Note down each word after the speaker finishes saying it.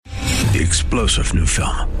The explosive new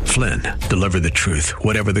film, Flynn, deliver the truth,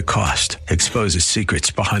 whatever the cost, exposes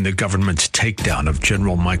secrets behind the government's takedown of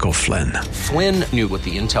General Michael Flynn. Flynn knew what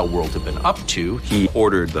the intel world had been up to. He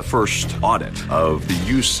ordered the first audit of the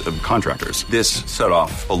use of contractors. This set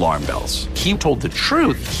off alarm bells. He told the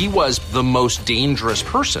truth. He was the most dangerous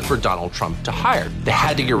person for Donald Trump to hire. They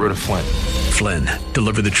had to get rid of Flynn. Flynn,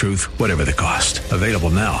 deliver the truth, whatever the cost. Available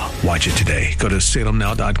now. Watch it today. Go to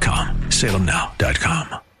salemnow.com.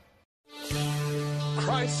 salemnow.com.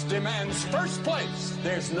 Christ demands first place.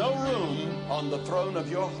 There's no room on the throne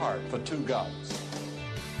of your heart for two gods.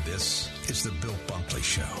 This is the Bill Bunkley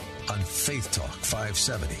Show on Faith Talk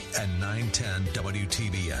 570 and 910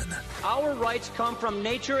 WTBN. Our rights come from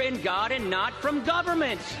nature and God and not from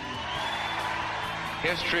government.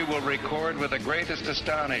 History will record with the greatest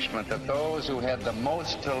astonishment that those who had the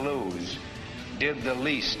most to lose did the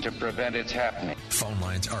least to prevent its happening. Phone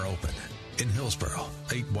lines are open. In Hillsborough,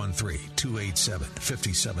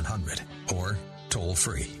 813-287-5700 or toll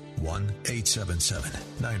free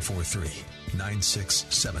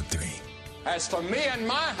 1-877-943-9673. As for me and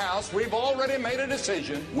my house, we've already made a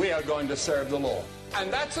decision. We are going to serve the Lord.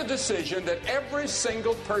 And that's a decision that every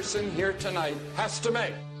single person here tonight has to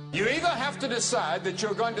make. You either have to decide that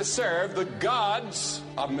you're going to serve the gods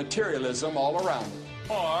of materialism all around you,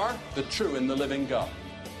 or the true and the living God.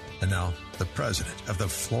 And now, the president of the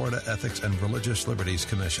Florida Ethics and Religious Liberties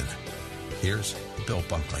Commission. Here's Bill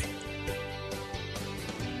Bunkley.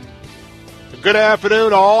 Good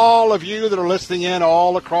afternoon, all of you that are listening in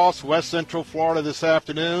all across West Central Florida this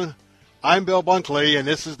afternoon. I'm Bill Bunkley, and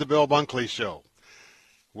this is the Bill Bunkley Show.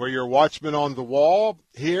 We're your watchman on the wall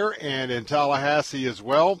here and in Tallahassee as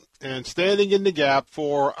well, and standing in the gap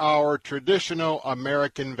for our traditional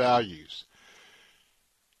American values.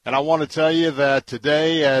 And I want to tell you that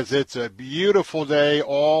today, as it's a beautiful day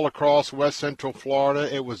all across West Central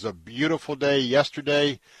Florida, it was a beautiful day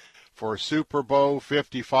yesterday for Super Bowl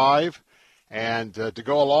 55. And to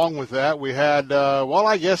go along with that, we had,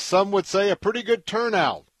 I guess some would say a pretty good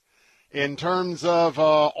turnout in terms of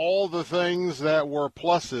all the things that were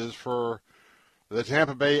pluses for the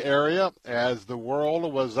Tampa Bay area, as the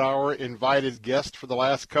world was our invited guest for the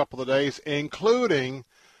last couple of days, including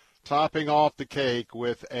topping off the cake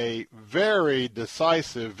with a very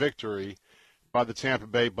decisive victory by the Tampa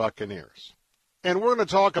Bay Buccaneers. And we're going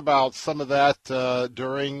to talk about some of that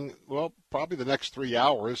during, probably the next 3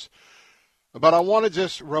 hours. But I want to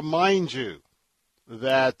just remind you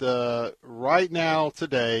that right now,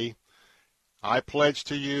 today, I pledge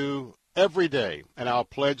to you every day, and I'll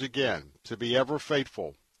pledge again, to be ever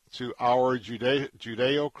faithful to our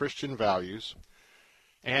Judeo-Christian values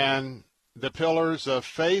and the pillars of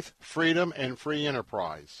faith, freedom, and free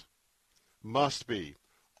enterprise must be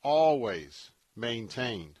always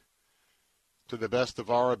maintained to the best of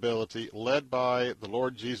our ability, led by the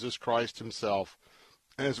Lord Jesus Christ himself,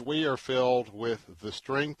 as we are filled with the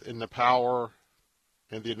strength and the power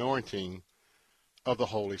and the anointing of the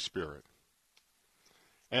Holy Spirit.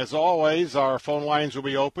 As always, our phone lines will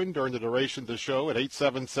be open during the duration of the show at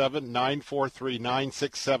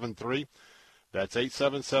 877-943-9673. That's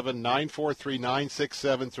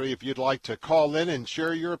 877-943-9673 if you'd like to call in and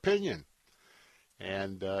share your opinion.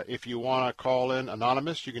 And if you want to call in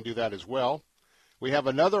anonymous, you can do that as well. We have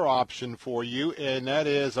another option for you, and that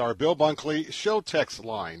is our Bill Bunkley Show text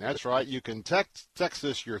line. That's right. You can text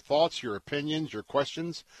us your thoughts, your opinions, your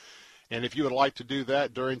questions. And if you would like to do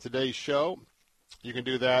that during today's show, you can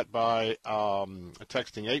do that by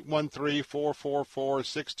texting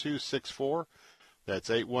 813-444-6264. That's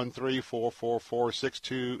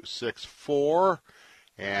 813-444-6264.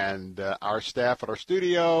 And our staff at our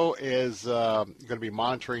studio is going to be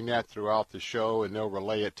monitoring that throughout the show, and they'll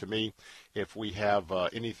relay it to me if we have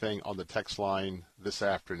anything on the text line this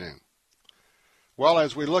afternoon. Well,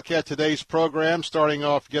 as we look at today's program, starting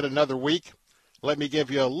off yet another week, let me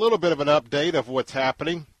give you a little bit of an update of what's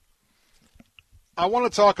happening. I want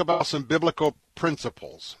to talk about some biblical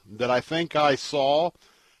principles that I think I saw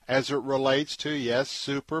as it relates to, yes,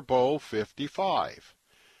 Super Bowl 55.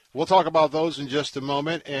 We'll talk about those in just a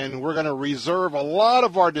moment, and we're going to reserve a lot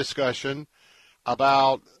of our discussion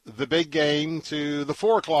about the big game to the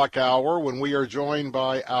 4 o'clock hour when we are joined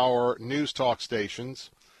by our news talk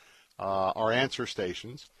stations, our answer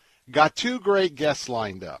stations. Got two great guests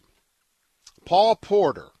lined up. Paul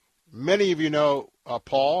Porter. Many of you know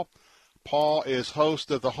Paul. Paul is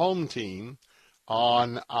host of the Home Team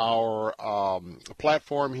on our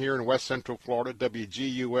platform here in West Central Florida,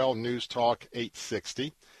 WGUL News Talk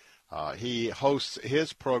 860. He hosts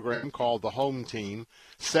his program called The Home Team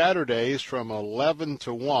Saturdays from 11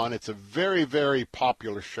 to 1. It's a very, very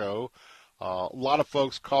popular show A lot of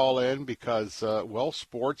folks call in because,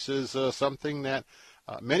 sports is something that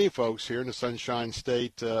many folks here in the Sunshine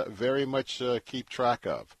State very much keep track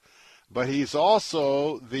of. But he's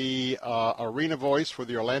also the arena voice for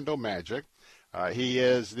the Orlando Magic. He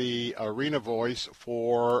is the arena voice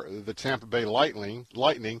for the Tampa Bay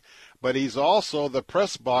Lightning, but he's also the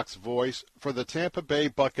press box voice for the Tampa Bay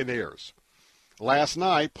Buccaneers. Last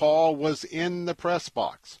night, Paul was in the press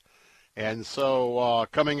box. And so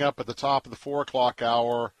coming up at the top of the 4 o'clock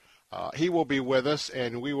hour, he will be with us,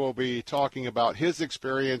 and we will be talking about his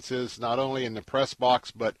experiences not only in the press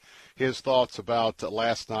box, but his thoughts about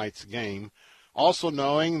last night's game. Also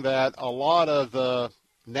knowing that a lot of the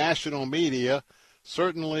national media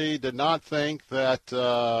certainly did not think that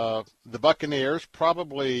the Buccaneers,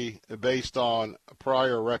 probably based on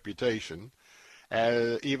prior reputation,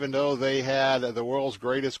 even though they had the world's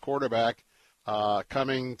greatest quarterback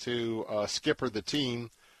coming to skipper the team,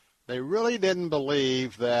 they really didn't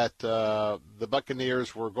believe that the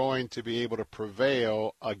Buccaneers were going to be able to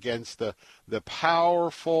prevail against the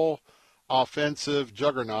powerful offensive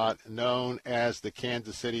juggernaut known as the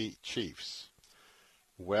Kansas City Chiefs.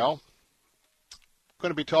 Well, I'm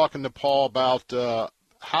going to be talking to Paul about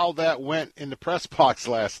how that went in the press box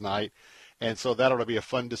last night, and so that'll be a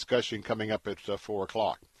fun discussion coming up at 4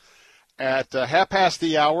 o'clock. At half past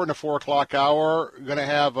the hour in the 4 o'clock hour, we're going to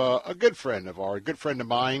have a good friend of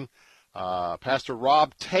mine, Pastor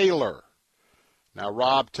Rob Taylor. Now,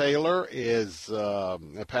 Rob Taylor is a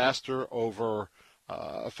pastor over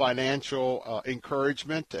financial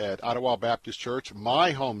encouragement at Ottawa Baptist Church,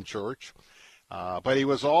 my home church. But he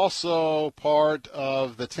was also part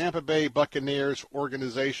of the Tampa Bay Buccaneers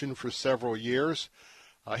organization for several years.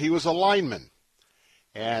 He was a lineman.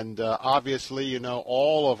 And obviously,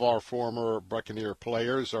 all of our former Buccaneer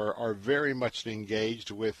players are very much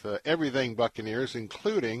engaged with everything Buccaneers,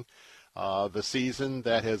 including the season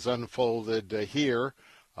that has unfolded here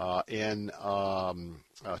in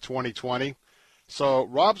 2020. So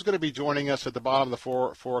Rob's going to be joining us at the bottom of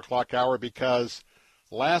the 4 o'clock hour because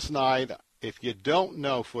last night, if you don't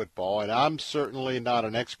know football, and I'm certainly not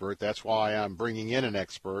an expert, that's why I'm bringing in an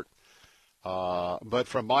expert, but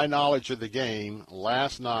from my knowledge of the game,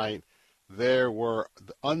 last night there were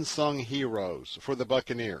unsung heroes for the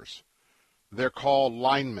Buccaneers. They're called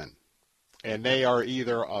linemen, and they are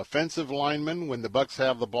either offensive linemen when the Bucs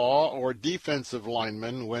have the ball or defensive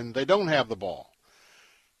linemen when they don't have the ball.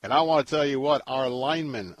 And I want to tell you what, our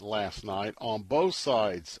linemen last night on both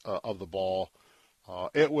sides of the ball,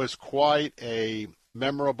 it was quite a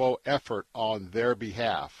memorable effort on their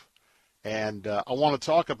behalf. And I want to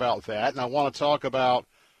talk about that, and I want to talk about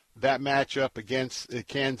that matchup against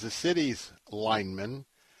Kansas City's linemen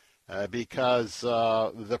because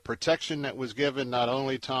the protection that was given not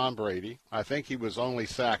only Tom Brady, I think he was only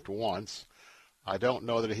sacked once. I don't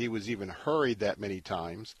know that he was even hurried that many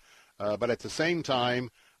times. But at the same time,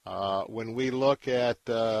 when we look at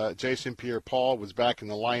Jason Pierre-Paul was back in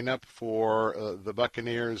the lineup for the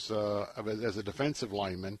Buccaneers as a defensive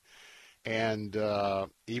lineman, and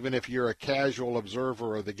even if you're a casual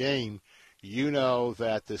observer of the game, you know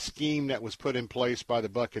that the scheme that was put in place by the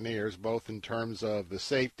Buccaneers, both in terms of the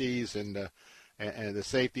safeties and the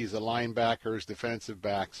safeties, the linebackers, defensive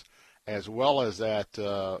backs, as well as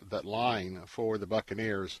that line for the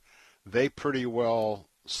Buccaneers, they pretty well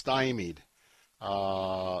stymied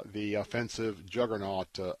the offensive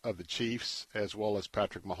juggernaut of the Chiefs, as well as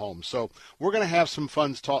Patrick Mahomes. So we're going to have some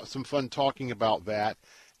fun talking about that,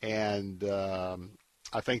 and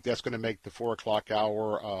I think that's going to make the 4 o'clock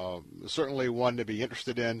hour certainly one to be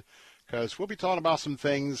interested in, because we'll be talking about some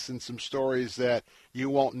things and some stories that you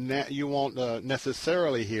won't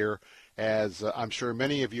necessarily hear, as I'm sure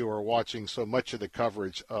many of you are watching so much of the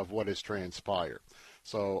coverage of what has transpired.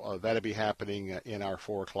 So that'll be happening in our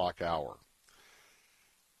 4 o'clock hour.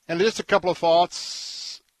 And just a couple of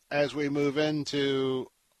thoughts as we move into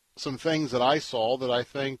some things that I saw that I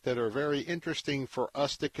think that are very interesting for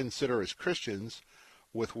us to consider as Christians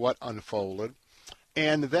with what unfolded.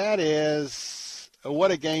 And that is,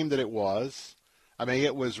 what a game that it was. I mean,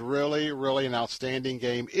 it was really, really an outstanding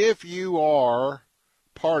game. If you are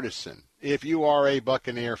partisan, if you are a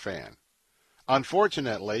Buccaneer fan,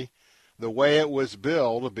 unfortunately, the way it was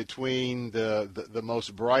billed between the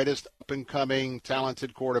most brightest up-and-coming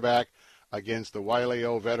talented quarterback against the wily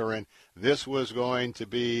old veteran, this was going to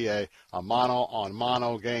be a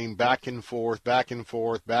mano-on-mano game, back and forth, back and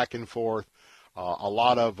forth, back and forth, a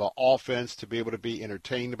lot of offense to be able to be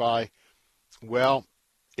entertained by. Well,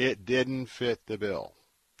 it didn't fit the bill.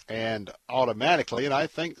 And automatically, and I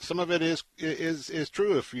think some of it is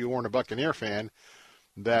true if you weren't a Buccaneer fan,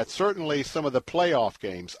 that certainly some of the playoff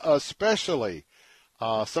games, especially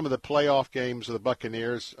some of the playoff games of the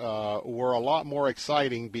Buccaneers, were a lot more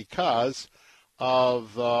exciting because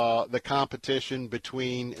of the competition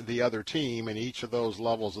between the other team in each of those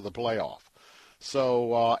levels of the playoff.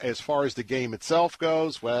 So as far as the game itself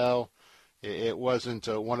goes, well, it wasn't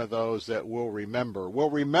one of those that we'll remember. We'll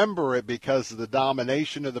remember it because of the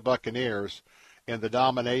domination of the Buccaneers and the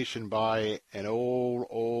domination by an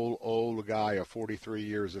old guy of 43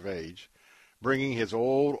 years of age, bringing his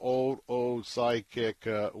old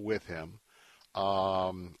sidekick with him,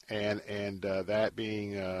 and that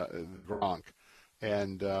being Gronk.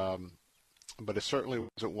 But it certainly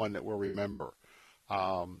wasn't one that we'll remember.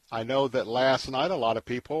 I know that last night a lot of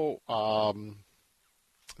people,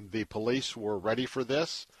 the police were ready for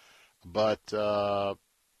this, but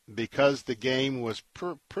because the game was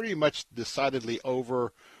pretty much decidedly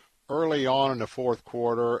over early on in the fourth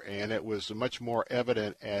quarter, and it was much more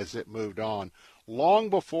evident as it moved on. Long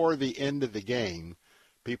before the end of the game,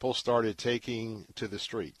 people started taking to the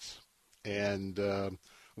streets. And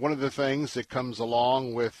one of the things that comes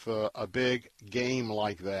along with a big game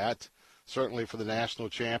like that, certainly for the national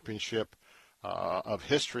championship of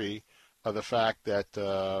history, of the fact that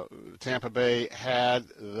Tampa Bay had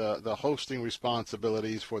the hosting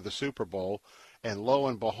responsibilities for the Super Bowl, and lo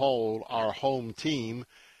and behold, our home team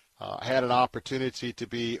had an opportunity to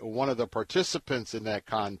be one of the participants in that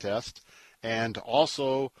contest, and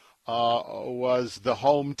also was the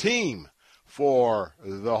home team for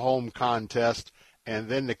the home contest, and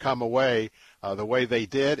then to come away the way they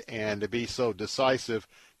did and to be so decisive.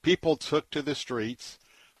 People took to the streets.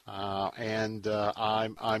 I'm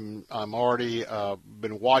already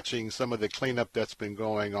been watching some of the cleanup that's been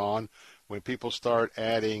going on. When people start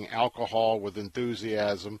adding alcohol with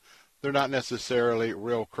enthusiasm, they're not necessarily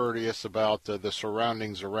real courteous about the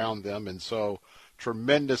surroundings around them, and so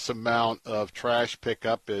tremendous amount of trash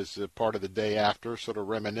pickup is part of the day after, sort of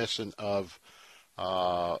reminiscent of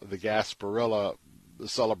the Gasparilla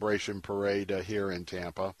celebration parade here in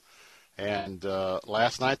Tampa. And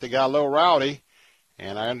last night they got a little rowdy.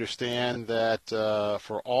 And I understand that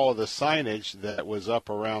for all of the signage that was up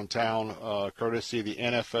around town, courtesy of the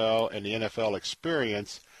NFL and the NFL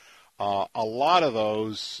Experience, a lot of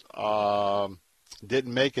those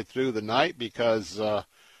didn't make it through the night because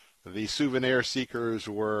the souvenir seekers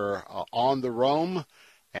were on the roam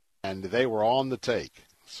and they were on the take.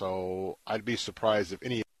 So I'd be surprised if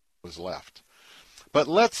any of it was left. But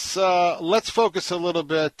let's focus a little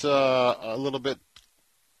bit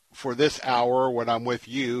for this hour when I'm with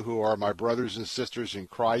you, who are my brothers and sisters in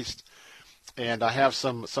Christ. And I have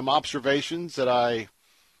some observations that I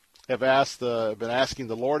have been asking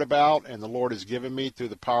the Lord about, and the Lord has given me through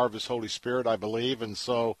the power of His Holy Spirit, I believe. And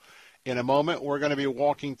so in a moment, we're going to be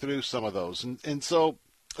walking through some of those. And so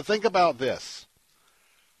think about this.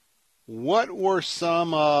 What were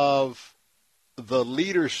some of the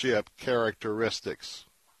leadership characteristics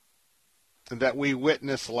that we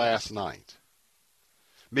witnessed last night?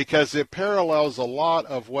 Because it parallels a lot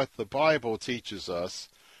of what the Bible teaches us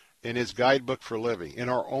in His guidebook for living, in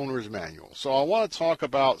our owner's manual. So I want to talk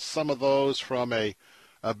about some of those from a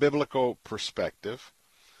biblical perspective.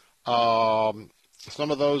 Some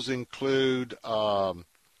of those include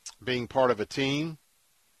being part of a team.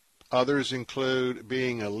 Others include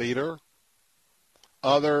being a leader.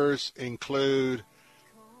 Others include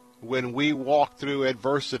when we walk through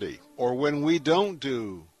adversity, or when we don't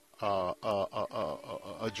do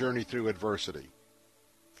a journey through adversity.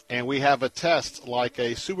 And we have a test like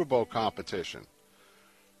a Super Bowl competition.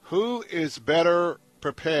 Who is better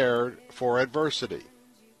prepared for adversity?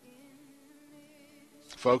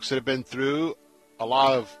 Folks that have been through a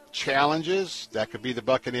lot of challenges, that could be the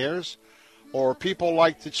Buccaneers, or people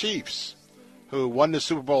like the Chiefs, who won the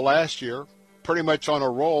Super Bowl last year, pretty much on a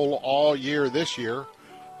roll all year this year,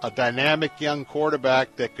 a dynamic young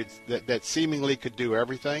quarterback that seemingly could do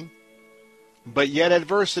everything, but yet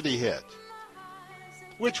adversity hit.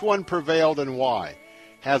 Which one prevailed and why?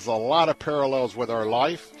 Has a lot of parallels with our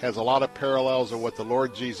life, has a lot of parallels with what the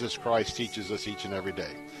Lord Jesus Christ teaches us each and every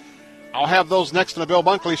day. I'll have those next on the Bill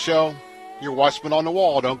Bunkley Show. Your Watchman on the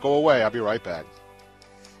Wall. Don't go away. I'll be right back.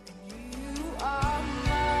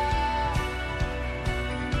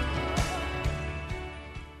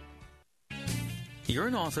 You're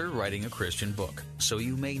an author writing a Christian book, so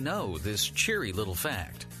you may know this cheery little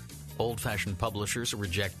fact. Old-fashioned publishers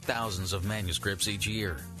reject thousands of manuscripts each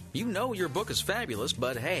year. You know your book is fabulous,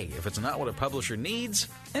 but hey, if it's not what a publisher needs,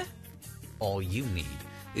 all you need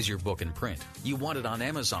is your book in print. You want it on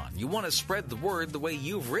Amazon. You want to spread the word the way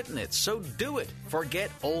you've written it, so do it.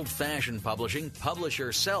 Forget old-fashioned publishing. Publish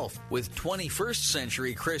yourself with 21st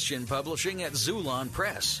century Christian publishing at Xulon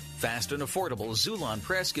Press. Fast and affordable, Xulon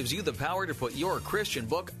Press gives you the power to put your Christian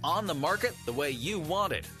book on the market the way you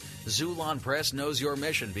want it. Xulon Press knows your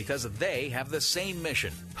mission because they have the same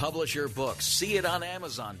mission. Publish your book. See it on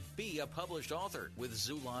Amazon. Be a published author with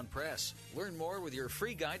Xulon Press. Learn more with your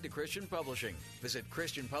free guide to Christian publishing. Visit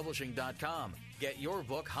ChristianPublishing.com. Get your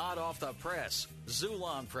book hot off the press.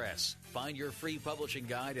 Xulon Press. Find your free publishing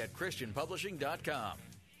guide at ChristianPublishing.com.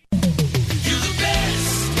 You're the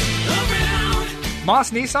best around.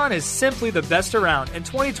 Moss Nissan is simply the best around. In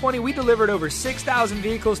 2020, we delivered over 6,000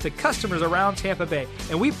 vehicles to customers around Tampa Bay,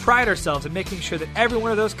 and we pride ourselves in making sure that every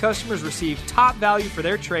one of those customers receive top value for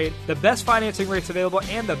their trade, the best financing rates available,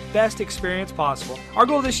 and the best experience possible. Our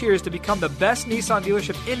goal this year is to become the best Nissan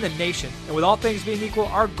dealership in the nation, and with all things being equal,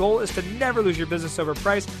 our goal is to never lose your business over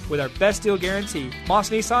price with our best deal guarantee.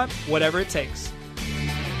 Moss Nissan, whatever it takes.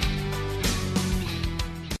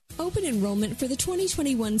 Open enrollment for the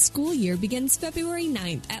 2021 school year begins February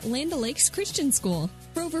 9th at Land O'Lakes Christian School.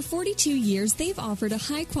 For over 42 years, they've offered a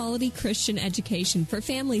high-quality Christian education for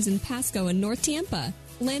families in Pasco and North Tampa.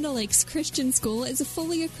 Land O'Lakes Christian School is a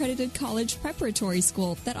fully accredited college preparatory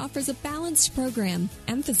school that offers a balanced program,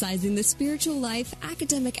 emphasizing the spiritual life,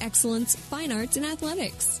 academic excellence, fine arts, and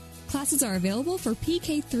athletics. Classes are available for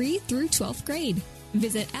PK3 through 12th grade.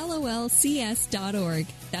 Visit lolcs.org.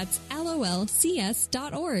 That's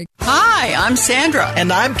lolcs.org. Hi, I'm Sandra.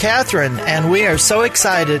 And I'm Catherine, and we are so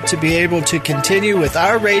excited to be able to continue with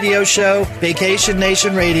our radio show, Vacation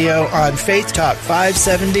Nation Radio, on Faith Talk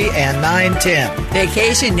 570 and 910.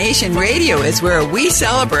 Vacation Nation Radio is where we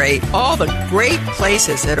celebrate all the great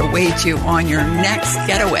places that await you on your next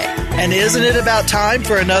getaway. And isn't it about time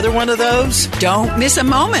for another one of those? Don't miss a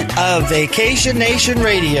moment of Vacation Nation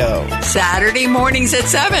Radio. Saturday mornings at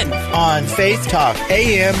 7 on Faith Talk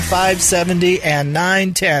AM 570 and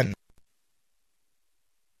 910.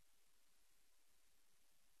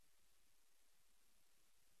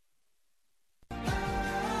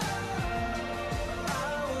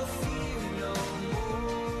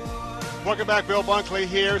 Welcome back, Bill Bunkley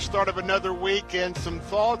here. Start of another week, and some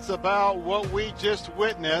thoughts about what we just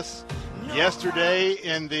witnessed yesterday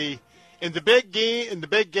in the big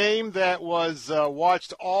game that was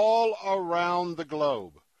watched all around the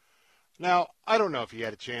globe. Now, I don't know if you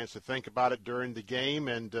had a chance to think about it during the game,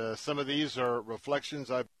 and some of these are reflections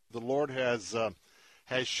the Lord has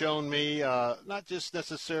shown me, not just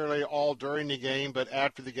necessarily all during the game, but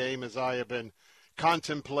after the game as I have been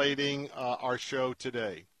contemplating our show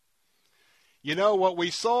today. You know, what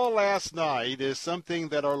we saw last night is something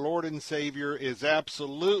that our Lord and Savior is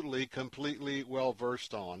absolutely, completely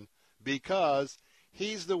well-versed on, because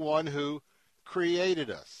he's the one who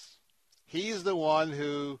created us. He's the one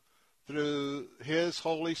who, through his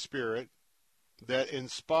Holy Spirit, that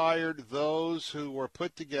inspired those who were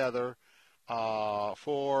put together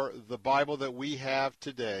for the Bible that we have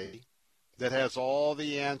today, that has all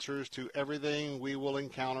the answers to everything we will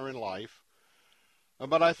encounter in life.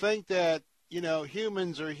 But I think that, you know,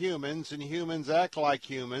 humans are humans, and humans act like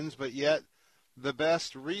humans, but yet the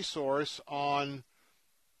best resource on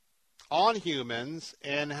humans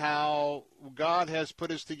and how God has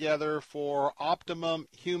put us together for optimum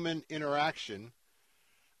human interaction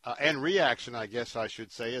and reaction, I guess I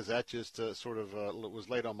should say, as that just sort of was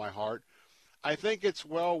laid on my heart. I think it's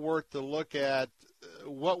well worth to look at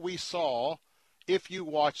what we saw if you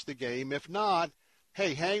watch the game. If not,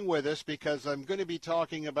 hey, hang with us, because I'm going to be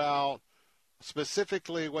talking about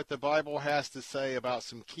specifically what the Bible has to say about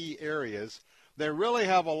some key areas that really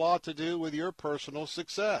have a lot to do with your personal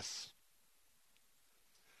success.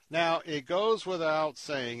 Now, it goes without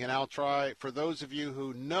saying, and I'll try, for those of you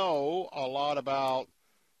who know a lot about,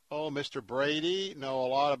 Mr. Brady, know a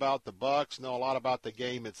lot about the Bucs, know a lot about the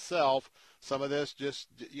game itself, some of this just,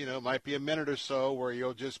 might be a minute or so where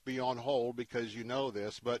you'll just be on hold because you know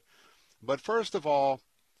this. But first of all,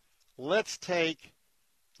 let's take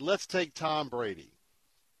Tom Brady.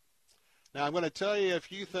 Now, I'm going to tell you a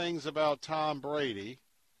few things about Tom Brady,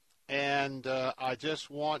 and I just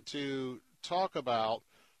want to talk about,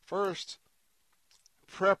 first,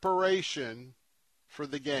 preparation for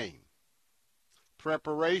the game.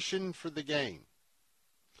 Preparation for the game.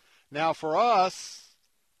 Now, for us,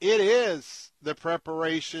 it is the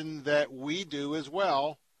preparation that we do as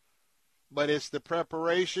well, but it's the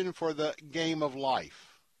preparation for the game of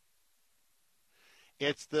life.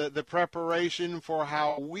 It's the preparation for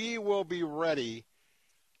how we will be ready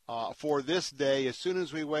for this day as soon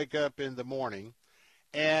as we wake up in the morning.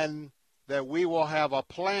 And that we will have a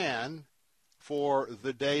plan for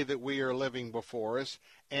the day that we are living before us,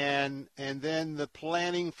 and then the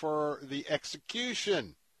planning for the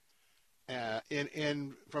execution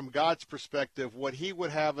in from God's perspective, what he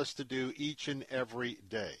would have us to do each and every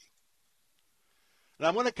day. And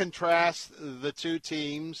I'm going to contrast the two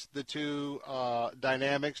teams, the two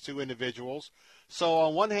dynamics, two individuals. So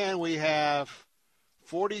on one hand, we have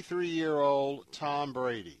 43-year-old Tom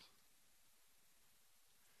Brady.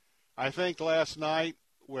 I think last night,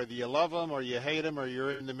 whether you love him or you hate him or you're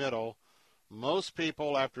in the middle, most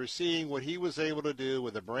people, after seeing what he was able to do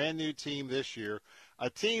with a brand new team this year, a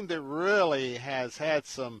team that really has had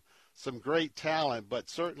some great talent, but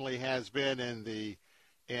certainly has been in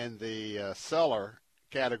the cellar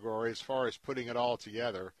category as far as putting it all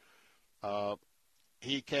together.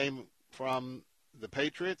 He came from the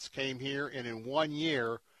Patriots, came here, and in 1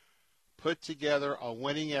 year put together a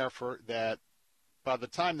winning effort that by the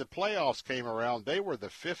time the playoffs came around, they were the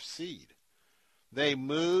 5th seed. They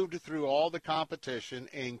moved through all the competition,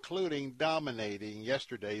 including dominating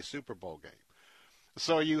yesterday's Super Bowl game.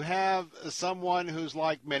 So you have someone who's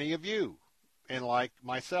like many of you and like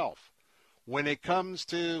myself. When it comes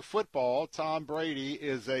to football, Tom Brady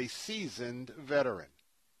is a seasoned veteran.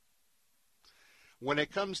 When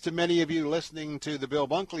it comes to many of you listening to the Bill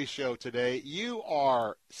Bunkley Show today, you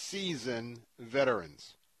are seasoned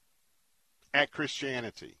veterans at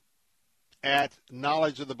Christianity, at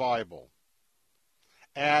knowledge of the Bible,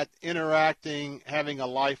 at interacting, having a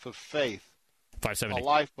life of faith, 570. a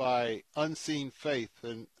life by unseen faith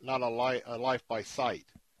and not a life by sight.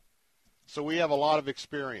 So we have a lot of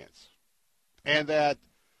experience, and that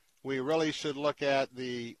we really should look at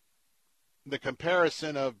the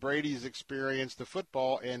comparison of Brady's experience to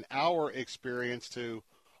football and our experience to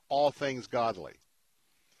all things godly.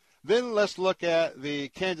 Then let's look at the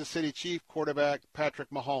Kansas City Chief quarterback,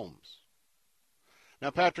 Patrick Mahomes.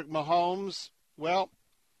 Now, Patrick Mahomes, well,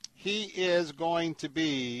 he is going to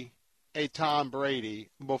be a Tom Brady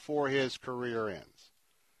before his career ends.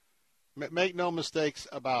 Make no mistakes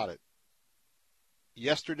about it.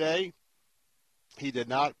 Yesterday, he did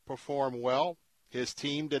not perform well. His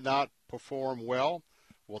team did not perform well.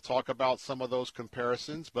 We'll talk about some of those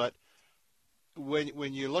comparisons, but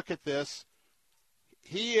when you look at this,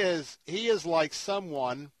 he is like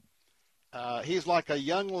someone, he's like a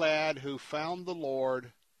young lad who found the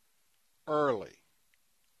Lord early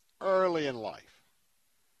in life.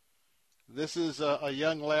 This is a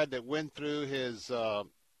young lad that went through his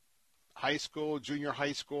high school, junior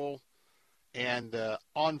high school, and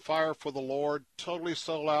on fire for the Lord, totally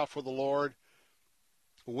sold out for the Lord.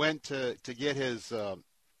 Went to get his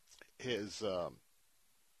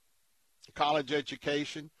college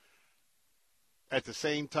education, at the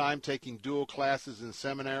same time taking dual classes in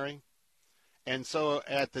seminary. And so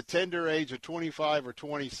at the tender age of 25 or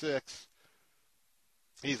 26,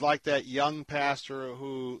 he's like that young pastor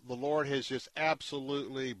who the Lord has just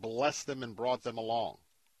absolutely blessed them and brought them along.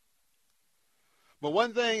 But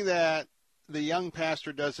one thing that the young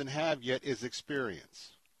pastor doesn't have yet is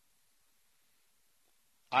experience.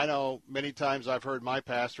 I know many times I've heard my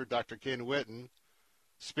pastor, Dr. Ken Whitten,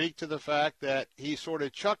 speak to the fact that he sort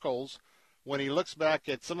of chuckles when he looks back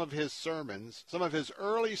at some of his sermons, some of his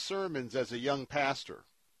early sermons as a young pastor.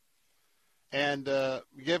 And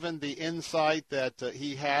given the insight that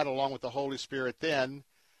he had along with the Holy Spirit then,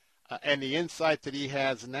 and the insight that he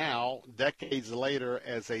has now, decades later,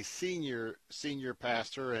 as a senior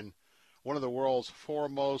pastor and one of the world's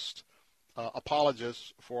foremost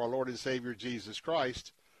apologists for our Lord and Savior Jesus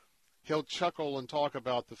Christ, he'll chuckle and talk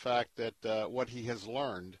about the fact that what he has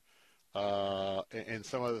learned in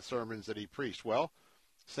some of the sermons that he preached. Well,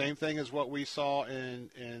 same thing as what we saw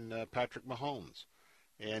in Patrick Mahomes,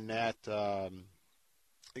 in that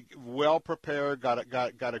well prepared, got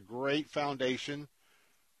a great foundation,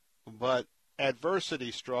 but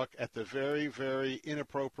adversity struck at the very, very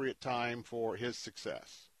inappropriate time for his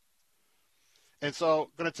success. And so,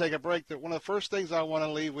 going to take a break. One of the first things I want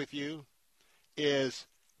to leave with you is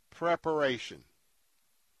preparation.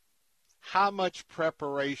 How much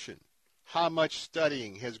preparation, how much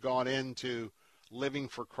studying has gone into living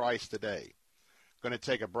for Christ today? Going to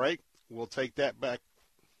take a break. We'll take that back.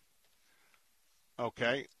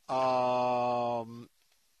 Okay. All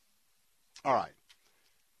right.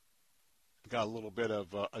 Got a little bit of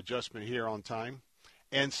adjustment here on time.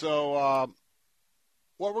 And so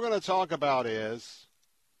what we're going to talk about is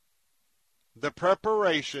the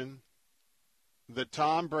preparation that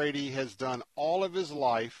Tom Brady has done all of his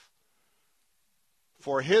life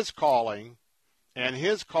for his calling, and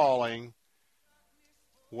his calling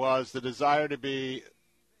was the desire to be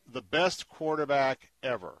the best quarterback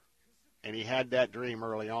ever. and he had that dream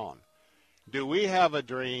early on. Do we have a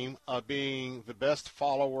dream of being the best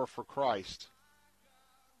follower for Christ?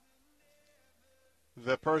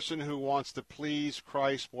 The person who wants to please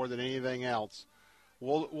Christ more than anything else.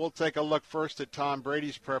 We'll take a look first at Tom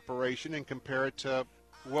Brady's preparation and compare it to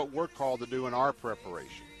what we're called to do in our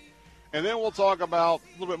preparation. And then we'll talk about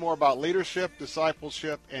a little bit more about leadership,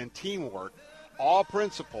 discipleship, and teamwork, all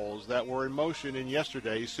principles that were in motion in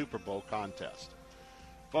yesterday's Super Bowl contest.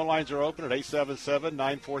 Phone lines are open at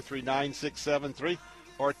 877-943-9673,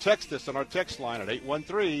 or text us on our text line at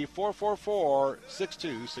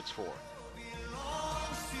 813-444-6264.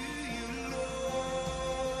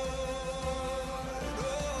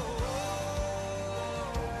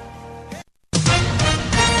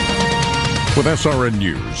 With SRN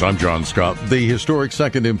News, I'm John Scott. The historic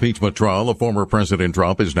second impeachment trial of former President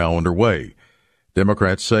Trump is now underway.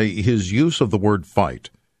 Democrats say his use of the word fight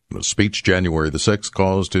in a speech January the 6th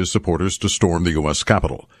caused his supporters to storm the U.S.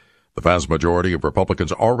 Capitol. The vast majority of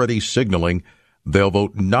Republicans already signaling they'll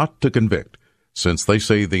vote not to convict, since they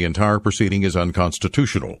say the entire proceeding is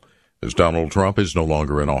unconstitutional, as Donald Trump is no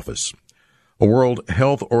longer in office. A World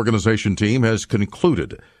Health Organization team has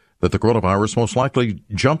concluded that the coronavirus most likely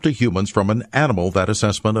jumped to humans from an animal. That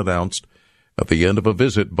assessment announced at the end of a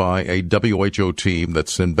visit by a WHO team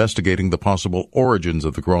that's investigating the possible origins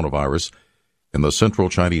of the coronavirus in the central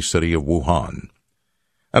Chinese city of Wuhan.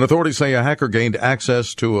 And authorities say a hacker gained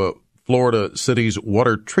access to a Florida city's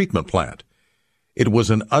water treatment plant. It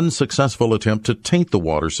was an unsuccessful attempt to taint the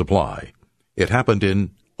water supply. It happened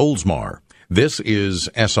in Oldsmar. This is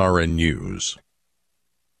SRN News.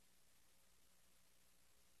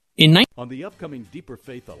 On the upcoming Deeper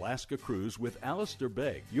Faith Alaska cruise with Alistair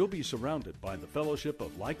Begg, you'll be surrounded by the fellowship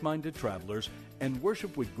of like-minded travelers and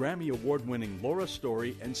worship with Grammy Award-winning Laura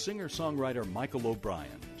Story and singer-songwriter Michael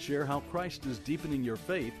O'Brien. Share how Christ is deepening your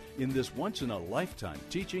faith in this once-in-a-lifetime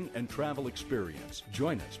teaching and travel experience.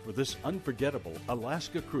 Join us for this unforgettable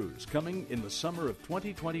Alaska cruise coming in the summer of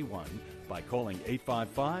 2021 by calling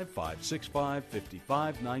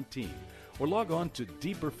 855-565-5519. or log on to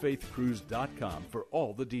deeperfaithcruise.com for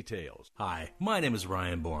all the details. Hi, my name is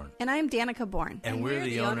Ryan Bourne. And I'm Danica Bourne. And we're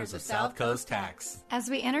the owners of South Coast Tax. As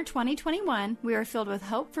we enter 2021, we are filled with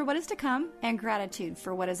hope for what is to come and gratitude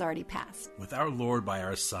for what has already passed. With our Lord by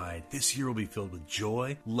our side, this year will be filled with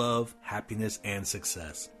joy, love, happiness, and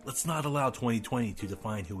success. Let's not allow 2020 to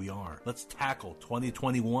define who we are. Let's tackle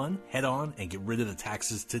 2021 head on and get rid of the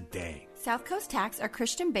taxes today. South Coast Tax are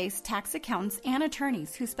Christian-based tax accountants and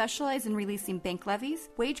attorneys who specialize in releasing bank levies,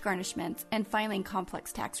 wage garnishments, and filing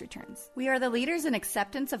complex tax returns. We are the leaders in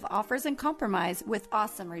acceptance of offers and compromise with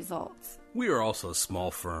awesome results. We are also a small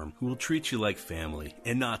firm who will treat you like family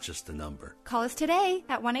and not just a number. Call us today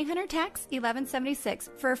at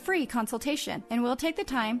 1-800-TAX-1176 for a free consultation, and we'll take the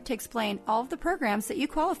time to explain all of the programs that you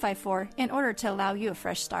qualify for in order to allow you a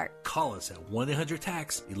fresh start. Call us at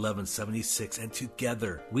 1-800-TAX-1176, and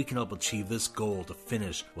together we can help achieve this goal to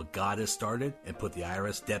finish what God has started and put the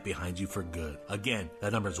IRS debt behind you for good. Again,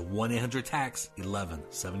 that number is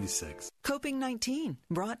 1-800-TAX-1176. Coping 19,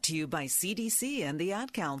 brought to you by CDC and the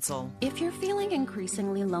Ad Council. If you're feeling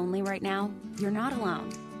increasingly lonely right now, you're not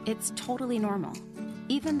alone. It's totally normal.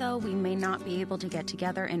 Even though we may not be able to get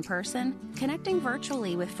together in person, connecting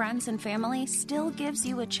virtually with friends and family still gives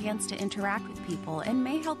you a chance to interact with people and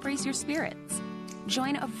may help raise your spirits.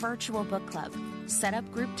 Join a virtual book club, set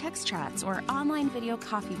up group text chats, or online video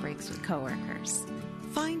coffee breaks with coworkers.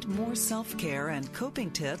 Find more self-care and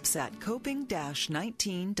coping tips at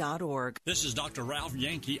coping-19.org. This is Dr. Ralph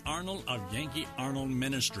Yankee Arnold of Yankee Arnold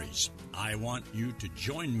Ministries. I want you to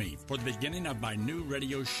join me for the beginning of my new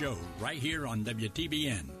radio show right here on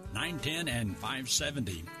WTBN, 910 and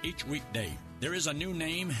 570 each weekday. There is a new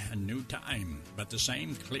name, a new time, but the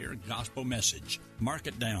same clear gospel message. Mark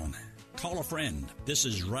it down. Call a friend. This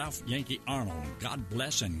is Ralph Yankee Arnold. God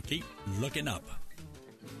bless and keep looking up.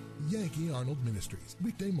 Yankee Arnold Ministries,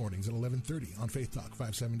 weekday mornings at 11:30 on Faith Talk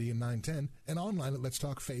 570 and 910, and online at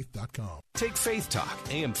letstalkfaith.com. Take Faith Talk,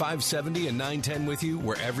 AM 570 and 910 with you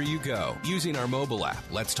wherever you go using our mobile app,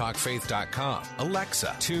 letstalkfaith.com,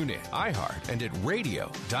 Alexa, TuneIn, iHeart, and at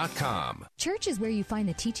radio.com. Church is where you find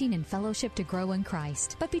the teaching and fellowship to grow in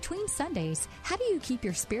Christ. But between Sundays, how do you keep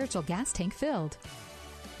your spiritual gas tank filled?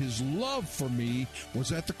 His love for me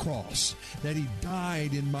was at the cross, that he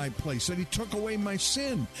died in my place, that he took away my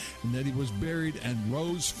sin, and that he was buried and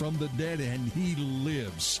rose from the dead, and he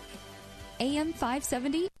lives. AM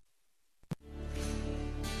 570.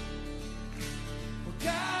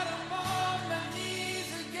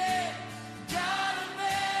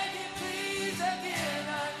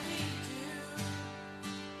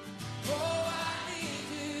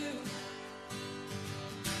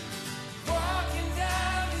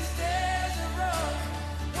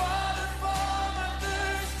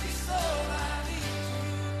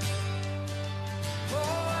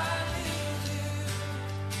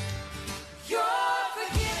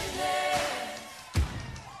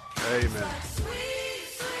 Amen.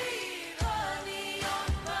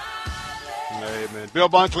 Amen. Bill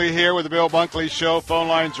Bunkley here with the Bill Bunkley Show. Phone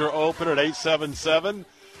lines are open at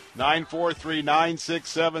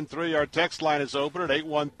 877-943-9673. Our text line is open at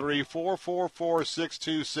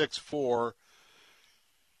 813-444-6264.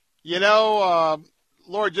 You know,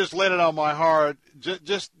 Lord just laid it on my heart.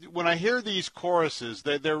 Just when I hear these choruses,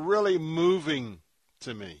 they're really moving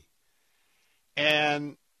to me.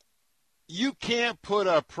 And you can't put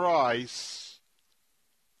a price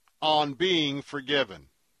on being forgiven.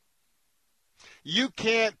 You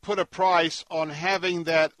can't put a price on having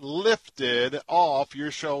that lifted off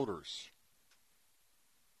your shoulders.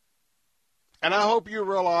 And I hope you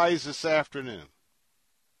realize this afternoon,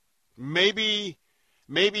 maybe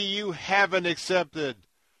you haven't accepted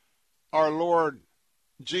our Lord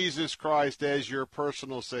Jesus Christ as your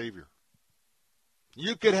personal Savior.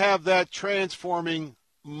 You could have that transforming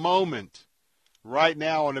moment right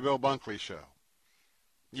now on the Bill Bunkley Show.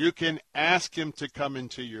 You can ask him to come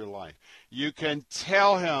into your life. You can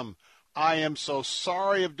tell him, I am so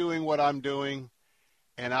sorry of doing what I'm doing,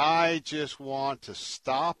 and I just want to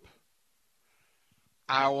stop.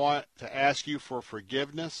 I want to ask you for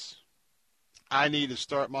forgiveness. I need to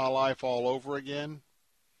start my life all over again.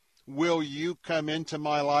 Will you come into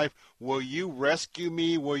my life? Will you rescue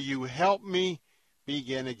me? Will you help me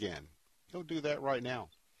begin again? He'll do that right now.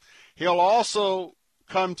 He'll also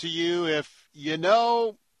come to you if you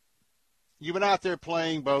know you've been out there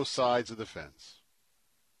playing both sides of the fence.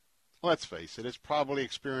 Let's face it, it's probably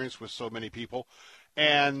experienced with so many people.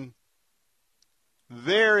 And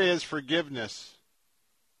there is forgiveness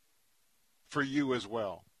for you as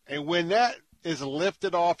well. And when that is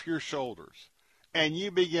lifted off your shoulders and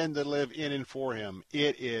you begin to live in and for him,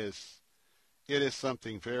 it is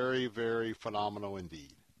something very, very phenomenal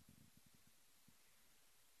indeed.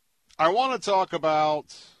 I want to talk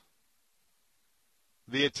about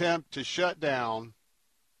the attempt to shut down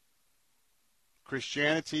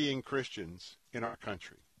Christianity and Christians in our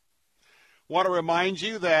country. I want to remind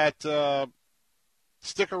you that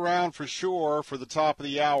stick around for sure for the top of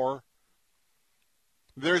the hour.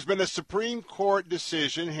 There's been a Supreme Court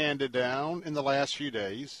decision handed down in the last few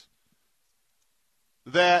days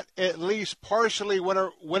that at least partially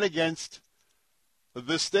went against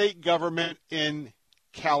the state government in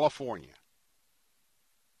California.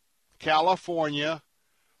 California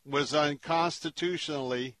was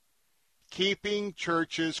unconstitutionally keeping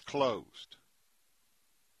churches closed.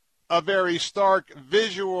 A very stark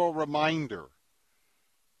visual reminder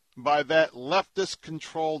by that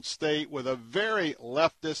leftist-controlled state with a very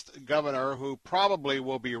leftist governor who probably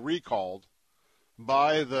will be recalled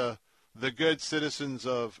by the good citizens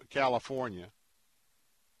of California.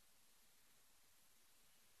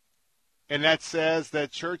 And that says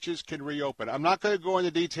that churches can reopen. I'm not going to go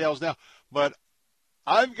into details now, but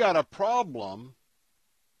I've got a problem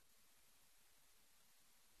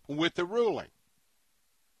with the ruling.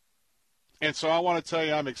 And so I want to tell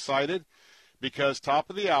you I'm excited because top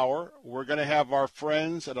of the hour, we're going to have our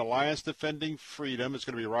friends at Alliance Defending Freedom. It's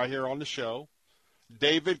going to be right here on the show.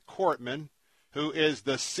 David Cortman, who is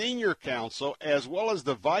the senior counsel as well as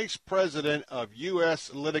the vice president of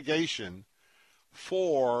U.S. litigation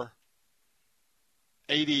for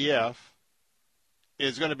ADF,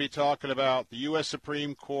 is going to be talking about the U.S.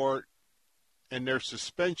 Supreme Court and their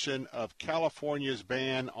suspension of California's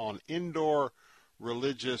ban on indoor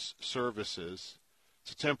religious services.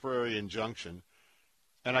 It's a temporary injunction.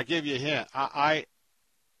 And I give you a hint. I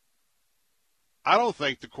don't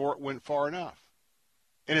think the court went far enough.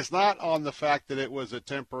 And it's not on the fact that it was a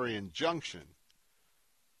temporary injunction.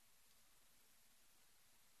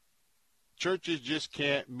 Churches just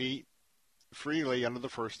can't meet freely under the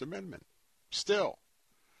First Amendment. Still.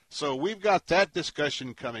 So we've got that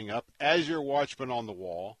discussion coming up as your watchman on the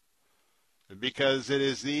wall, because it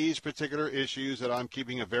is these particular issues that I'm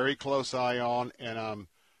keeping a very close eye on, and I'm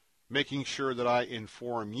making sure that I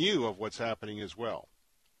inform you of what's happening as well.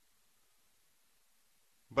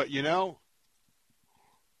 But you know,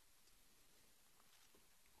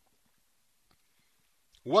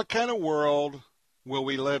 what kind of world will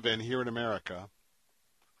we live in here in America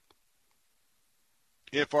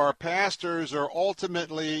if our pastors are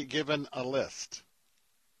ultimately given a list?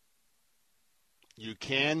 You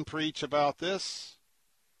can preach about this.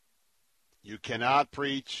 You cannot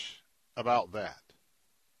preach about that.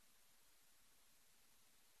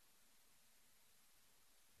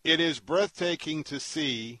 It is breathtaking to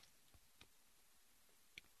see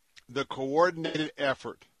the coordinated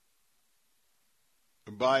effort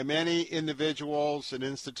by many individuals and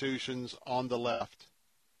institutions on the left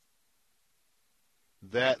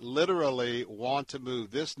that literally want to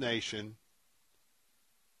move this nation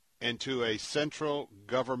into a central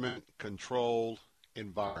government-controlled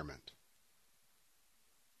environment.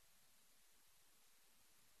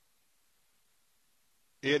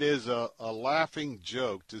 It is a laughing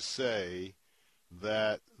joke to say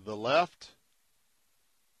that the left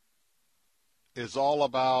is all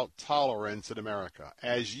about tolerance in America.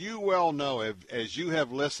 As you well know, as you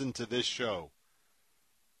have listened to this show,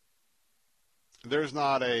 there's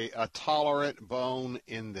not a tolerant bone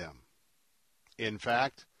in them. In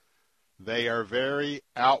fact, they are very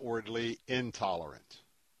outwardly intolerant.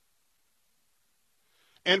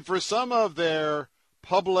 And for some of their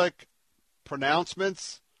public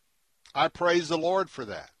pronouncements, I praise the Lord for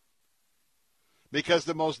that. Because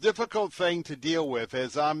the most difficult thing to deal with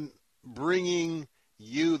as I'm bringing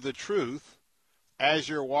you the truth as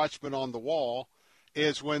your watchman on the wall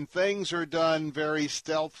is when things are done very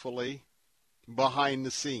stealthily behind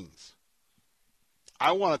the scenes.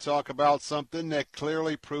 I want to talk about something that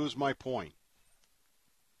clearly proves my point.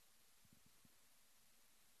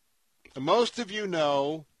 Most of you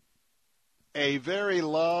know a very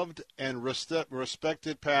loved and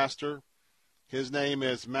respected pastor. His name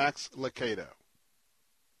is Max Lucado.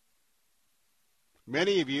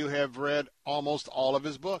 Many of you have read almost all of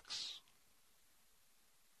his books.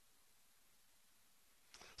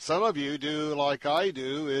 Some of you do like I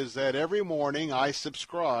do, is that every morning I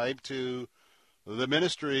subscribe to the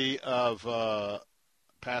ministry of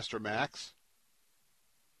Pastor Max,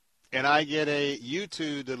 and I get a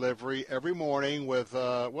YouTube delivery every morning with,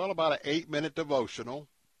 about an 8-minute devotional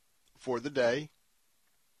for the day,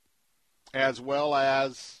 as well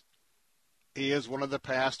as he is one of the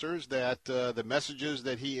pastors that the messages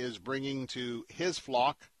that he is bringing to his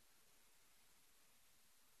flock,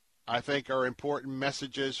 I think, are important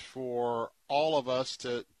messages for all of us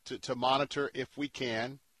to monitor if we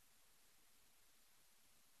can.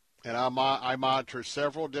 And I monitor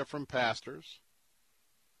several different pastors.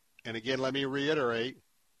 And again, let me reiterate,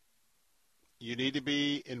 you need to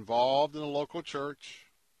be involved in a local church.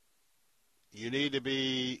 You need to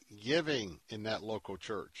be giving in that local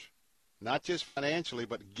church. Not just financially,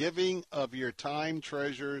 but giving of your time,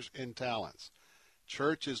 treasures, and talents.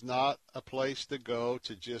 Church is not a place to go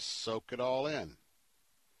to just soak it all in.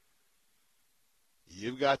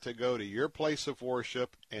 You've got to go to your place of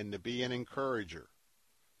worship and to be an encourager,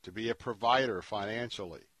 to be a provider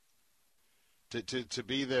financially, to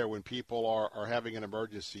be there when people are having an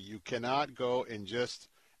emergency. You cannot go and just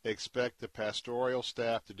expect the pastoral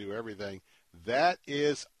staff to do everything. That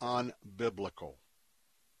is unbiblical.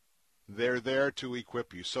 They're there to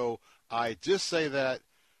equip you. So I just say that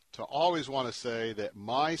to always want to say that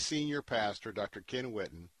my senior pastor, Dr. Ken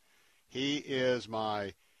Whitten, he is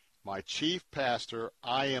my chief pastor.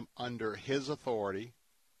 I am under his authority.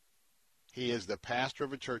 He is the pastor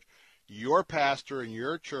of a church. Your pastor in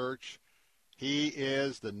your church, he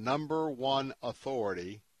is the number one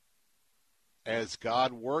authority. As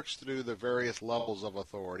God works through the various levels of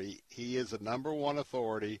authority, he is the number one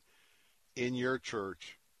authority in your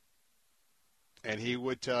church. And he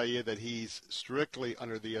would tell you that he's strictly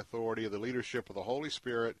under the authority of the leadership of the Holy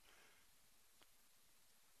Spirit,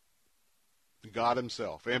 God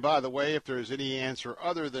himself. And by the way, if there's any answer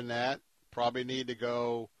other than that, probably need to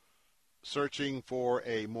go searching for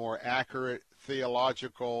a more accurate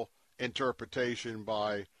theological interpretation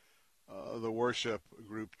by the worship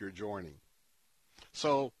group you're joining.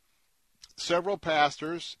 So several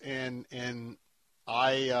pastors, and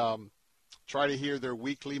I try to hear their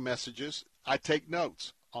weekly messages. I take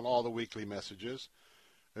notes on all the weekly messages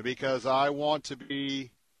because I want to be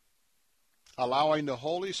allowing the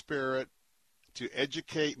Holy Spirit to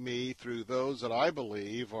educate me through those that I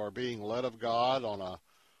believe are being led of God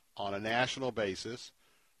on a national basis.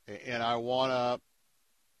 And I want to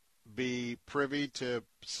be privy to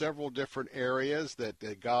several different areas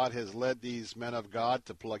that God has led these men of God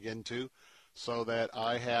to plug into so that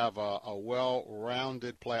I have a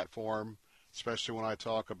well-rounded platform, especially when I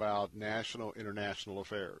talk about national, international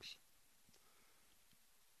affairs.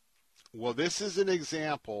 Well, this is an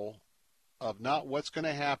example of not what's going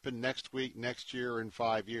to happen next week, next year, in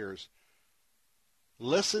 5 years.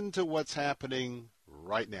 Listen to what's happening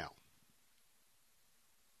right now.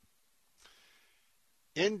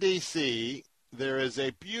 In D.C., there is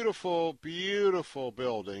a beautiful, beautiful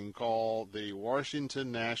building called the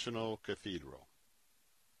Washington National Cathedral.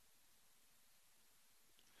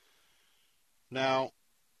 Now,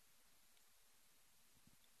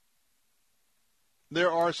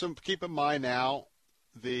 there are some, keep in mind now,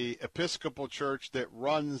 the Episcopal Church that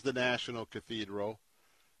runs the National Cathedral,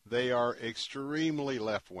 they are extremely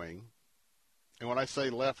left-wing, and when I say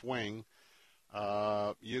left wing,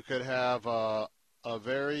 you could have a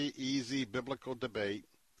very easy biblical debate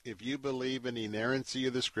if you believe in the inerrancy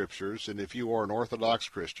of the Scriptures, and if you are an Orthodox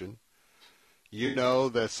Christian, you know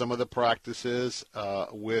that some of the practices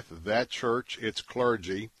with that church, its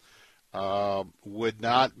clergy, would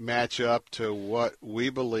not match up to what we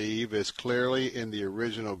believe is clearly in the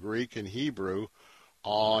original Greek and Hebrew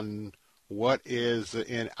on what is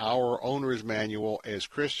in our owner's manual as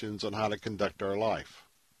Christians on how to conduct our life.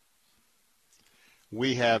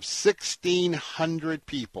 We have 1,600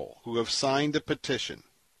 people who have signed a petition,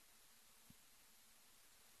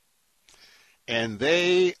 and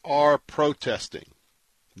they are protesting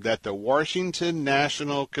that the Washington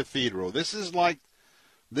National Cathedral, this is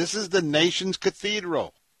the nation's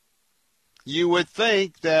cathedral. You would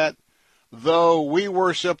think that though we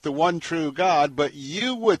worship the one true God, but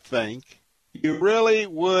you really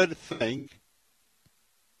would think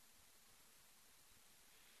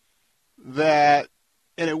that,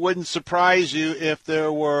 and it wouldn't surprise you if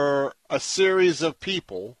there were a series of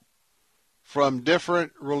people from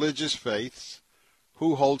different religious faiths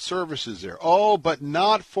who hold services there. Oh, but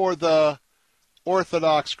not for the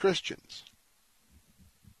Orthodox Christians.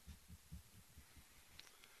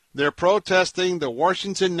 They're protesting the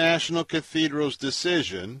Washington National Cathedral's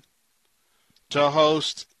decision to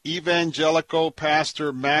host evangelical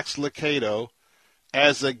pastor Max Lucado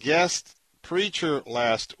as a guest preacher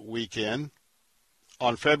last weekend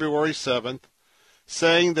on February 7th,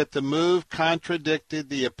 saying that the move contradicted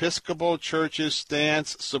the Episcopal Church's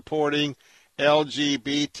stance supporting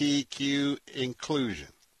LGBTQ inclusion.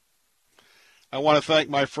 I want to thank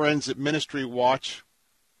my friends at Ministry Watch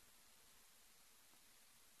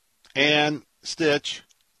and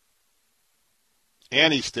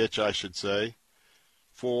Annie Stitch, I should say,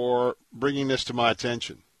 for bringing this to my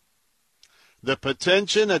attention. The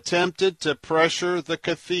petition attempted to pressure the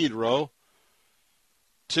cathedral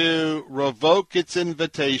to revoke its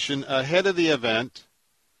invitation ahead of the event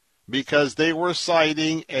because they were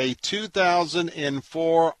citing a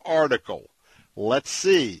 2004 article. Let's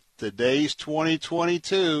see, today's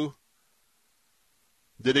 2022.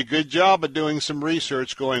 Did a good job of doing some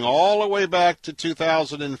research going all the way back to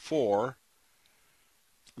 2004.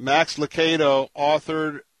 Max Lucado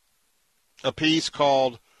authored a piece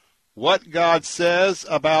called What God Says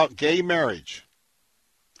About Gay Marriage,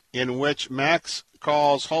 in which Max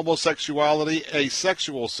calls homosexuality a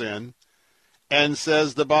sexual sin and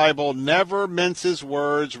says the Bible never minces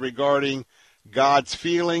words regarding God's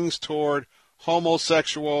feelings toward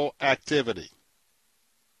homosexual activity.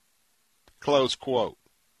 Close quote.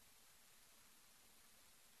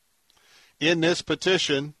 In this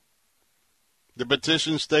petition, the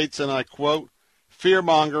petition states, and I quote,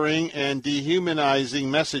 fear-mongering and dehumanizing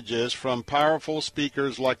messages from powerful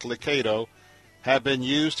speakers like Lucado have been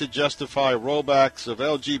used to justify rollbacks of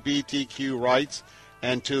LGBTQ rights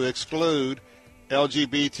and to exclude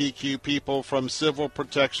LGBTQ people from civil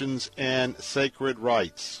protections and sacred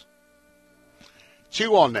rights.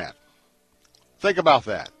 Chew on that. Think about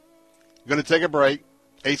that. I'm going to take a break.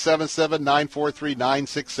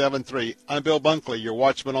 877-943-9673. I'm Bill Bunkley, your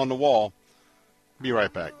watchman on the wall. Be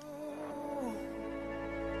right back.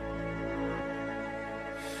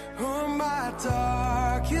 On my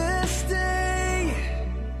darkest day.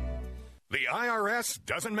 The IRS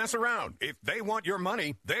doesn't mess around. If they want your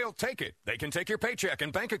money, they'll take it. They can take your paycheck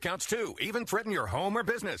and bank accounts, too, even threaten your home or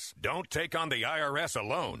business. Don't take on the IRS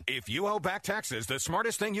alone. If you owe back taxes, the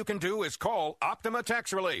smartest thing you can do is call Optima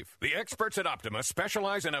Tax Relief. The experts at Optima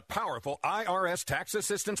specialize in a powerful IRS tax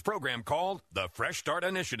assistance program called the Fresh Start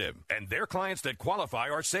Initiative. And their clients that qualify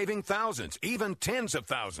are saving thousands, even tens of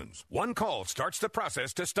thousands. One call starts the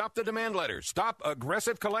process to stop the demand letters, stop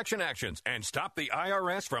aggressive collection actions, and stop the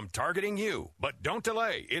IRS from targeting you. But don't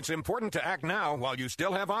delay. It's important to act now while you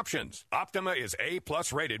still have options. Optima is A+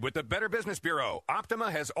 rated with the Better Business Bureau.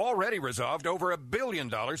 Optima has already resolved over $1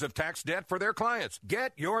 billion of tax debt for their clients.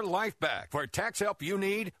 Get your life back. For tax help you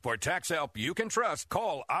need, for tax help you can trust,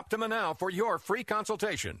 call Optima now for your free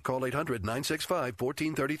consultation. Call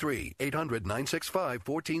 800-965-1433.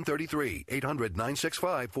 800-965-1433.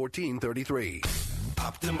 800-965-1433.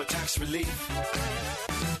 Optima Tax Relief.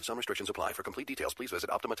 Some restrictions apply. For complete details, please visit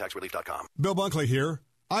OptimaTaxRelief.com. Bill Bunkley here.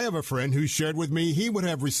 I have a friend who shared with me he would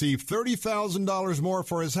have received $30,000 more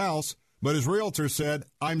for his house, but his realtor said,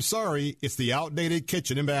 I'm sorry, it's the outdated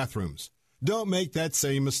kitchen and bathrooms. Don't make that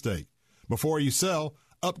same mistake. Before you sell,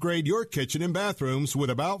 upgrade your kitchen and bathrooms with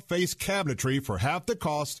about-face cabinetry for half the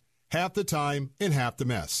cost, half the time, and half the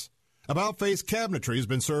mess. About Face Cabinetry has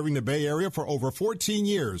been serving the Bay Area for over 14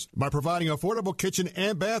 years by providing affordable kitchen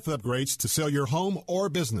and bath upgrades to sell your home or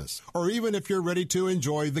business, or even if you're ready to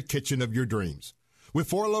enjoy the kitchen of your dreams. With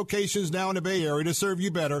 4 locations now in the Bay Area to serve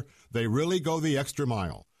you better, they really go the extra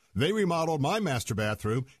mile. They remodeled my master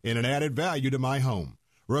bathroom and an added value to my home.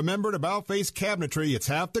 Remember, at About Face Cabinetry, it's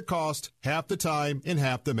half the cost, half the time, and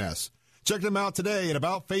half the mess. Check them out today at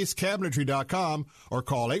AboutFaceCabinetry.com or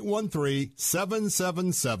call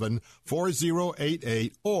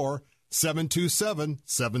 813-777-4088 or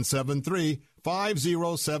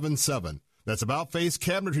 727-773-5077. That's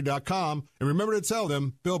AboutFaceCabinetry.com, and remember to tell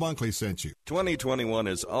them Bill Bunkley sent you. 2021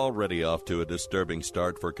 is already off to a disturbing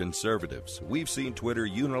start for conservatives. We've seen Twitter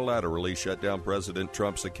unilaterally shut down President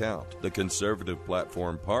Trump's account. The conservative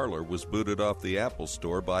platform Parler was booted off the Apple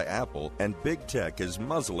Store by Apple, and big tech is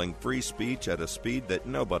muzzling free speech at a speed that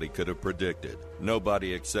nobody could have predicted.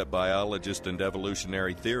 Nobody except biologist and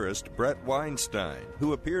evolutionary theorist Brett Weinstein,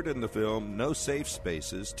 who appeared in the film No Safe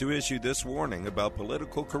Spaces to issue this warning about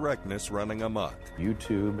political correctness running amok.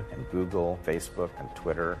 YouTube and Google, Facebook and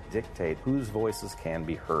Twitter dictate whose voices can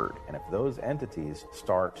be heard. And if those entities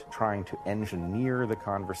start trying to engineer the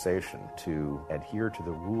conversation to adhere to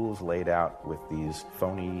the rules laid out with these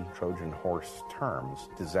phony Trojan horse terms,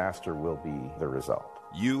 disaster will be the result.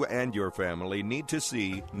 You and your family need to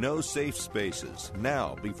see No Safe Spaces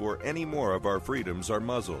now before any more of our freedoms are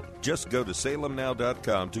muzzled. Just go to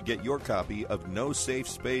salemnow.com to get your copy of No Safe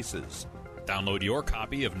Spaces. Download your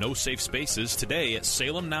copy of No Safe Spaces today at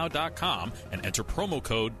salemnow.com and enter promo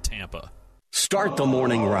code TAMPA. Start the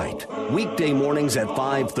morning right. Weekday mornings at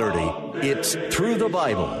 5:30. It's Through the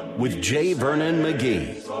Bible with J. Vernon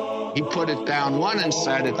McGee. He put it down one and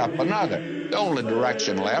set it up another. The only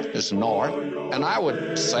direction left is north. And I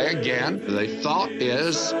would say again, the thought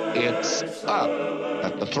is it's up.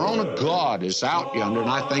 That the throne of God is out yonder, and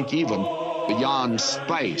I think even beyond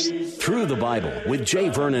space. Through the Bible with J.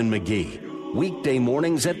 Vernon McGee. Weekday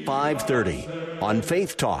mornings at 5:30 on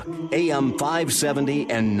Faith Talk, AM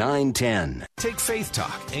 570 and 910. Take Faith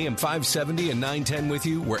Talk, AM 570 and 910 with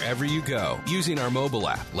you wherever you go using our mobile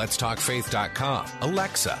app, letstalkfaith.com,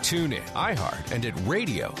 Alexa, TuneIn, iHeart, and at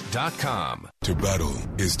radio.com. To battle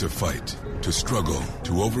is to fight, to struggle,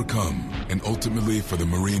 to overcome, and ultimately for the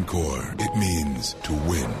Marine Corps, it means to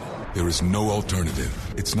win. There is no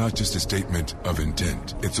alternative. It's not just a statement of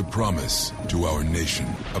intent. It's a promise to our nation.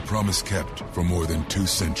 A promise kept for more than 2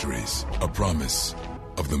 centuries. A promise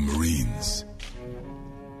of the Marines.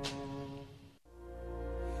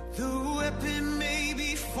 The weapon may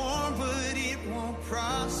be formed, but it won't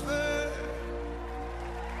prosper.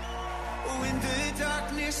 When the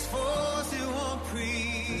darkness falls, it won't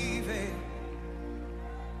prevail.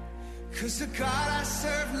 'Cause the God I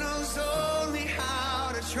serve knows only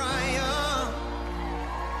how to triumph.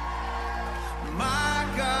 My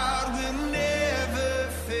God will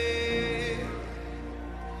never fail.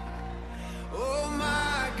 Oh,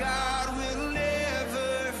 my God will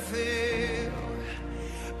never fail.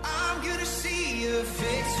 I'm gonna see a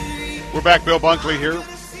victory. We're back, Bill Bunkley here,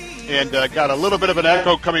 and got a little bit of an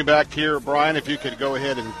echo coming back here. Brian, if you could go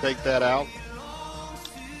ahead and take that out.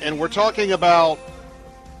 And we're talking about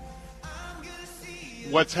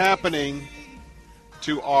what's happening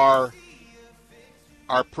to our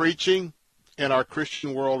preaching and our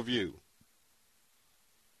Christian worldview.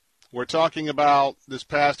 We're talking about this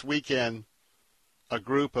past weekend, a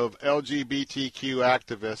group of LGBTQ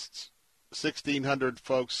activists, 1,600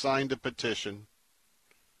 folks signed a petition,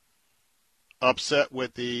 upset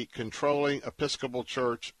with the controlling Episcopal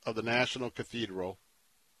Church of the National Cathedral,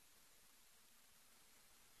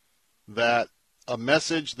 that a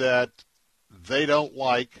message that they don't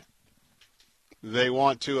like, they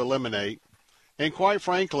want to eliminate. And quite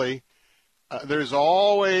frankly, there's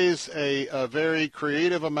always a very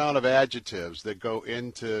creative amount of adjectives that go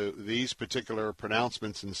into these particular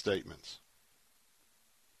pronouncements and statements.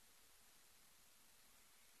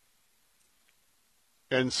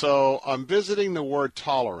 And so I'm visiting the word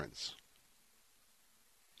tolerance.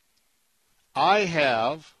 I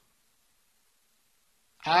have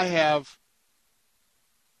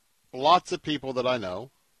lots of people that I know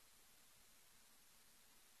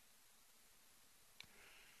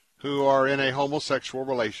who are in a homosexual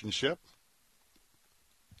relationship.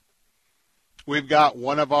 We've got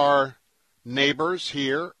one of our neighbors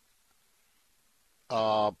here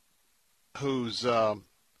who's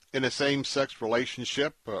in a same-sex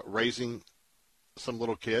relationship, raising some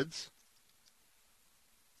little kids.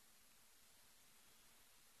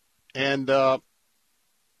 And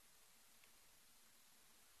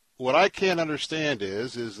what I can't understand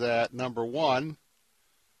is that, number one,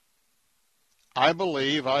 I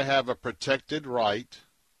believe I have a protected right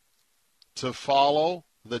to follow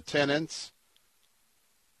the tenets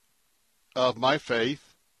of my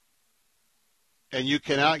faith, and you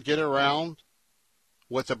cannot get around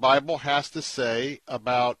what the Bible has to say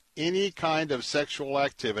about any kind of sexual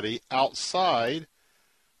activity outside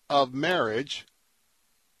of marriage,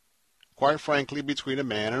 quite frankly, between a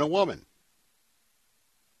man and a woman.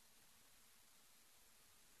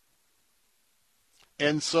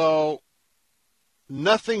 And so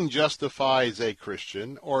nothing justifies a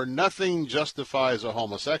Christian or nothing justifies a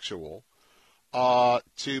homosexual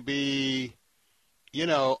to be,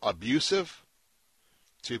 abusive,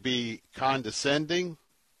 to be condescending.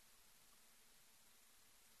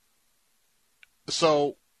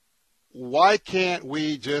 So why can't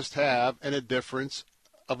we just have a difference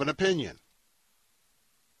of an opinion?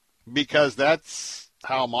 Because that's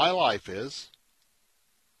how my life is.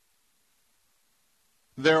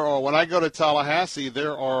 When I go to Tallahassee,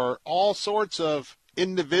 there are all sorts of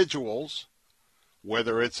individuals,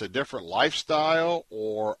 whether it's a different lifestyle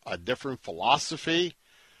or a different philosophy,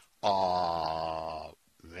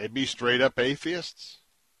 maybe straight up atheists.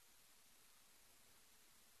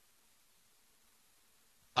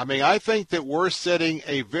 I mean, I think that we're setting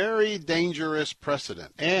a very dangerous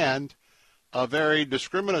precedent and a very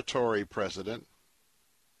discriminatory precedent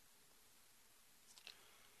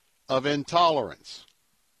of intolerance,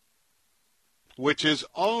 which is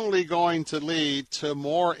only going to lead to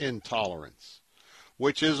more intolerance,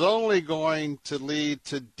 which is only going to lead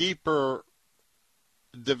to deeper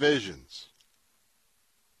divisions.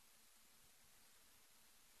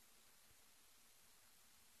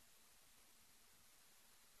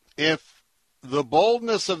 If the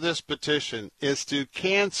boldness of this petition is to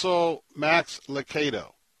cancel Max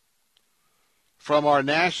Lucado from our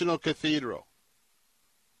national cathedral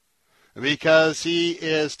because he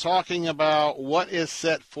is talking about what is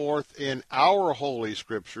set forth in our holy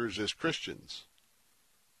scriptures as Christians,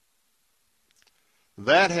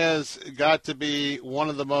 that has got to be one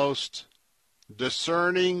of the most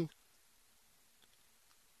discerning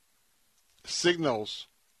signals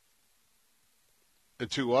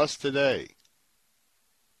to us today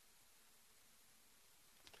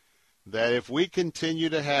that if we continue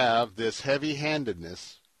to have this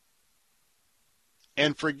heavy-handedness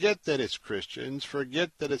and forget that it's Christians, forget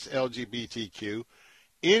that it's LGBTQ,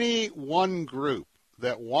 any one group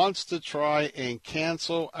that wants to try and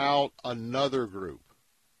cancel out another group,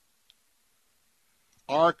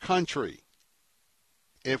 our country,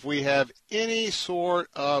 if we have any sort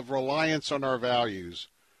of reliance on our values,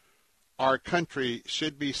 our country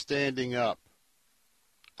should be standing up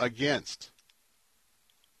against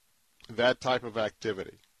that type of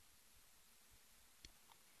activity.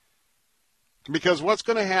 Because what's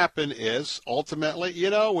going to happen is, ultimately,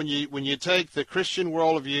 when you take the Christian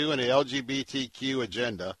worldview and the LGBTQ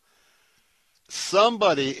agenda,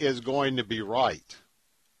 somebody is going to be right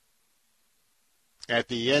at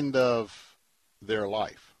the end of their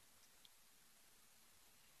life.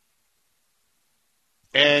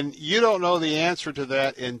 And you don't know the answer to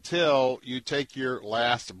that until you take your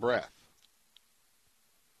last breath.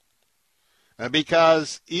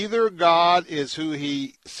 Because either God is who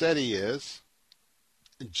he said he is,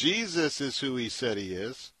 Jesus is who he said he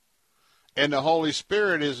is, and the Holy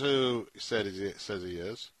Spirit is who says he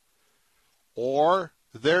is, or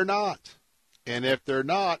they're not. And if they're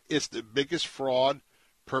not, it's the biggest fraud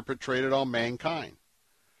perpetrated on mankind.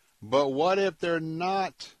 But what if they're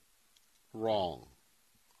not wrong?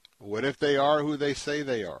 What if they are who they say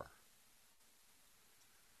they are?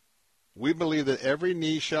 We believe that every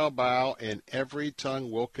knee shall bow and every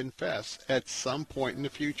tongue will confess at some point in the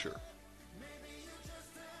future.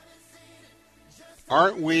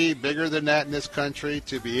 Aren't we bigger than that in this country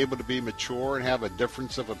to be able to be mature and have a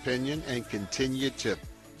difference of opinion and continue to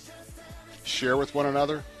share with one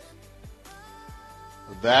another?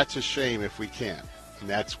 That's a shame if we can't, and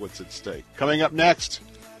that's what's at stake. Coming up next,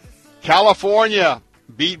 California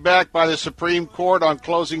beat back by the Supreme Court on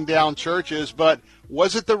closing down churches, but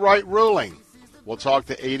was it the right ruling? We'll talk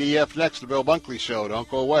to ADF next, the Bill Bunkley Show. Don't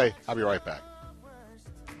go away. I'll be right back.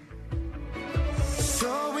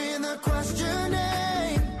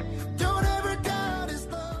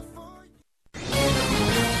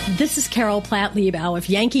 This is Carol Platt-Liebau of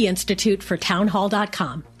Yankee Institute for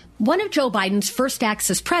Townhall.com. One of Joe Biden's first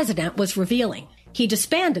acts as president was revealing. He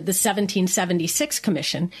disbanded the 1776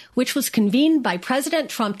 Commission, which was convened by President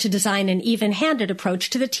Trump to design an even-handed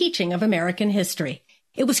approach to the teaching of American history.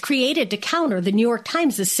 It was created to counter the New York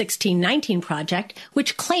Times' 1619 Project,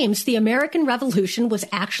 which claims the American Revolution was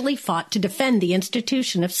actually fought to defend the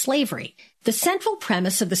institution of slavery. The central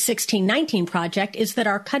premise of the 1619 Project is that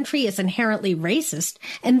our country is inherently racist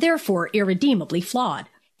and therefore irredeemably flawed.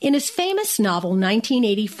 In his famous novel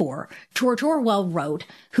 1984, George Orwell wrote,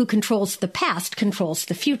 "Who controls the past controls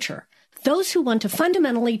the future." Those who want to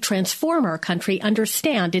fundamentally transform our country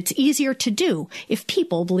understand it's easier to do if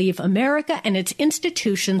people believe America and its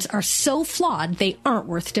institutions are so flawed they aren't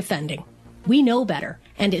worth defending. We know better,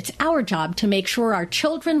 and it's our job to make sure our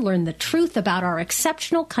children learn the truth about our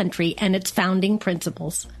exceptional country and its founding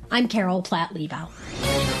principles. I'm Carol Platt-Liebau.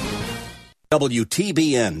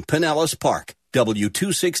 WTBN, Pinellas Park,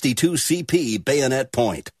 W262CP, Bayonet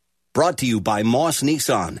Point. Brought to you by Moss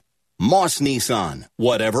Nissan. Moss Nissan,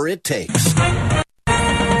 whatever it takes.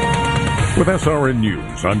 With SRN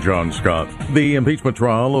News, I'm John Scott. The impeachment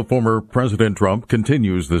trial of former President Trump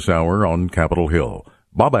continues this hour on Capitol Hill.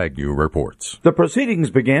 Bob Agnew reports. The proceedings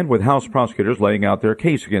began with House prosecutors laying out their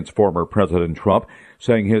case against former President Trump,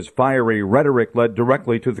 saying his fiery rhetoric led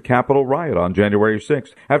directly to the Capitol riot on January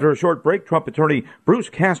 6th. After a short break, Trump attorney Bruce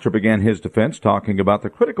Castor began his defense, talking about the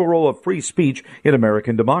critical role of free speech in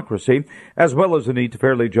American democracy, as well as the need to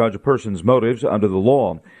fairly judge a person's motives under the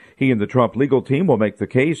law. He and the Trump legal team will make the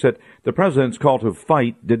case that the president's call to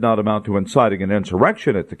fight did not amount to inciting an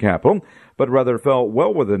insurrection at the Capitol, but rather fell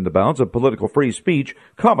well within the bounds of political free speech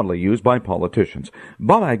commonly used by politicians.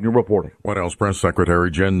 Bob Agnew reporting. White House Press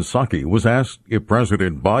Secretary Jen Psaki was asked if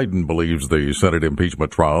President Biden believes the Senate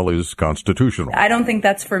impeachment trial is constitutional. I don't think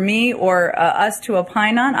that's for me or us to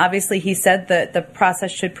opine on. Obviously, he said that the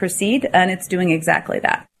process should proceed, and it's doing exactly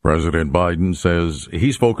that. President Biden says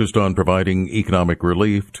he's focused on providing economic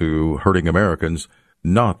relief to hurting Americans,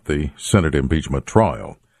 not the Senate impeachment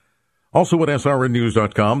trial. Also at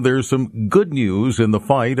SRNnews.com, there's some good news in the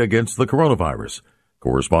fight against the coronavirus.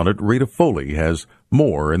 Correspondent Rita Foley has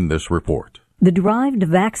more in this report. The drive to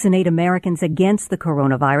vaccinate Americans against the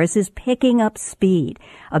coronavirus is picking up speed.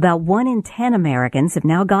 About 1 in 10 Americans have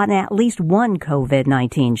now gotten at least one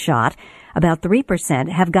COVID-19 shot. About 3%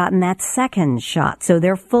 have gotten that second shot, so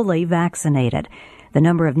they're fully vaccinated. The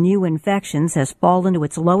number of new infections has fallen to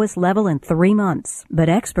its lowest level in 3 months, but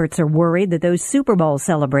experts are worried that those Super Bowl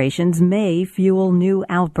celebrations may fuel new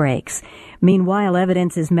outbreaks. Meanwhile,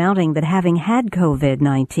 evidence is mounting that having had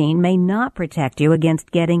COVID-19 may not protect you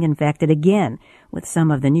against getting infected again with some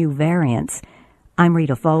of the new variants. I'm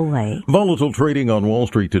Rita Foley. Volatile trading on Wall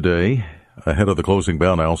Street today. Ahead of the closing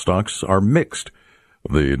bell now, stocks are mixed.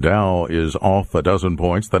 The Dow is off a dozen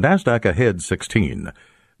points. The Nasdaq ahead 16.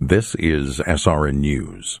 This is SRN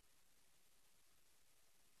News.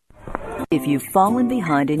 If you've fallen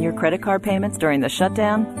behind in your credit card payments during the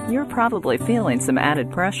shutdown, you're probably feeling some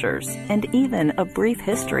added pressures. And even a brief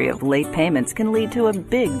history of late payments can lead to a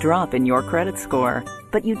big drop in your credit score.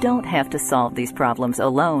 But you don't have to solve these problems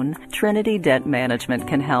alone. Trinity Debt Management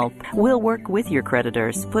can help. We'll work with your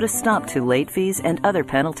creditors, put a stop to late fees and other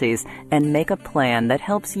penalties, and make a plan that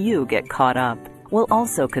helps you get caught up. We'll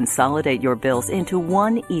also consolidate your bills into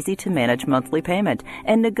one easy-to-manage monthly payment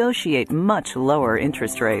and negotiate much lower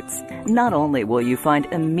interest rates. Not only will you find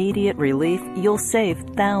immediate relief, you'll save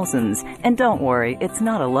thousands. And don't worry, it's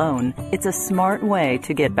not alone. It's a smart way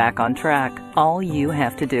to get back on track. All you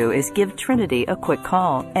have to do is give Trinity a quick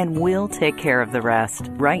call, and we'll take care of the rest.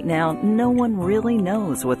 Right now, no one really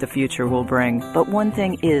knows what the future will bring, but one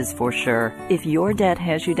thing is for sure. If your debt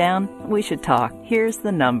has you down, we should talk. Here's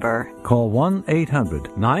the number. Call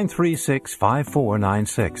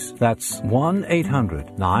 1-800-936-5496. That's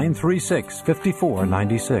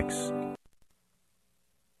 1-800-936-5496.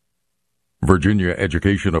 Virginia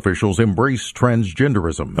education officials embrace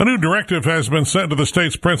transgenderism. A new directive has been sent to the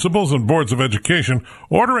state's principals and boards of education,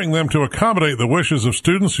 ordering them to accommodate the wishes of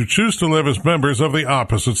students who choose to live as members of the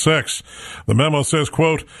opposite sex. The memo says,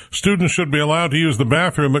 quote, students should be allowed to use the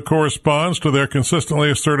bathroom that corresponds to their consistently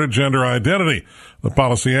asserted gender identity. The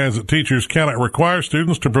policy adds that teachers cannot require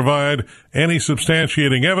students to provide any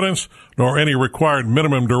substantiating evidence nor any required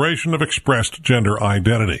minimum duration of expressed gender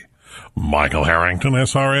identity. Michael Harrington,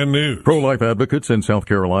 SRN News. Pro-life advocates in South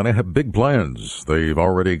Carolina have big plans. They've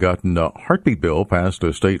already gotten a heartbeat bill past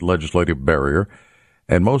a state legislative barrier,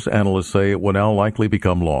 and most analysts say it will now likely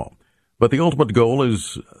become law. But the ultimate goal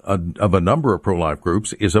of a number of pro-life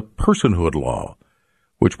groups is a personhood law,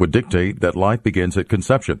 which would dictate that life begins at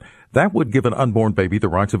conception. That would give an unborn baby the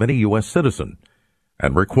rights of any U.S. citizen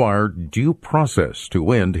and require due process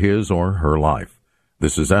to end his or her life.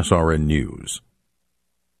 This is SRN News.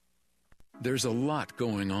 There's a lot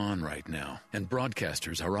going on right now, and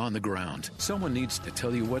broadcasters are on the ground. Someone needs to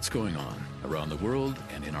tell you what's going on around the world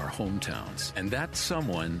and in our hometowns. And that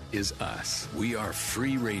someone is us. We are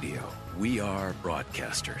free radio. We are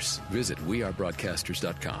broadcasters. Visit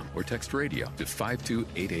wearebroadcasters.com or text radio to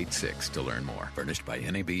 52886 to learn more. Furnished by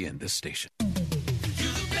NAB and this station.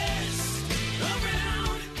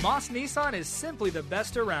 Moss Nissan is simply the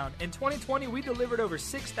best around. In 2020, we delivered over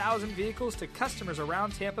 6,000 vehicles to customers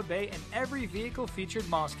around Tampa Bay, and every vehicle featured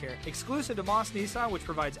Moss Care, exclusive to Moss Nissan, which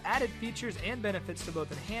provides added features and benefits to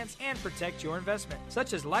both enhance and protect your investment,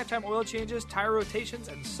 such as lifetime oil changes, tire rotations,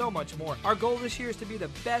 and so much more. Our goal this year is to be the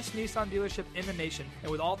best Nissan dealership in the nation,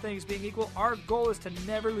 and with all things being equal, our goal is to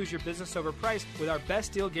never lose your business over price with our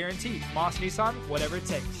best deal guarantee. Moss Nissan, whatever it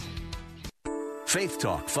takes. Faith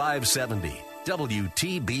Talk 570.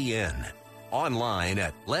 WTBN. Online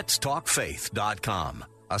at letstalkfaith.com,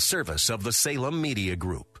 a service of the Salem Media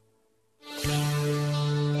Group.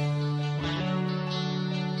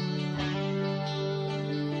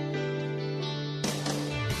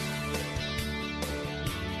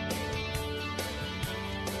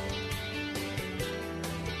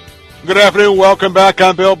 Good afternoon. Welcome back.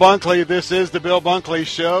 I'm Bill Bunkley. This is the Bill Bunkley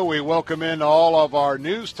Show. We welcome in all of our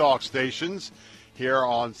news talk stations here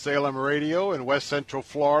on Salem Radio in West Central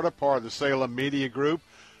Florida, part of the Salem Media Group.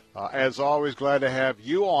 As always, glad to have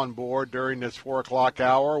you on board during this 4 o'clock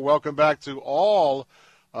hour. Welcome back to all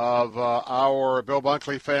of our Bill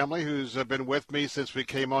Bunkley family who's been with me since we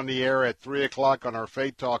came on the air at 3 o'clock on our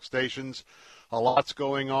Faith Talk stations. A lot's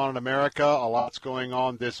going on in America. A lot's going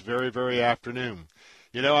on this very, very afternoon.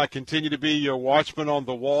 You know, I continue to be your watchman on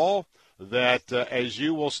the wall, that as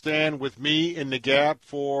you will stand with me in the gap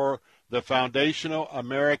for the foundational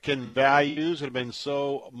American values that have been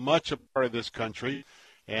so much a part of this country.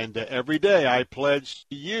 And every day I pledge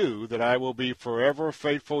to you that I will be forever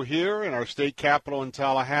faithful here in our state capital in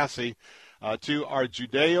Tallahassee to our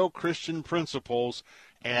Judeo-Christian principles.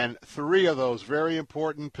 And 3 of those very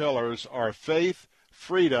important pillars are faith,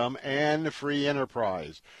 freedom, and free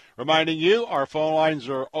enterprise. Reminding you, our phone lines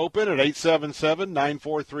are open at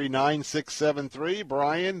 877-943-9673.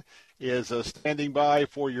 Brian is standing by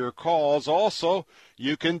for your calls. Also,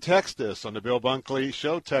 you can text us on the Bill Bunkley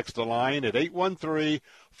Show text line at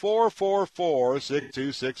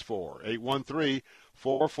 813-444-6264,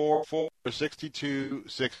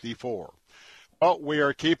 813-444-6264. Well, we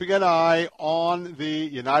are keeping an eye on the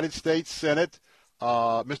United States Senate.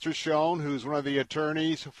 Mr. Schoen, who's one of the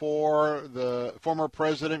attorneys for the former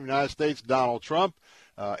president of the United States, Donald Trump,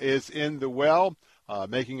 is in the well.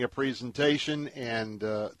 Making a presentation, and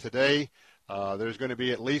today there's going to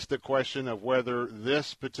be at least a question of whether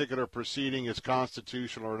this particular proceeding is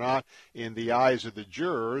constitutional or not in the eyes of the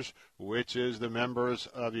jurors, which is the members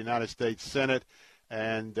of the United States Senate.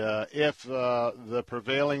 And if the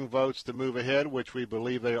prevailing votes to move ahead, which we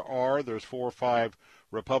believe they are, there's 4 or 5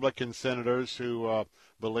 Republican senators who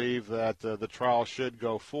believe that the trial should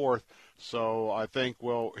go forth. So I think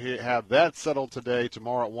we'll have that settled today.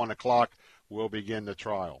 Tomorrow at 1 o'clock, we'll begin the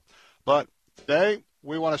trial. But today,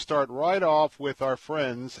 we want to start right off with our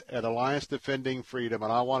friends at Alliance Defending Freedom,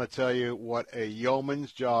 and I want to tell you what a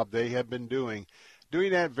yeoman's job they have been doing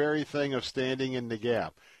that very thing of standing in the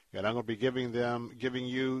gap. And I'm going to be giving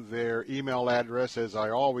you their email address, as I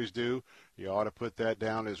always do. You ought to put that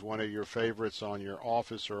down as one of your favorites on your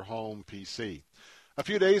office or home PC. A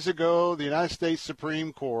few days ago, the United States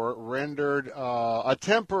Supreme Court rendered a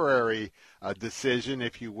temporary decision,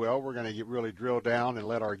 if you will. We're going to really drill down and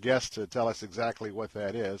let our guests tell us exactly what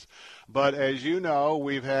that is. But as you know,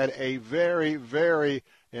 we've had a very, very,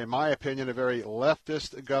 in my opinion, a very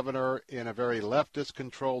leftist governor in a very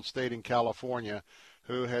leftist-controlled state in California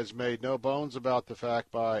who has made no bones about the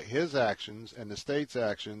fact by his actions and the state's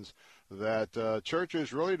actions that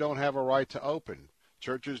churches really don't have a right to open.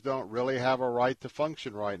 Churches don't really have a right to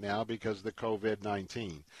function right now because of the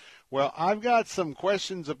COVID-19. Well, I've got some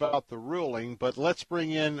questions about the ruling, but let's bring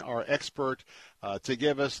in our expert to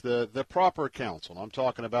give us the proper counsel. I'm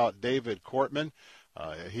talking about David Cortman.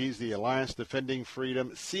 He's the Alliance Defending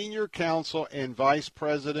Freedom Senior Counsel and Vice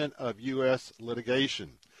President of U.S.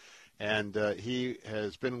 Litigation. And he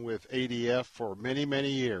has been with ADF for many, many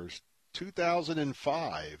years.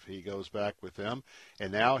 2005, he goes back with them,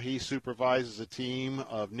 and now he supervises a team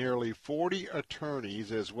of nearly 40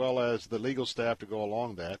 attorneys as well as the legal staff to go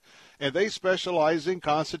along that, and they specialize in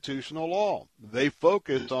constitutional law. They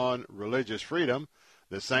focus on religious freedom,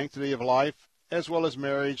 the sanctity of life, as well as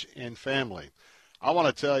marriage and family. I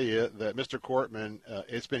want to tell you that Mr. Cortman,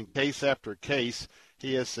 it's been case after case.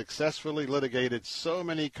 He has successfully litigated so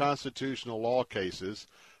many constitutional law cases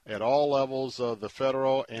at all levels of the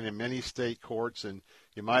federal and in many state courts. And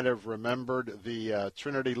you might have remembered the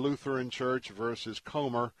Trinity Lutheran Church versus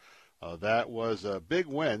Comer. That was a big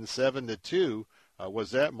win, 7-2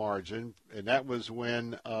 was that margin, and that was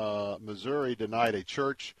when Missouri denied a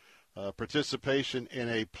church participation in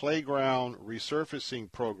a playground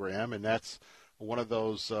resurfacing program, and that's one of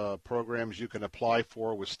those programs you can apply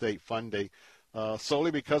for with state funding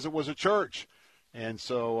solely because it was a church. And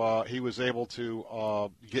so he was able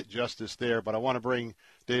to get justice there. But I want to bring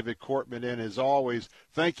David Cortman in as always.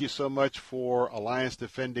 Thank you so much for Alliance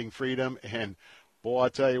Defending Freedom. And, boy, I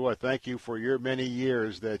tell you what, thank you for your many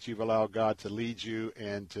years that you've allowed God to lead you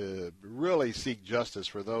and to really seek justice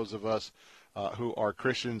for those of us who are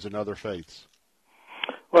Christians and other faiths.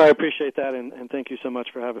 Well, I appreciate that, and thank you so much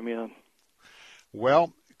for having me on.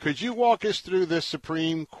 Well, could you walk us through this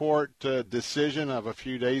Supreme Court decision of a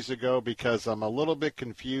few days ago? Because I'm a little bit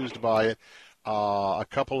confused by it. A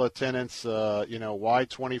couple of tenants, why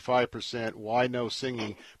 25%, why no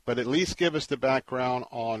singing? But at least give us the background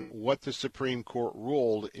on what the Supreme Court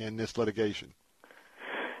ruled in this litigation.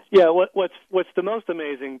 Yeah, what's the most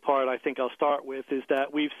amazing part, I think I'll start with, is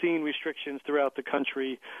that we've seen restrictions throughout the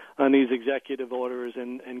country on these executive orders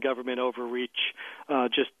and government overreach,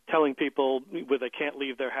 just telling people where they can't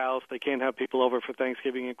leave their house, they can't have people over for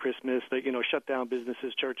Thanksgiving and Christmas, they shut down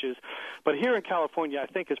businesses, churches. But here in California,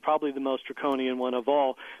 I think is probably the most draconian one of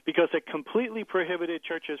all, because it completely prohibited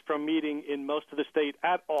churches from meeting in most of the state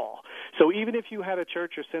at all. So even if you had a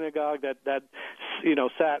church or synagogue that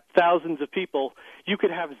sat thousands of people, you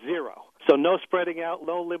could have zero. So no spreading out,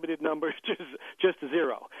 no limited numbers, just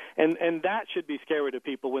zero. And that should be scary to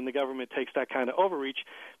people when the government takes that kind of overreach,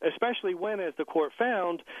 especially when, as the court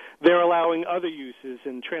found, they're allowing other uses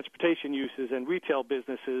and transportation uses and retail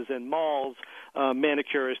businesses and malls,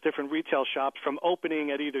 manicurists, different retail shops from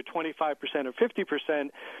opening at either 25% or 50%.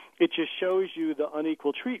 It just shows you the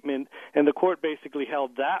unequal treatment, and the court basically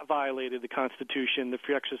held that violated the Constitution, the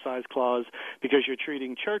Free Exercise Clause, because you're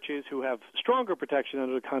treating churches who have stronger protection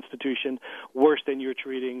under the Constitution worse than you're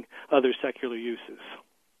treating other secular uses.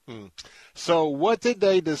 So what did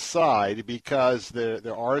they decide? Because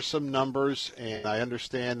there are some numbers, and I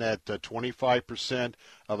understand that 25%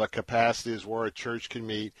 of a capacity is where a church can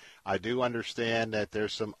meet. I do understand that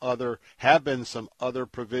have been some other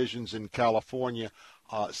provisions in California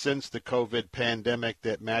since the COVID pandemic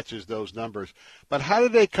that matches those numbers. But how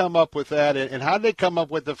did they come up with that, and how did they come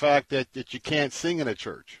up with the fact that you can't sing in a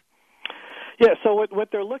church? Yeah, so what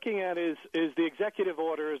they're looking at is the executive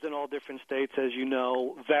orders in all different states, as you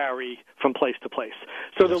know, vary from place to place.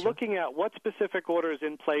 So they're looking at what specific order is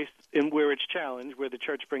in place in where it's challenged, where the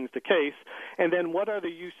church brings the case, and then what other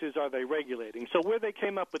uses are they regulating. So where they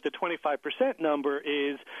came up with the 25% number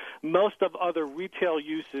is most of other retail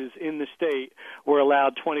uses in the state were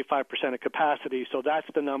allowed 25% of capacity, so that's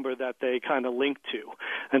the number that they kind of linked to.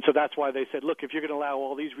 And so that's why they said, look, if you're going to allow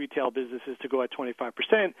all these retail businesses to go at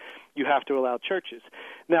 25%, you have to allow churches.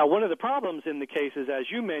 Now, one of the problems in the case is,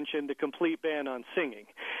 as you mentioned, the complete ban on singing.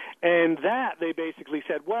 And that they basically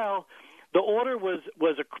said, well, the order was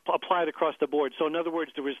applied across the board. So in other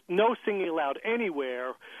words, there was no singing allowed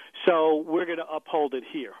anywhere, so we're going to uphold it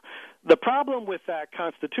here. The problem with that,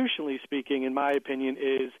 constitutionally speaking, in my opinion,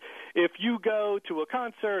 is if you go to a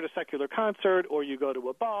concert, a secular concert, or you go to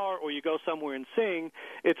a bar, or you go somewhere and sing,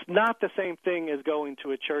 it's not the same thing as going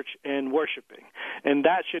to a church and worshiping. And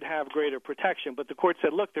that should have greater protection. But the court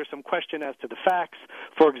said, look, there's some question as to the facts.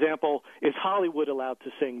 For example, is Hollywood allowed to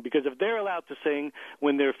sing? Because if they're allowed to sing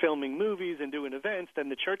when they're filming movies and doing events, then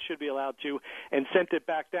the church should be allowed to, and sent it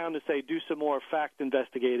back down to say, do some more fact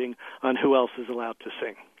investigating on who else is allowed to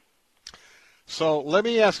sing. So let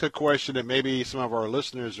me ask a question that maybe some of our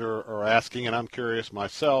listeners are asking, and I'm curious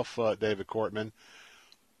myself, David Cortman.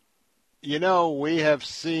 You know, we have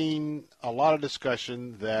seen a lot of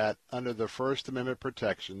discussion that under the First Amendment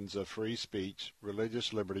protections of free speech,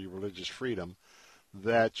 religious liberty, religious freedom,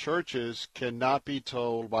 that churches cannot be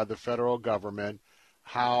told by the federal government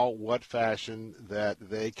what fashion that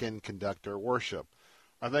they can conduct their worship.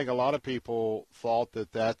 I think a lot of people thought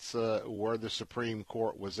that that's where the Supreme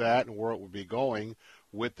Court was at and where it would be going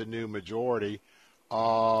with the new majority.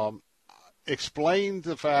 Explain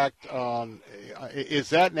the fact,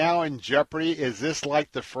 is that now in jeopardy? Is this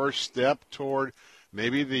like the first step toward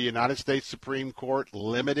maybe the United States Supreme Court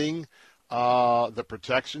limiting the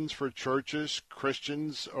protections for churches,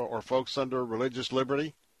 Christians, or folks under religious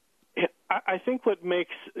liberty? I think what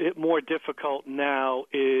makes it more difficult now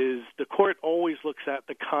is the court always looks at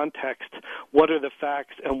the context, what are the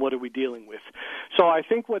facts, and what are we dealing with. So I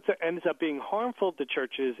think what ends up being harmful to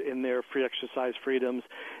churches in their free exercise freedoms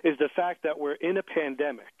is the fact that we're in a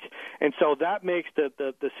pandemic. And so that makes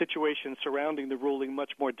the situation surrounding the ruling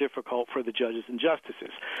much more difficult for the judges and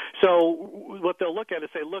justices. So what they'll look at is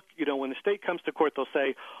say, look, when the state comes to court, they'll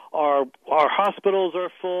say, our hospitals are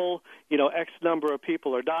full, X number of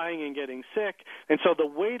people are dying and getting sick. And so the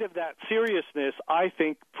weight of that seriousness, I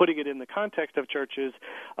think, putting it in the context of churches,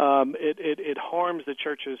 it harms the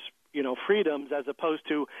churches' freedoms as opposed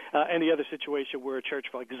to any other situation where a church,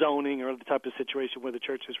 like zoning or the type of situation where the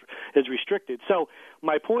church is restricted. So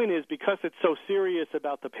my point is, because it's so serious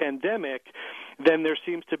about the pandemic, then there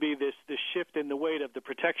seems to be this shift in the weight of the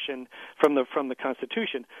protection from the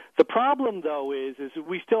Constitution. The problem, though, is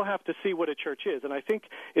we still have to see what a church is, and I think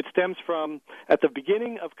it stems from, at the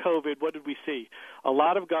beginning of COVID, what did we see? A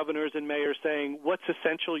lot of governors and mayors saying what's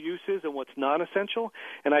essential uses and what's non-essential,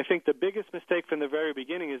 and I think the biggest mistake from the very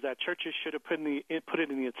beginning is that churches should have put it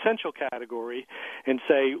in the essential category and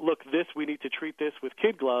say, look, we need to treat this with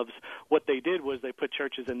kid gloves. What they did was they put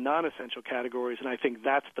churches in non-essential categories, and I think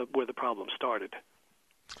that's where the problem started.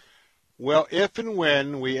 Well, if and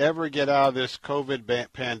when we ever get out of this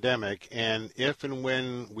COVID pandemic, and if and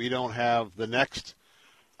when we don't have the next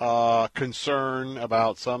concern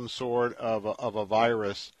about some sort of a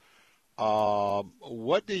virus,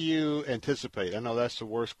 what do you anticipate? I know that's the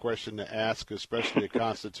worst question to ask, especially a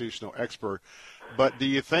constitutional expert. But do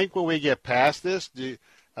you think when we get past this,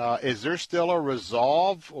 is there still a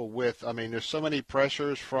resolve with, there's so many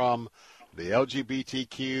pressures from the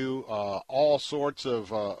LGBTQ, all sorts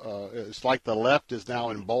of, it's like the left is now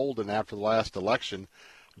emboldened after the last election.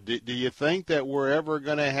 Do you think that we're ever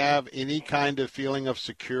going to have any kind of feeling of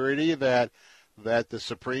security that the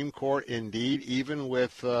Supreme Court, indeed, even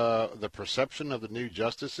with the perception of the new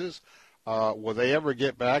justices, will they ever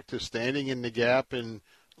get back to standing in the gap and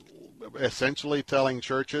essentially telling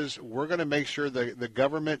churches, we're going to make sure the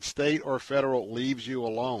government, state or federal, leaves you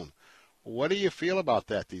alone? What do you feel about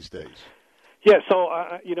that these days? Yeah, so,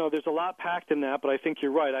 there's a lot packed in that, but I think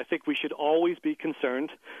you're right. I think we should always be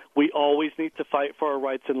concerned. We always need to fight for our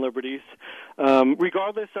rights and liberties,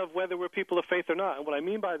 regardless of whether we're people of faith or not. And what I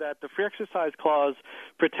mean by that, the Free Exercise Clause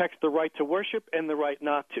protects the right to worship and the right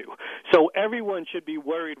not to. So everyone should be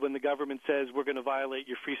worried when the government says we're going to violate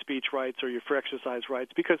your free speech rights or your free exercise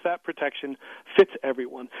rights, because that protection fits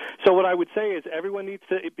everyone. So what I would say is everyone needs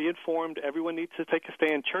to be informed. Everyone needs to take a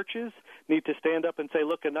stand. Churches need to stand up and say,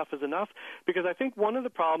 look, enough is enough. Because I think one of the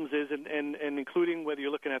problems is, and including whether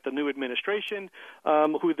you're looking at the new administration,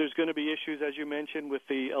 who there's going to be issues, as you mentioned, with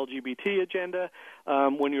the LGBT agenda,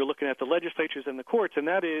 when you're looking at the legislatures and the courts, and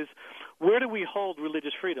that is, where do we hold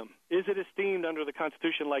religious freedom? Is it esteemed under the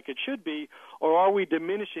Constitution like it should be, or are we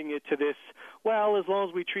diminishing it to this, well, as long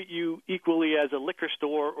as we treat you equally as a liquor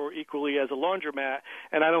store or equally as a laundromat,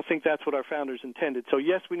 and I don't think that's what our founders intended. So,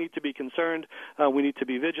 yes, we need to be concerned. We need to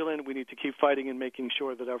be vigilant. We need to keep fighting and making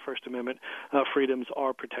sure that our First Amendment freedoms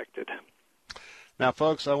are protected. Now,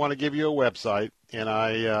 folks, I want to give you a website, and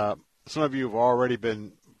some of you have already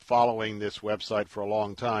been following this website for a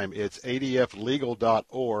long time. It's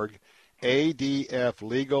adflegal.org,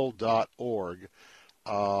 adflegal.org.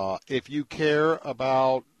 If you care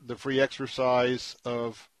about the free exercise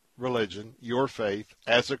of religion, your faith,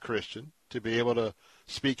 as a Christian, to be able to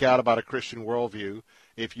speak out about a Christian worldview,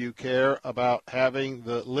 if you care about having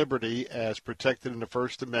the liberty as protected in the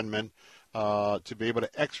First Amendment, to be able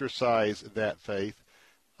to exercise that faith,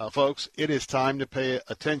 folks, it is time to pay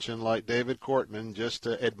attention, like David Cortman just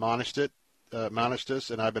admonished us,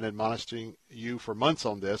 and I've been admonishing you for months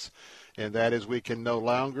on this, and that is we can no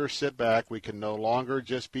longer sit back. We can no longer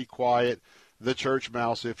just be quiet, the church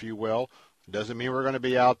mouse, if you will. Doesn't mean we're going to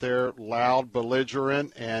be out there loud,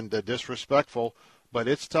 belligerent, and disrespectful, but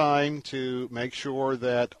it's time to make sure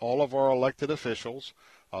that all of our elected officials,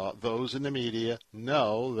 those in the media,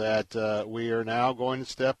 know that we are now going to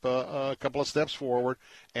step a couple of steps forward,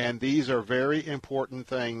 and these are very important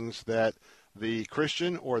things that the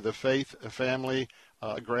Christian or the faith family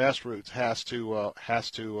grassroots has to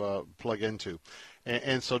plug into.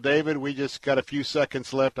 And so, David, we just got a few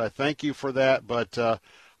seconds left. I thank you for that, but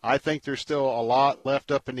I think there's still a lot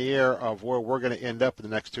left up in the air of where we're going to end up in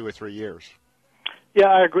the next 2 or 3 years. Yeah,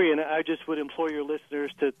 I agree, and I just would implore your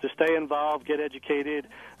listeners to stay involved, get educated.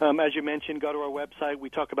 As you mentioned, go to our website. We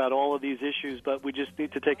talk about all of these issues, but we just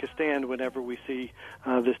need to take a stand whenever we see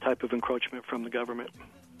this type of encroachment from the government.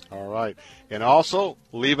 All right. And also,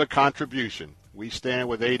 leave a contribution. We stand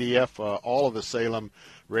with ADF, all of the Salem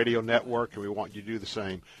Radio Network, and we want you to do the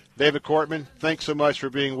same. David Cortman, thanks so much for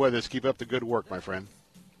being with us. Keep up the good work, my friend.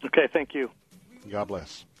 Okay, thank you. God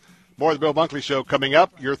bless. More of the Bill Bunkley Show coming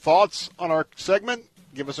up. Your thoughts on our segment?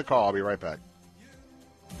 Give us a call. I'll be right back.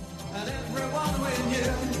 And everyone we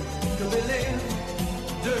knew to believe,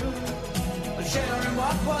 do, sharing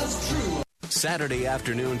what was true. Saturday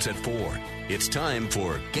afternoons at 4. It's time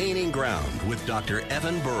for Gaining Ground with Dr.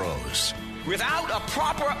 Evan Burrows. Without a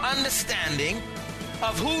proper understanding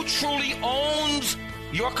of who truly owns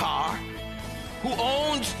your car, who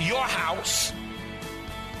owns your house,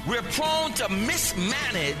 we're prone to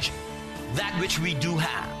mismanage that which we do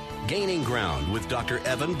have. Gaining Ground with Dr.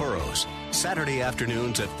 Evan Burrows. Saturday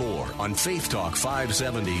afternoons at 4 on Faith Talk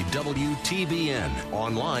 570 WTBN.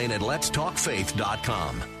 Online at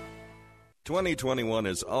letstalkfaith.com. 2021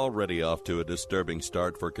 is already off to a disturbing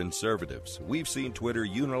start for conservatives. We've seen Twitter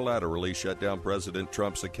unilaterally shut down President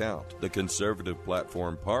Trump's account. The conservative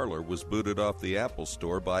platform Parler was booted off the Apple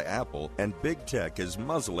Store by Apple, and big tech is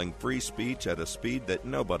muzzling free speech at a speed that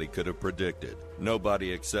nobody could have predicted.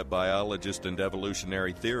 Nobody except biologist and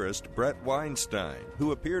evolutionary theorist Brett Weinstein,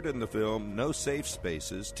 who appeared in the film No Safe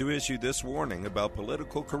Spaces to issue this warning about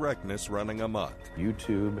political correctness running amok.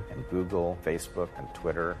 YouTube and Google, Facebook and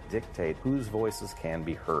Twitter dictate whose voices can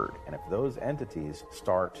be heard. And if those entities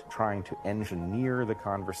start trying to engineer the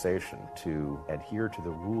conversation to adhere to the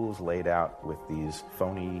rules laid out with these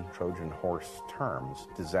phony Trojan horse terms,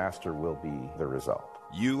 disaster will be the result.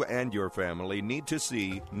 You and your family need to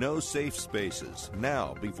see No Safe Spaces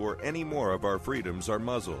now before any more of our freedoms are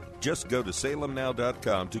muzzled. Just go to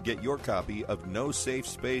salemnow.com to get your copy of No Safe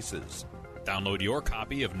Spaces. Download your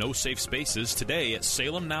copy of No Safe Spaces today at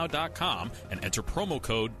salemnow.com and enter promo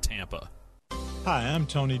code TAMPA. Hi, I'm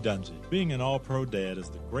Tony Dungy. Being an all-pro dad is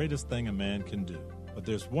the greatest thing a man can do. But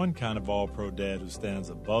there's one kind of all-pro dad who stands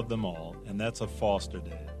above them all, and that's a foster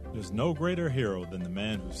dad. There's no greater hero than the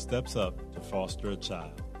man who steps up to foster a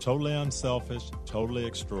child. Totally unselfish, totally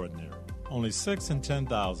extraordinary. Only 6 in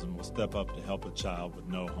 10,000 will step up to help a child with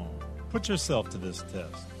no home. Put yourself to this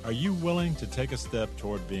test. Are you willing to take a step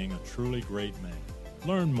toward being a truly great man?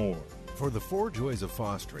 Learn more. For the 4 joys of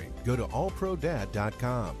fostering, go to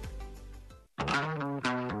allprodad.com.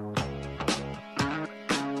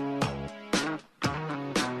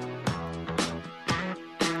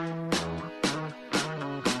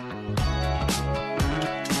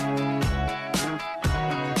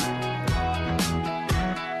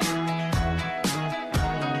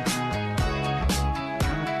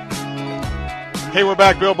 Hey, we're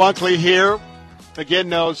back. Bill Bunkley here. Again,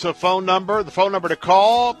 the phone number to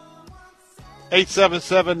call,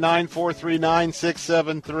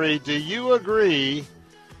 877-943-9673. Do you agree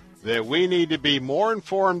that we need to be more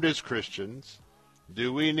informed as Christians?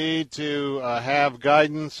 Do we need to have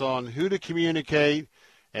guidance on who to communicate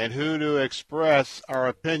and who to express our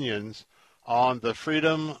opinions on the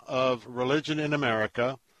freedom of religion in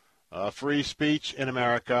America, free speech in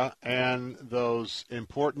America, and those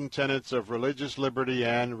important tenets of religious liberty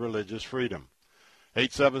and religious freedom?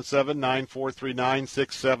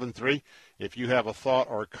 877-943-9673. If you have a thought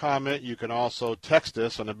or comment, you can also text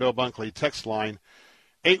us on the Bill Bunkley text line,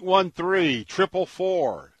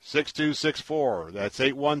 813-444-6264. That's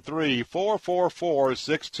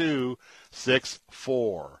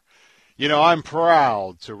 813-444-6264. I'm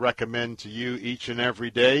proud to recommend to you each and every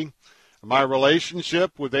day my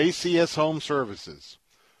relationship with ACS Home Services.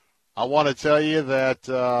 I want to tell you that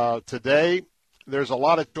today there's a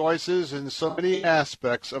lot of choices in so many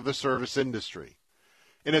aspects of the service industry.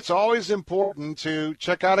 And it's always important to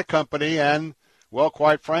check out a company and, well,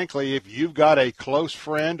 quite frankly, if you've got a close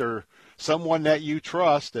friend or someone that you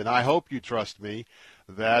trust, and I hope you trust me,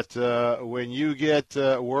 that when you get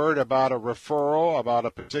word about a referral, about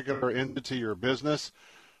a particular entity or business,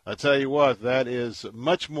 I tell you what, that is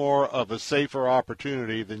much more of a safer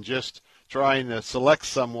opportunity than just trying to select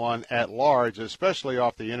someone at large, especially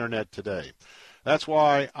off the internet today. That's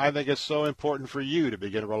why I think it's so important for you to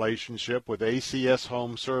begin a relationship with ACS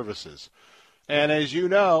Home Services. And as you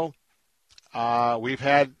know, we've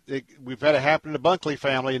had it happen in the Bunkley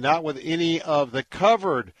family, not with any of the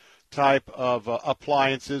covered type of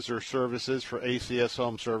appliances or services for ACS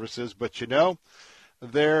Home Services, but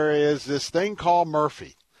there is this thing called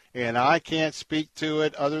Murphy. And I can't speak to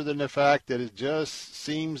it other than the fact that it just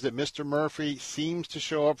seems that Mr. Murphy seems to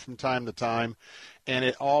show up from time to time, and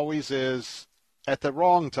it always is at the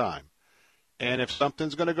wrong time. And if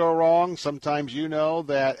something's going to go wrong, sometimes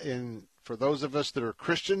that for those of us that are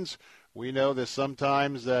Christians, we know that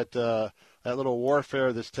sometimes that that little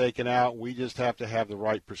warfare that's taken out. We just have to have the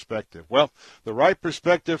right perspective. Well, the right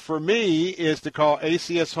perspective for me is to call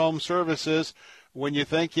ACS Home Services when you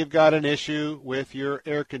think you've got an issue with your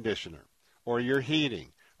air conditioner or your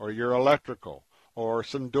heating or your electrical or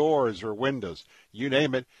some doors or windows. You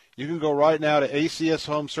name it. You can go right now to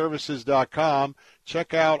acshomeservices.com.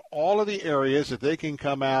 Check out all of the areas that they can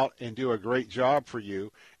come out and do a great job for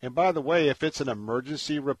you. And by the way, if it's an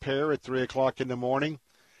emergency repair at 3 o'clock in the morning,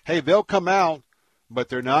 hey, they'll come out, but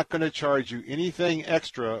they're not going to charge you anything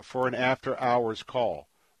extra for an after-hours call.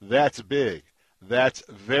 That's big. That's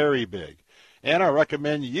very big. And I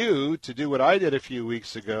recommend you to do what I did a few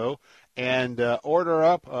weeks ago and order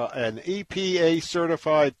up an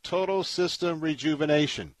EPA-certified total system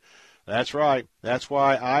rejuvenation. That's right. That's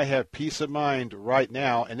why I have peace of mind right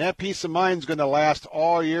now. And that peace of mind is going to last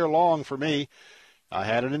all year long for me. I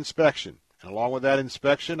had an inspection. And along with that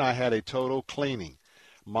inspection, I had a total cleaning.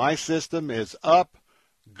 My system is up,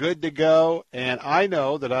 good to go, and I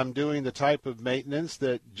know that I'm doing the type of maintenance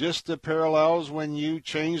that just parallels when you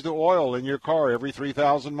change the oil in your car every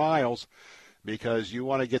 3,000 miles because you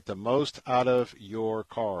want to get the most out of your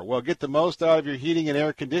car. Well, get the most out of your heating and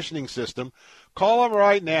air conditioning system. Call them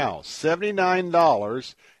right now.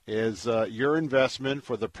 $79 is your investment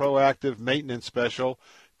for the proactive maintenance special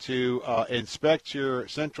to inspect your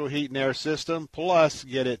central heat and air system, plus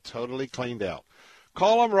get it totally cleaned out.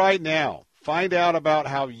 Call them right now. Find out about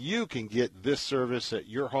how you can get this service at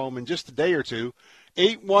your home in just a day or two.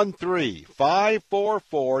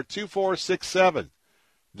 813-544-2467.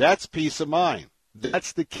 That's peace of mind.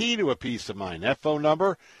 That's the key to a peace of mind. That phone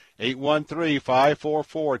number,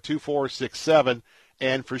 813-544-2467.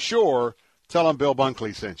 And for sure, tell them Bill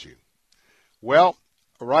Bunkley sent you. Well,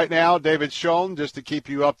 right now, David Schoen, just to keep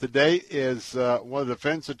you up to date, is one of the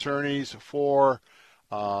defense attorneys for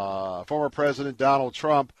former President Donald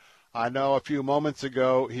Trump. I know a few moments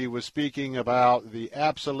ago he was speaking about the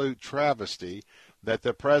absolute travesty that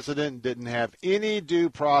the president didn't have any due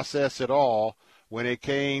process at all when it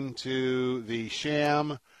came to the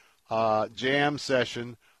sham jam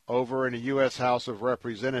session over in the U.S. House of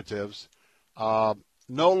Representatives. No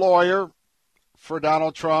lawyer for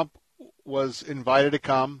Donald Trump was invited to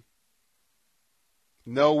come.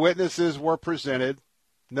 No witnesses were presented.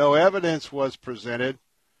 No evidence was presented.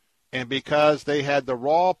 And because they had the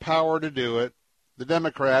raw power to do it, the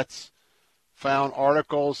Democrats found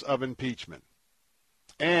articles of impeachment.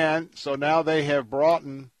 And so now they have brought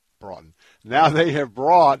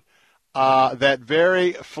that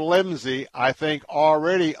very flimsy, I think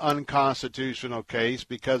already unconstitutional case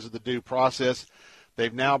because of the due process.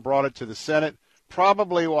 They've now brought it to the Senate.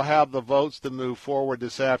 Probably will have the votes to move forward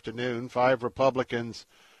this afternoon. 5 Republicans.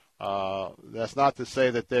 That's not to say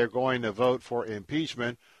that they're going to vote for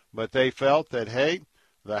impeachment, but they felt that, hey,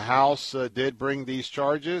 the House did bring these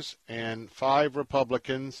charges, and 5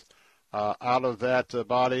 Republicans out of that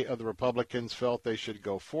body of the Republicans felt they should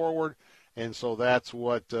go forward. And so that's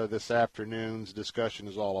what this afternoon's discussion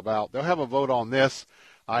is all about. They'll have a vote on this.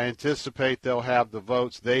 I anticipate they'll have the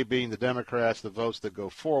votes, they being the Democrats, the votes that go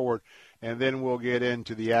forward, and then we'll get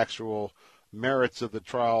into the actual merits of the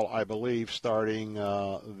trial, I believe, starting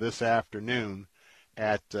this afternoon.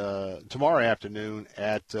 Tomorrow afternoon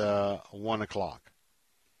at 1 o'clock.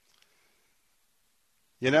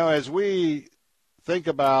 You know, as we think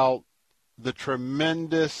about the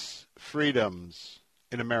tremendous freedoms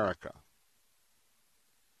in America,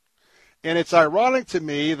 and it's ironic to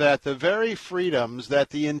me that the very freedoms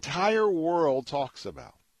that the entire world talks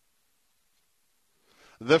about,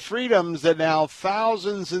 the freedoms that now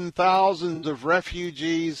thousands and thousands of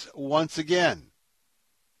refugees once again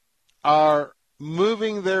are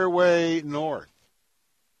moving their way north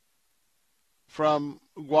from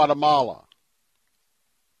Guatemala,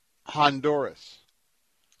 Honduras,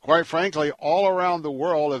 quite frankly, all around the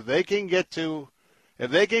world. If they can get to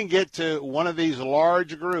one of these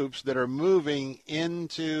large groups that are moving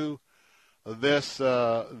into this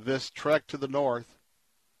trek to the north,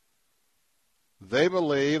 they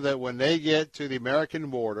believe that when they get to the American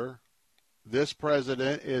border, this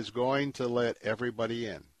president is going to let everybody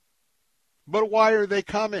in. But why are they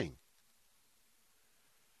coming?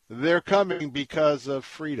 They're coming because of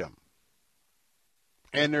freedom.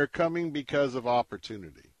 And they're coming because of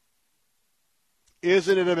opportunity.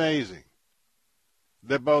 Isn't it amazing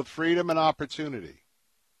that both freedom and opportunity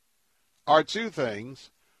are two things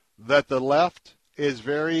that the left is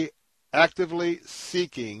very actively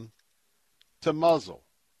seeking to muzzle,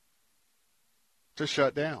 to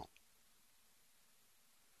shut down?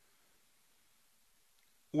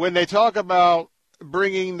 When they talk about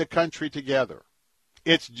bringing the country together,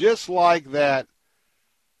 it's just like that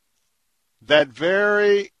that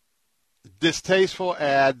very distasteful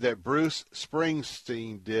ad that Bruce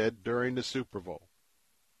Springsteen did during the Super Bowl.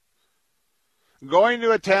 Going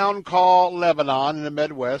to a town called Lebanon in the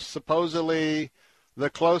Midwest, supposedly the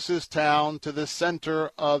closest town to the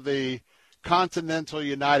center of the continental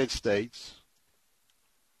United States.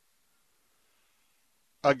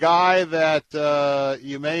 A guy that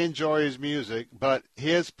you may enjoy his music, but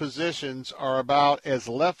his positions are about as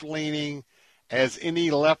left-leaning as any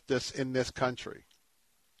leftist in this country.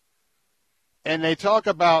 And they talk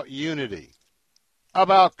about unity,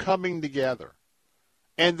 about coming together.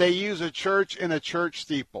 And they use a church and a church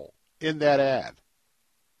steeple in that ad.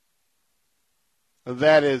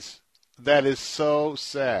 That is so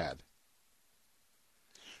sad.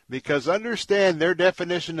 Because understand their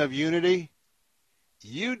definition of unity.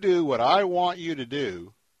 You do what I want you to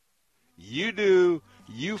do. You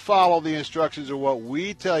follow the instructions of what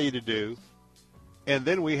we tell you to do. And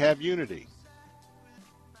then we have unity.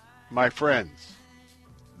 My friends,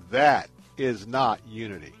 that is not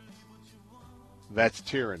unity. That's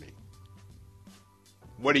tyranny.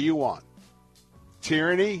 What do you want?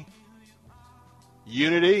 Tyranny?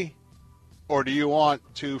 Unity? Or do you want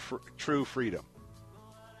true freedom?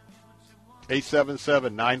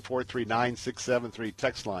 877-943-9673.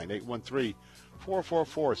 Text line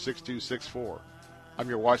 813-444-6264. I'm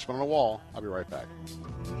your watchman on the wall. I'll be right back.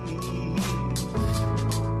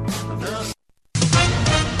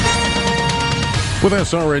 With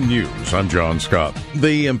SRN News, I'm John Scott.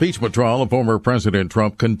 The impeachment trial of former President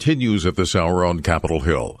Trump continues at this hour on Capitol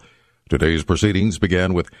Hill. Today's proceedings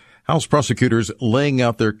began with House prosecutors laying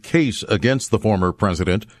out their case against the former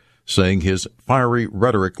president, saying his fiery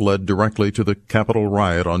rhetoric led directly to the Capitol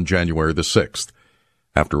riot on January the 6th.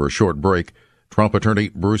 After a short break, Trump attorney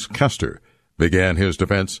Bruce Kester began his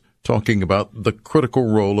defense talking about the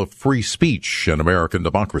critical role of free speech in American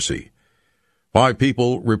democracy. 5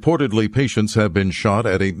 people, reportedly patients, have been shot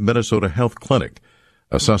at a Minnesota health clinic.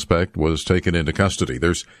 A suspect was taken into custody.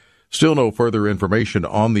 There's still no further information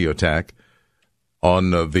on the attack.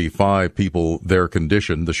 On the 5 people, their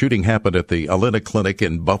condition. The shooting happened at the Alena Clinic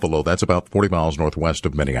in Buffalo. That's about 40 miles northwest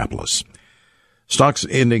of Minneapolis. Stocks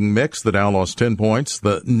ending mixed. The Dow lost 10 points.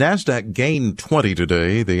 The NASDAQ gained 20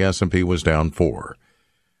 today. The S&P was down 4.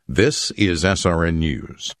 This is SRN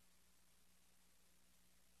News.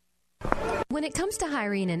 When it comes to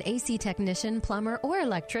hiring an AC technician, plumber, or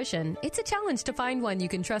electrician, it's a challenge to find one you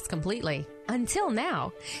can trust completely. Until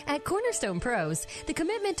now. At Cornerstone Pros, the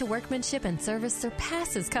commitment to workmanship and service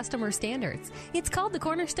surpasses customer standards. It's called the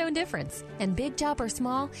Cornerstone Difference. And big job or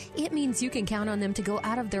small, it means you can count on them to go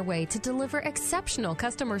out of their way to deliver exceptional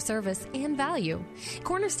customer service and value.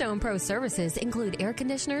 Cornerstone Pro services include air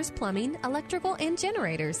conditioners, plumbing, electrical, and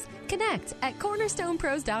generators. Connect at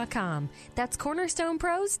cornerstonepros.com. That's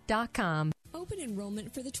cornerstonepros.com. Open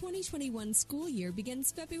enrollment for the 2021 school year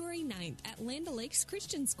begins February 9th at Land O'Lakes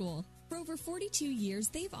Christian School. For over 42 years,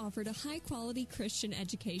 they've offered a high-quality Christian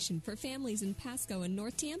education for families in Pasco and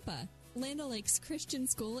North Tampa. Land O'Lakes Christian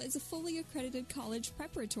School is a fully accredited college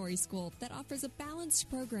preparatory school that offers a balanced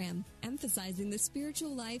program, emphasizing the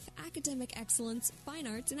spiritual life, academic excellence, fine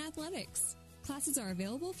arts, and athletics. Classes are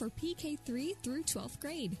available for PK3 through 12th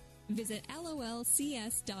grade. Visit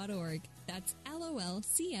lolcs.org. That's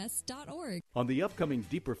lolcs.org. On the upcoming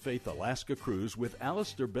Deeper Faith Alaska cruise with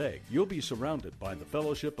Alistair Begg, you'll be surrounded by the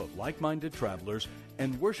fellowship of like-minded travelers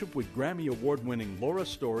and worship with Grammy Award-winning Laura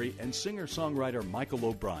Story and singer-songwriter Michael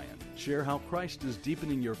O'Brien. Share how Christ is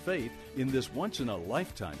deepening your faith in this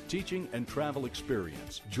once-in-a-lifetime teaching and travel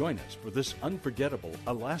experience. Join us for this unforgettable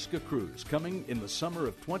Alaska cruise coming in the summer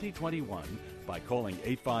of 2021 by calling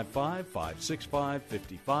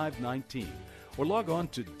 855-565-5519 or log on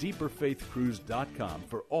to deeperfaithcruise.com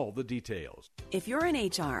for all the details. If you're in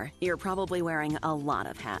HR, you're probably wearing a lot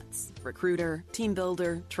of hats. Recruiter, team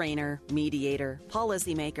builder, trainer, mediator,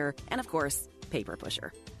 policymaker, and of course, paper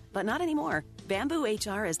pusher. But not anymore. Bamboo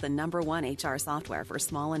HR is the #1 HR software for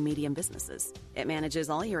small and medium businesses. It manages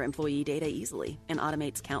all your employee data easily and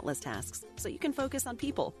automates countless tasks, so you can focus on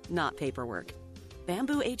people, not paperwork.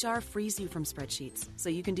 Bamboo HR frees you from spreadsheets, so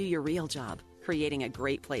you can do your real job, creating a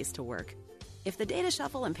great place to work. If the data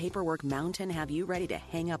shuffle and paperwork mountain have you ready to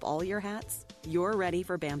hang up all your hats, you're ready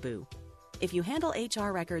for Bamboo. If you handle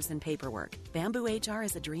HR records and paperwork, Bamboo HR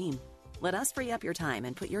is a dream. Let us free up your time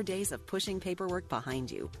and put your days of pushing paperwork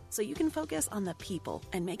behind you so you can focus on the people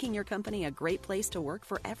and making your company a great place to work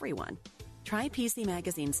for everyone. Try PC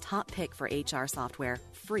Magazine's top pick for HR software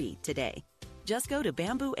free today. Just go to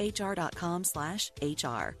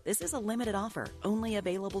bamboohr.com/HR. This is a limited offer, only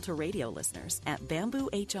available to radio listeners at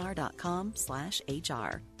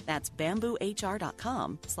bamboohr.com/HR. That's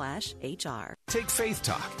bamboohr.com/HR. Take Faith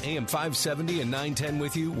Talk, AM 570 and 910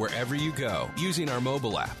 with you wherever you go using our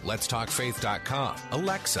mobile app, letstalkfaith.com,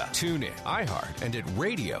 Alexa, TuneIn, iHeart, and at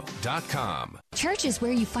radio.com. Church is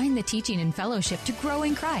where you find the teaching and fellowship to grow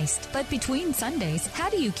in Christ. But between Sundays, how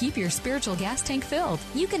do you keep your spiritual gas tank filled?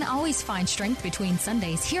 You can always find strength between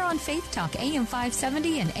Sundays here on Faith Talk, AM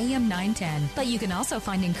 570 and AM 910. But you can also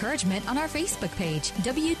find encouragement on our Facebook page,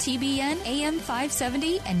 WTBN AM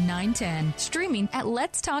 570 and 910. Streaming at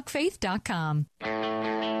letstalkfaith.com.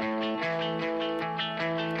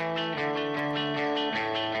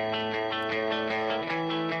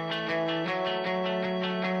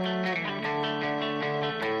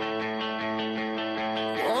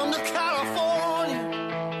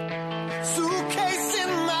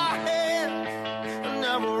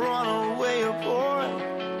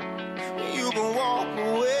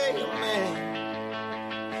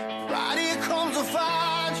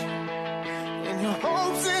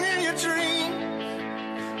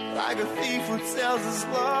 Like a thief who tells his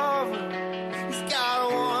lover he's got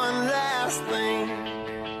one last thing.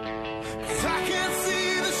 'Cause I can't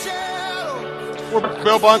see the shadow. We're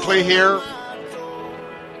Bill Bunkley here.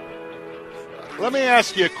 Let me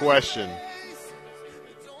ask you a question.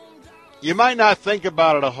 You might not think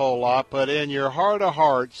about it a whole lot, but in your heart of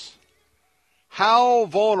hearts, how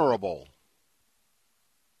vulnerable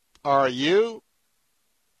are you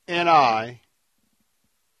and I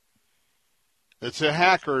to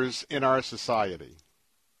hackers in our society?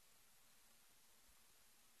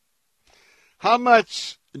 How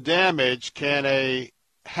much damage can a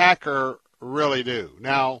hacker really do?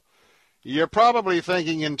 Now, you're probably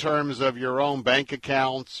thinking in terms of your own bank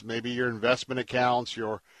accounts, maybe your investment accounts,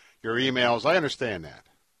 your emails. I understand that.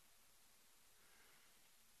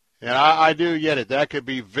 And I do get it. That could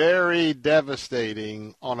be very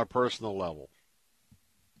devastating on a personal level.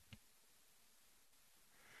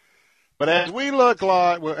 But as we look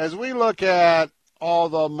at all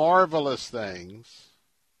the marvelous things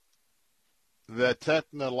that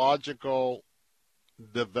technological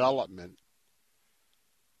development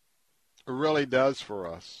really does for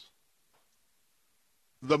us,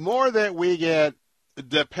 the more that we get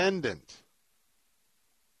dependent,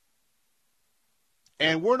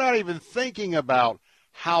 and we're not even thinking about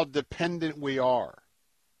how dependent we are.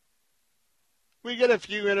 We get a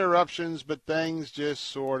few interruptions, but things just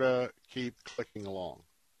sort of keep clicking along.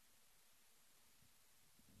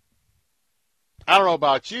 I don't know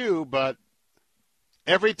about you, but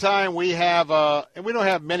every time we have and we don't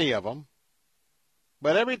have many of them,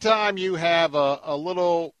 but every time you have a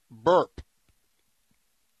little burp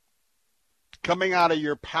coming out of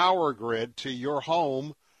your power grid to your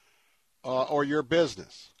home or your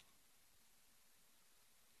business,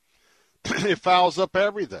 it fouls up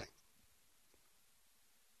everything.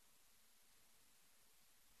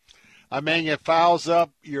 I mean, it fouls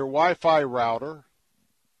up your Wi-Fi router,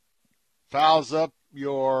 fouls up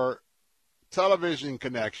your television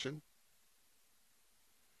connection,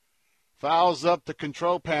 fouls up the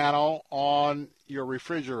control panel on your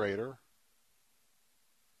refrigerator,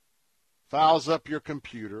 fouls up your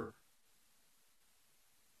computer,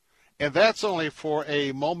 and that's only for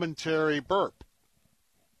a momentary burp.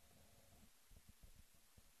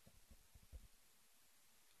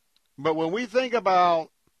 But when we think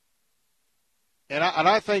about, and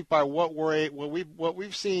I think by what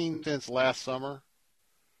we've seen since last summer,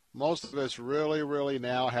 most of us really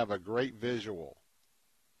now have a great visual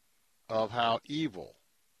of how evil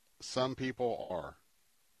some people are,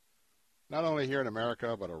 not only here in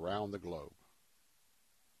America but around the globe.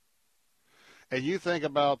 And you think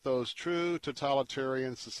about those true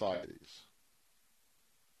totalitarian societies,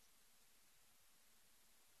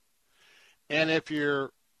 and if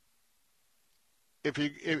you're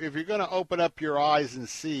going to open up your eyes and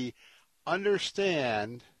see,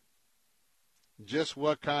 understand just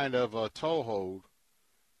what kind of a toehold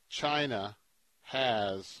China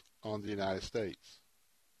has on the United States.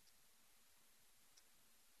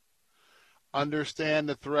 Understand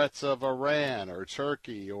the threats of Iran or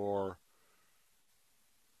Turkey or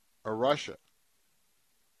Russia.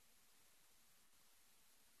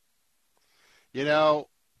 You know,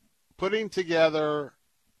 putting together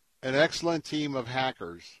an excellent team of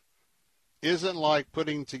hackers isn't like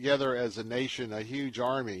putting together as a nation a huge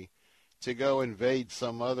army to go invade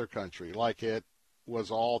some other country like it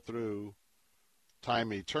was all through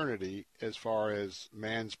time and eternity as far as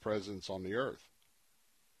man's presence on the earth.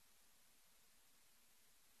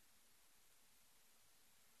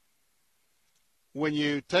 When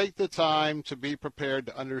you take the time to be prepared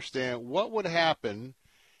to understand what would happen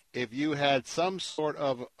if you had some sort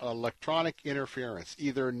of electronic interference,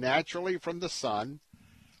 either naturally from the sun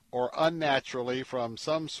or unnaturally from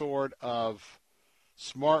some sort of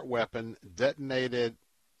smart weapon detonated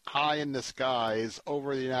high in the skies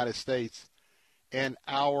over the United States, and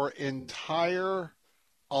our entire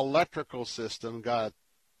electrical system got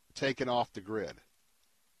taken off the grid.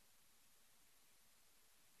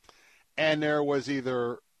 And there was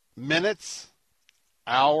either minutes,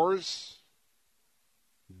 hours,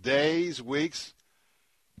 days, weeks,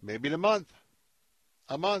 maybe a month,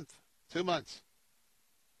 2 months.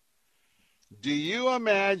 Do you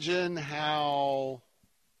imagine how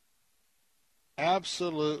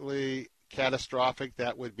absolutely catastrophic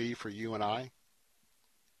that would be for you and I?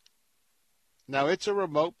 Now, it's a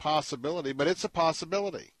remote possibility, but it's a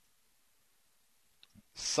possibility.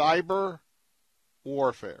 Cyber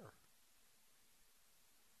warfare.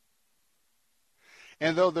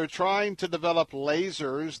 And though they're trying to develop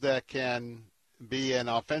lasers that can be an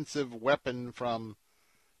offensive weapon from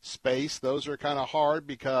space, those are kind of hard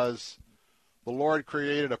because the Lord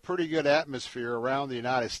created a pretty good atmosphere around the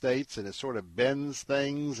United States, and it sort of bends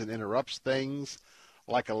things and interrupts things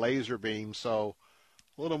like a laser beam. So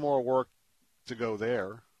a little more work to go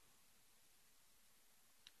there.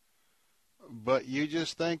 But you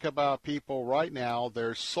just think about people right now,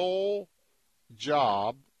 their sole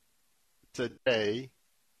job today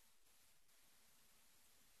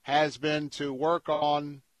has been to work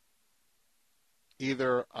on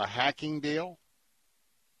either a hacking deal,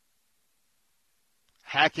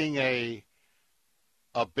 hacking a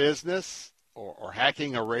business, or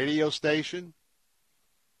hacking a radio station,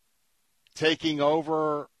 taking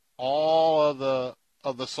over all of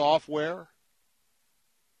the software,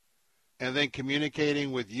 and then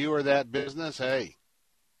communicating with you or that business. Hey,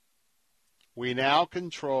 we now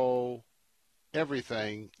control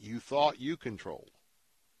everything you thought you controlled.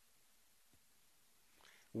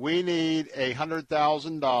 We need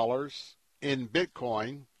 $100,000 in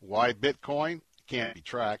Bitcoin. Why Bitcoin? Can't be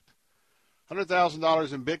tracked.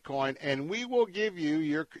 $100,000 in Bitcoin, and we will give you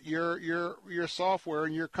your software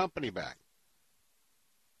and your company back.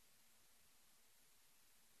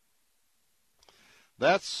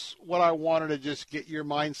 That's what I wanted to just get your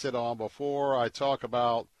mindset on before I talk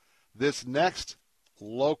about this next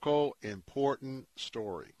local important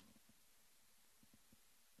story.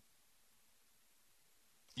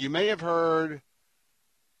 You may have heard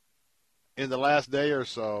in the last day or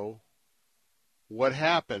so what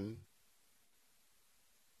happened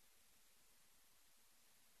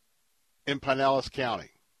in Pinellas County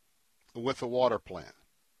with the water plant.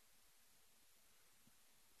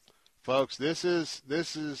 Folks, this is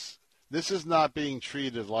not being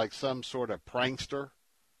treated like some sort of prankster,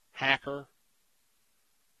 hacker.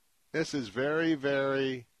 This is very,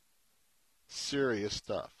 very serious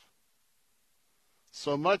stuff.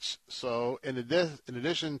 So much so, in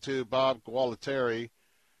addition to Bob Gualtieri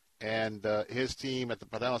and his team at the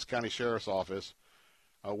Pinellas County Sheriff's Office,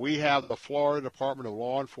 we have the Florida Department of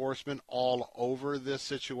Law Enforcement all over this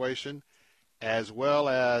situation, as well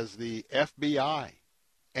as the FBI.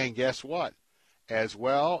 And guess what? As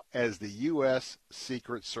well as the U.S.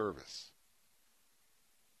 Secret Service.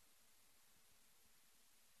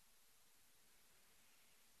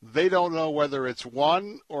 They don't know whether it's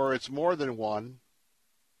one or it's more than one.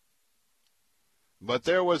 But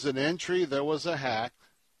there was an entry, there was a hack.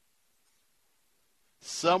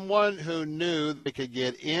 Someone who knew they could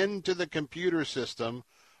get into the computer system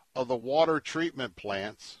of the water treatment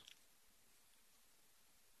plants,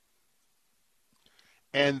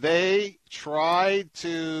 and they tried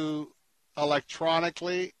to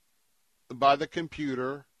electronically, by the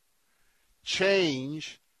computer,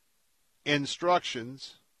 change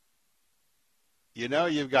instructions. You know,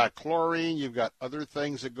 you've got chlorine, you've got other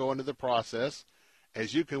things that go into the process.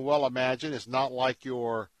 As you can well imagine, it's not like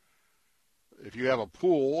if you have a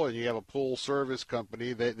pool and you have a pool service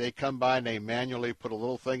company, they come by and they manually put a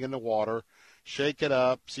little thing in the water, shake it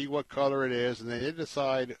up, see what color it is, and then they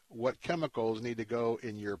decide what chemicals need to go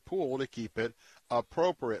in your pool to keep it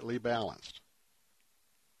appropriately balanced.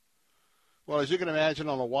 Well, as you can imagine,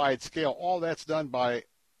 on a wide scale, all that's done by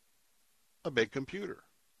a big computer.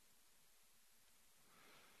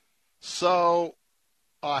 So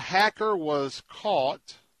a hacker was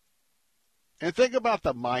caught, and think about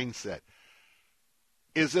the mindset.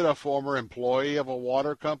 Is it a former employee of a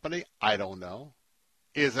water company? I don't know.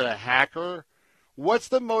 Is it a hacker? What's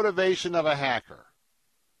the motivation of a hacker?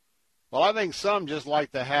 Well, I think some just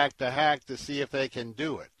like to hack to see if they can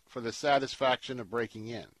do it for the satisfaction of breaking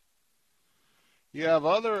in. You have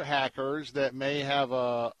other hackers that may have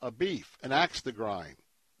a beef, an axe to grind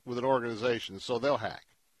with an organization, so they'll hack.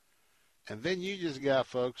 And then you just got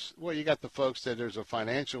folks, well, you got the folks that there's a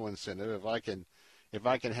financial incentive. If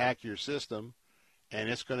I can hack your system and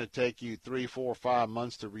it's going to take you 3, 4, 5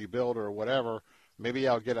 months to rebuild or whatever, maybe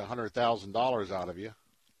I'll get $100,000 out of you.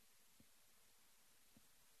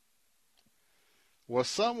 Well,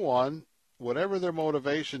 someone, whatever their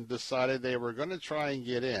motivation, decided they were going to try and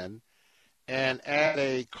get in and add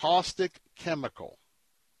a caustic chemical,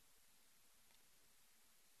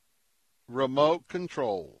 remote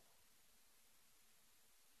control,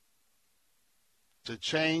 to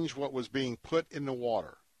change what was being put in the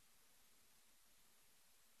water.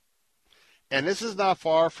 And this is not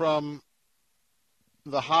far from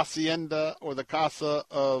the hacienda or the casa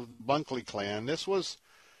of Bunkley clan. This was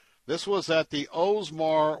at the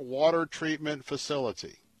Oldsmar Water Treatment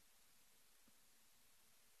Facility.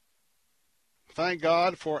 Thank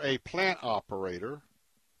God for a plant operator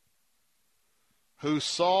who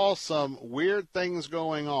saw some weird things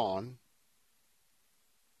going on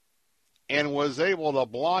and was able to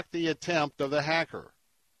block the attempt of the hacker.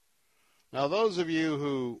 Now, those of you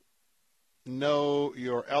who know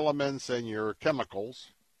your elements and your chemicals,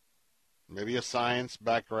 maybe a science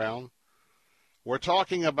background, we're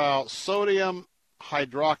talking about sodium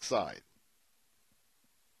hydroxide.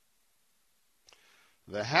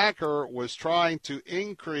 The hacker was trying to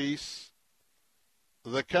increase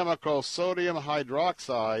the chemical sodium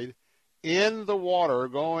hydroxide in the water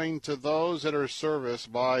going to those that are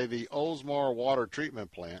serviced by the Oldsmar Water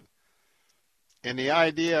Treatment Plant. And the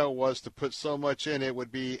idea was to put so much in it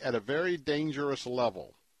would be at a very dangerous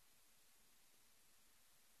level.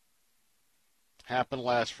 Happened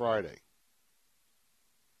last Friday.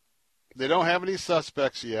 They don't have any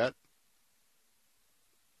suspects yet,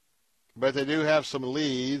 but they do have some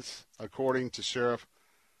leads, according to Sheriff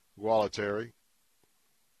Gualtieri.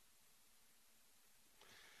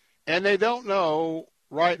 And they don't know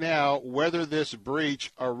right now whether this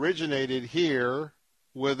breach originated here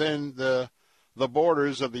within the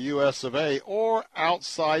borders of the U.S. of A. or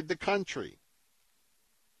outside the country.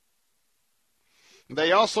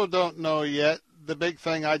 They also don't know yet the big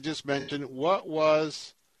thing I just mentioned. What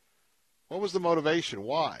was the motivation?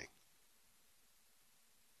 Why?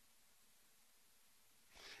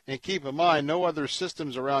 And keep in mind, no other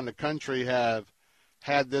systems around the country have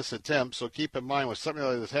had this attempt, so keep in mind when something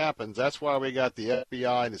like this happens, that's why we got the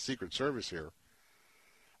FBI and the Secret Service here.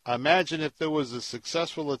 Imagine if there was a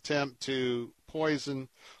successful attempt to poison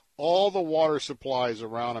all the water supplies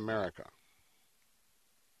around America.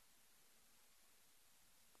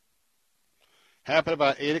 Happened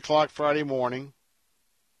about 8 o'clock Friday morning.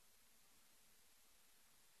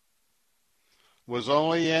 Was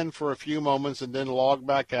only in for a few moments and then logged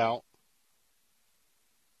back out.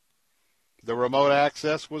 The remote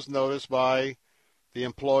access was noticed by the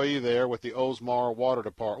employee there with the Oldsmar Water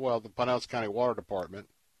Department, well, the Pinellas County Water Department.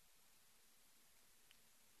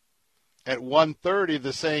 At 1:30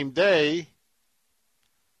 the same day,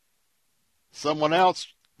 someone else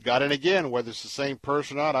got in again. Whether it's the same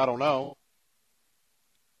person or not, I don't know.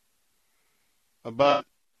 But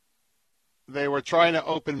they were trying to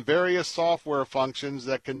open various software functions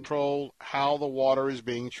that control how the water is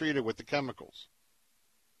being treated with the chemicals.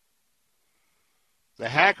 The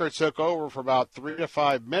hacker took over for about 3 to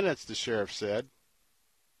 5 minutes, the sheriff said,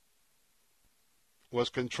 was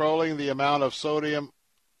controlling the amount of sodium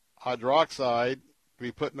hydroxide to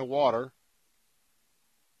be put in the water.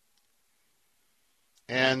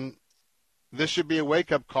 And this should be a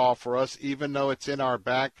wake-up call for us, even though it's in our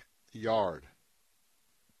backyard.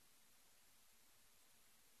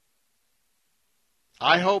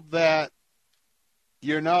 I hope that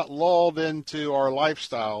you're not lulled into our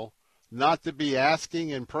lifestyle not to be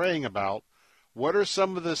asking and praying about what are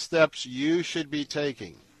some of the steps you should be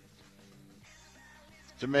taking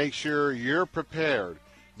to make sure you're prepared,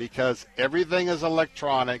 because everything is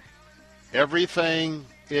electronic, everything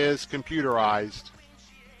is computerized,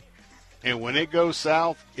 and when it goes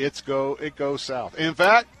south, it goes south. In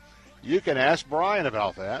fact, you can ask Brian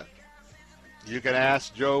about that. You can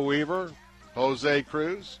ask Joe Weaver, Jose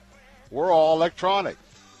Cruz. We're all electronic.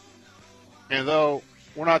 And though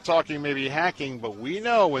we're not talking maybe hacking, but we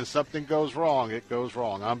know when something goes wrong, it goes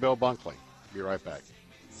wrong. I'm Bill Bunkley. Be right back.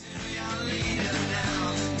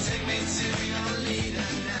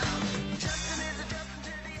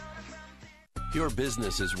 Your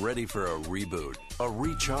business is ready for a reboot, a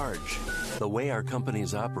recharge. The way our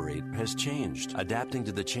companies operate has changed. Adapting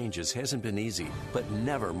to the changes hasn't been easy, but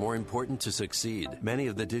never more important to succeed. Many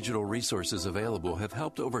of the digital resources available have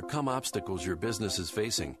helped overcome obstacles your business is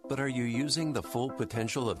facing. But are you using the full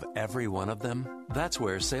potential of every one of them? That's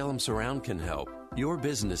where Salem Surround can help. Your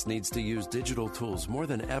business needs to use digital tools more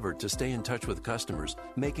than ever to stay in touch with customers,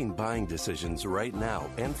 making buying decisions right now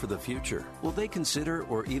and for the future. Will they consider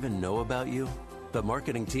or even know about you? The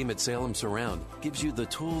marketing team at Salem Surround gives you the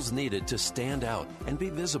tools needed to stand out and be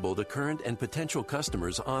visible to current and potential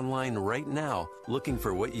customers online right now looking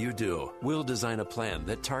for what you do. We'll design a plan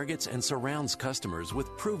that targets and surrounds customers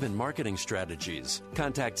with proven marketing strategies.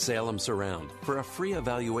 Contact Salem Surround for a free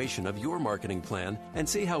evaluation of your marketing plan and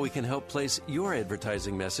see how we can help place your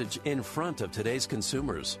advertising message in front of today's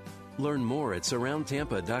consumers. Learn more at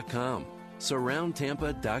surroundtampa.com.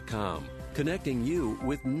 Surroundtampa.com. Connecting you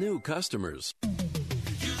with new customers.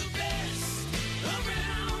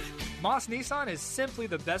 Moss Nissan is simply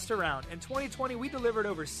the best around. In 2020, we delivered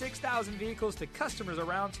over 6,000 vehicles to customers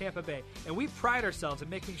around Tampa Bay, and we pride ourselves in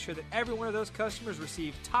making sure that every one of those customers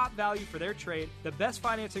receive top value for their trade, the best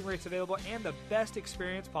financing rates available, and the best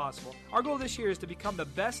experience possible. Our goal this year is to become the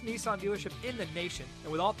best Nissan dealership in the nation,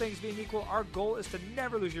 and with all things being equal, our goal is to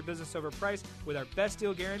never lose your business over price with our best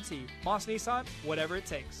deal guarantee. Moss Nissan, whatever it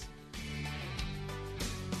takes.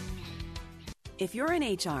 If you're in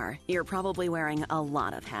HR, you're probably wearing a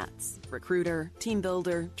lot of hats. Recruiter, team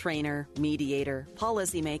builder, trainer, mediator,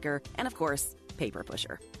 policymaker, and of course, paper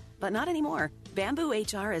pusher. But not anymore. Bamboo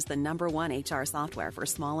HR is the #1 HR software for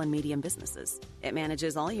small and medium businesses. It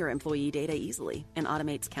manages all your employee data easily and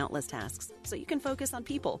automates countless tasks, so you can focus on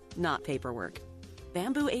people, not paperwork.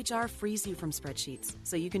 Bamboo HR frees you from spreadsheets,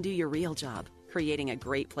 so you can do your real job, creating a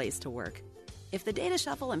great place to work. If the data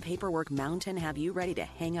shuffle and paperwork mountain have you ready to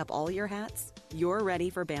hang up all your hats, you're ready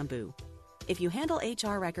for Bamboo. If you handle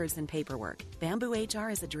HR records and paperwork, Bamboo HR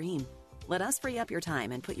is a dream. Let us free up your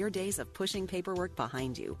time and put your days of pushing paperwork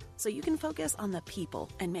behind you so you can focus on the people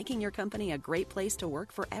and making your company a great place to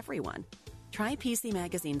work for everyone. Try PC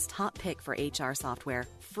Magazine's top pick for HR software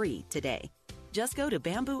free today. Just go to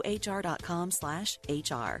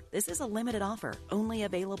bamboohr.com/HR. This is a limited offer, only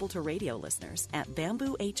available to radio listeners at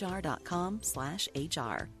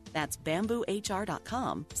bamboohr.com/HR. That's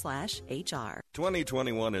bamboohr.com/HR.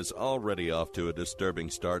 2021 is already off to a disturbing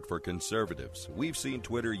start for conservatives. We've seen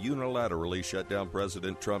Twitter unilaterally shut down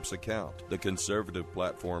President Trump's account. The conservative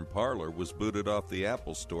platform Parler was booted off the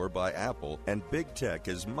Apple Store by Apple, and big tech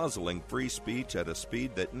is muzzling free speech at a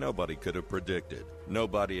speed that nobody could have predicted.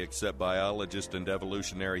 Nobody except biologist and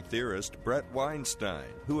evolutionary theorist Brett Weinstein,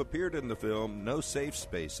 who appeared in the film No Safe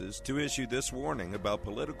Spaces to issue this warning about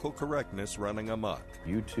political correctness running amok.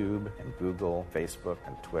 YouTube and Google, Facebook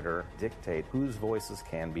and Twitter dictate whose voices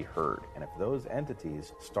can be heard. And if those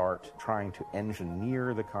entities start trying to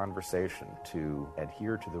engineer the conversation to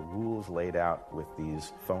adhere to the rules laid out with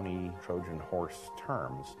these phony Trojan horse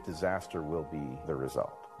terms, disaster will be the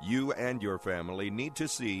result. You and your family need to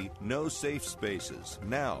see No Safe Spaces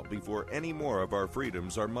now before any more of our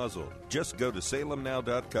freedoms are muzzled. Just go to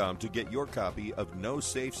salemnow.com to get your copy of No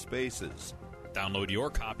Safe Spaces. Download your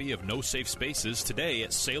copy of No Safe Spaces today at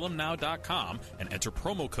salemnow.com and enter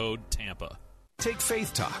promo code TAMPA. Take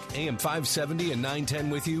Faith Talk, AM 570 and 910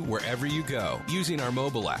 with you wherever you go using our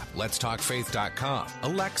mobile app, letstalkfaith.com,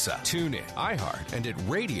 Alexa, TuneIn, iHeart, and at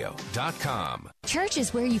radio.com. Church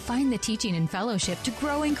is where you find the teaching and fellowship to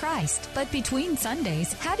grow in Christ. But between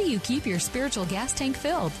Sundays, how do you keep your spiritual gas tank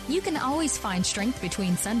filled? You can always find strength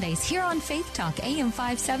between Sundays here on Faith Talk, AM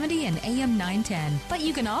 570 and AM 910. But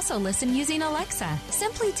you can also listen using Alexa.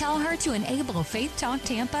 Simply tell her to enable Faith Talk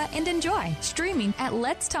Tampa and enjoy. Streaming at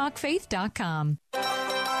letstalkfaith.com.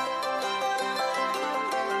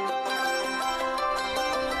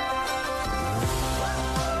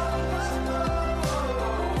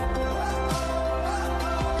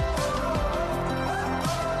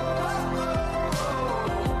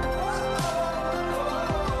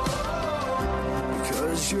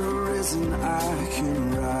 Because you're risen, I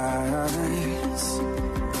can rise.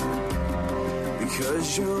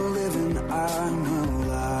 Because you're living, I'm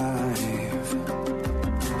alive.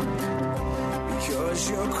 Because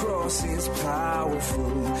your cross is powerful,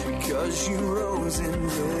 because you rose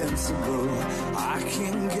invincible, I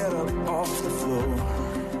can get up off the floor.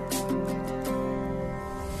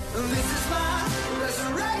 This is my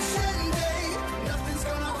resurrection day. Nothing's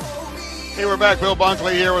gonna hold me. Hey, we're back. Bill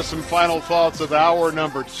Bunkley here with some final thoughts of hour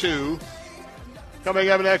number 2. Coming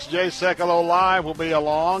up next, Jay Sekulow Live will be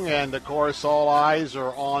along, and of course all eyes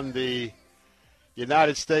are on the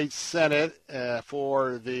United States Senate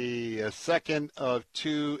for the second of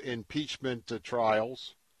 2 impeachment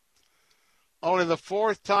trials. Only the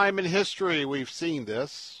 4th time in history we've seen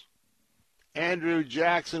this. Andrew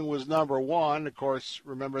Jackson was number 1. Of course,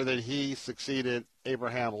 remember that he succeeded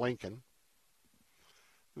Abraham Lincoln.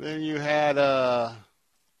 Then you had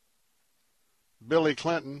Billy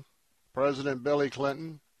Clinton, President Billy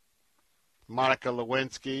Clinton, Monica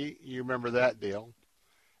Lewinsky. You remember that deal.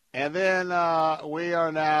 And then we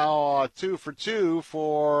are now 2 for 2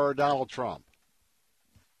 for Donald Trump.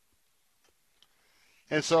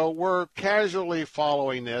 And so we're casually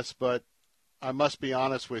following this, but I must be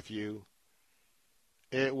honest with you.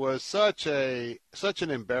 It was such an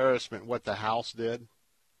embarrassment what the House did.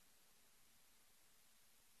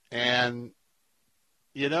 And,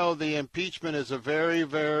 you know, the impeachment is a very,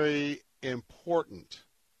 very important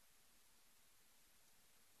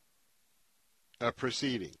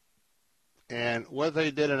proceeding. And what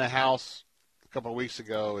they did in the House a couple of weeks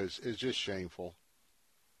ago is just shameful.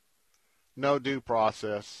 No due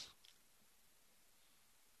process.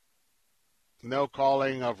 No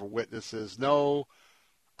calling of witnesses. No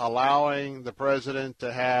allowing the president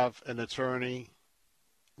to have an attorney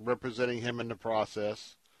representing him in the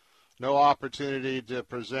process. No opportunity to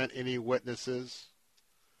present any witnesses.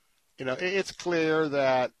 You know, it's clear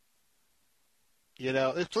that,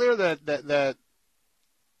 that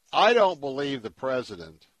I don't believe the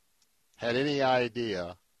president had any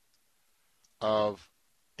idea of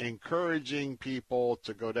encouraging people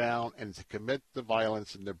to go down and to commit the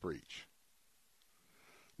violence and the breach.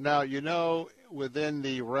 Now, within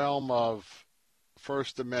the realm of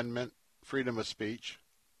First Amendment, freedom of speech,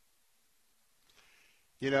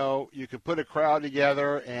 you can put a crowd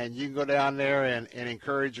together and you can go down there and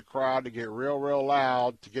encourage a crowd to get real, real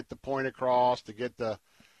loud to get the point across, to get the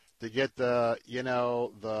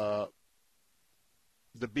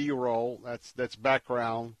B-roll. That's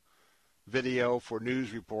background video for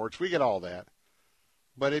news reports. We get all that.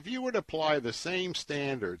 But if you would apply the same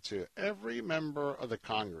standard to every member of the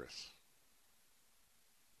Congress,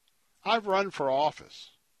 I've run for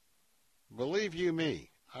office. Believe you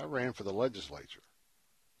me, I ran for the legislature.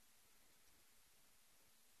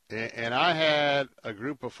 And I had a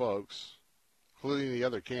group of folks, including the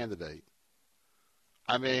other candidate.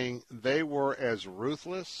 I mean, they were as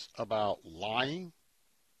ruthless about lying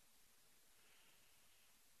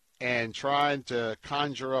and trying to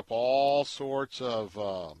conjure up all sorts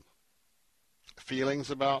of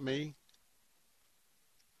feelings about me.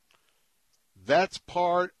 That's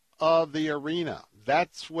part of the arena.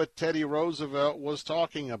 That's what Teddy Roosevelt was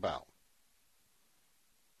talking about.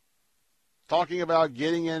 Talking about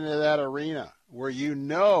getting into that arena where you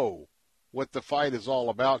know what the fight is all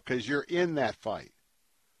about because you're in that fight.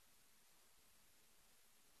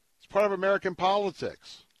 It's part of American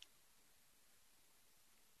politics.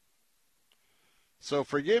 So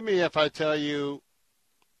forgive me if I tell you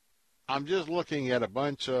I'm just looking at a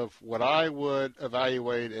bunch of what I would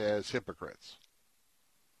evaluate as hypocrites.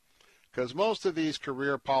 Because most of these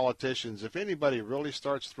career politicians, if anybody really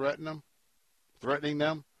starts threatening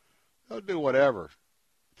them, they'll do whatever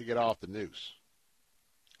to get off the noose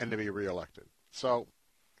and to be reelected. So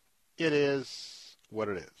it is what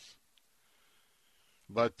it is.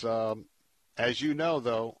 But as you know,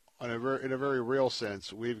 though, in a very real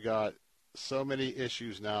sense, we've got so many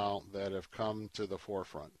issues now that have come to the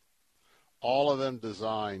forefront, all of them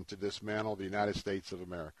designed to dismantle the United States of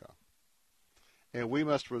America. And we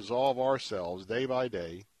must resolve ourselves day by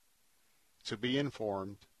day to be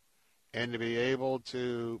informed and to be able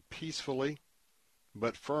to peacefully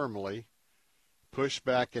but firmly push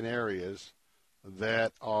back in areas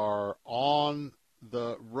that are on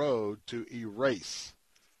the road to erase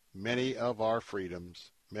many of our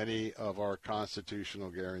freedoms, many of our constitutional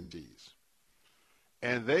guarantees.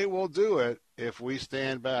 And they will do it if we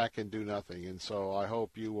stand back and do nothing. And so I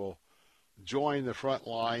hope you will join the front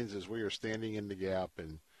lines as we are standing in the gap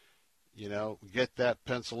and, get that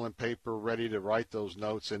pencil and paper ready to write those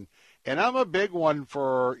notes. And I'm a big one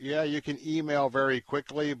for, you can email very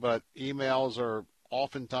quickly, but emails are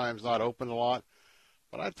oftentimes not open a lot.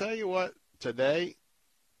 But I tell you what, today,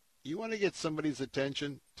 you want to get somebody's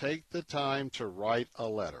attention, take the time to write a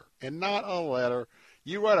letter. And not a letter.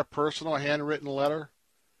 You write a personal handwritten letter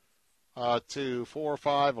to 4 or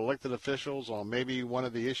 5 elected officials on maybe one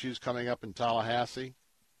of the issues coming up in Tallahassee.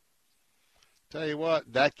 Tell you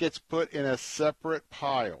what, that gets put in a separate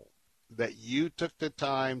pile that you took the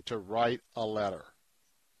time to write a letter.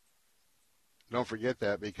 Don't forget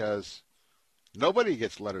that because nobody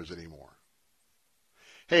gets letters anymore.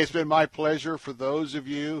 Hey, it's been my pleasure for those of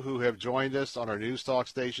you who have joined us on our news talk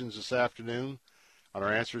stations this afternoon, on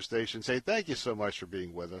our answer stations. Hey, thank you so much for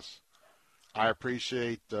being with us. I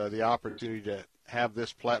appreciate the opportunity to have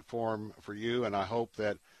this platform for you, and I hope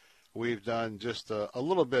that we've done just a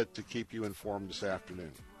little bit to keep you informed this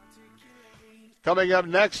afternoon. Coming up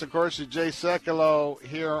next, of course, is Jay Sekulow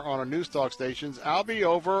here on our news talk stations. I'll be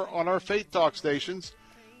over on our Faith Talk stations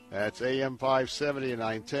That's AM 570 and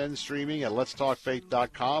 910, streaming at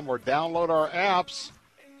letstalkfaith.com, or download our apps.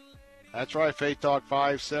 That's right, Faith Talk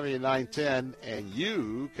 570 and 910, and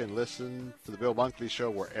you can listen to the Bill Bunkley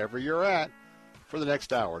Show wherever you're at for the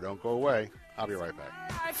next hour. Don't go away. I'll be right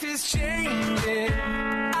back. Life is changing.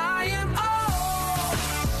 I am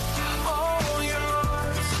all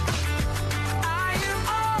yours. I am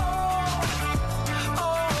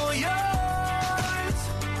all yours.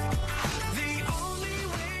 The only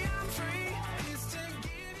way I'm free is to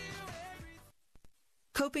give you.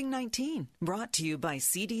 Coping 19, brought to you by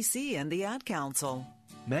CDC and the Ad Council.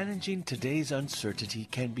 Managing today's uncertainty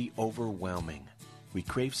can be overwhelming. We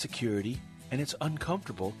crave security, and it's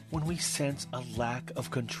uncomfortable when we sense a lack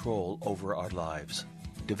of control over our lives.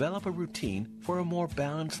 Develop a routine for a more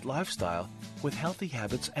balanced lifestyle with healthy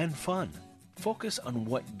habits and fun. Focus on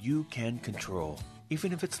what you can control,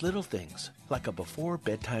 even if it's little things, like a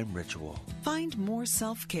before-bedtime ritual. Find more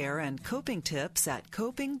self-care and coping tips at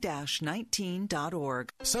coping-19.org.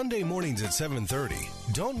 Sunday mornings at 7:30.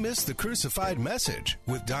 Don't miss the Crucified Message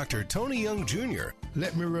with Dr. Tony Young Jr.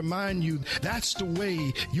 Let me remind you, that's the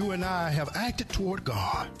way you and I have acted toward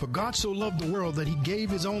God. For God so loved the world that he gave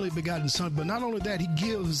his only begotten Son. But not only that, he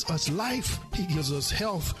gives us life, he gives us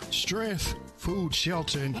health, strength, food,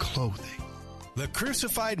 shelter, and clothing. The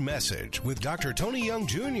Crucified Message with Dr. Tony Young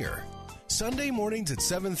Jr. Sunday mornings at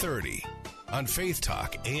 7:30 on Faith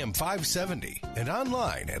Talk AM 570 and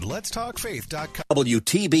online at letstalkfaith.com.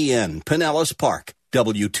 WTBN Pinellas Park,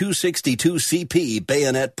 W262CP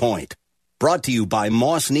Bayonet Point. Brought to you by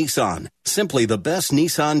Moss Nissan, simply the best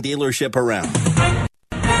Nissan dealership around.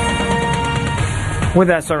 With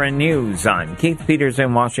SRN News, I'm Keith Peters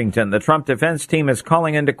in Washington. The Trump defense team is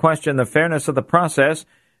calling into question the fairness of the process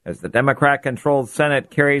as the Democrat-controlled Senate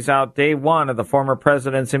carries out day one of the former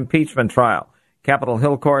president's impeachment trial. Capitol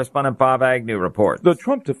Hill correspondent Bob Agnew reports. The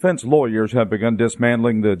Trump defense lawyers have begun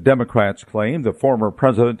dismantling the Democrats' claim the former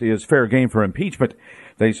president is fair game for impeachment.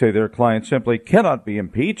 They say their client simply cannot be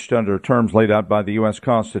impeached under terms laid out by the U.S.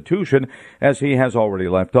 Constitution, as he has already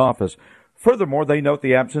left office. Furthermore, they note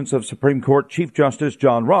the absence of Supreme Court Chief Justice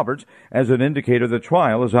John Roberts as an indicator the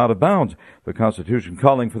trial is out of bounds. The Constitution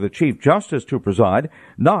calling for the Chief Justice to preside,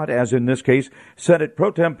 not, as in this case, Senate Pro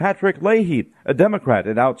Tem Patrick Leahy, a Democrat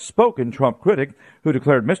and outspoken Trump critic who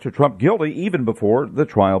declared Mr. Trump guilty even before the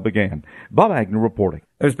trial began. Bob Agnew reporting.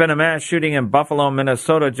 There's been a mass shooting in Buffalo,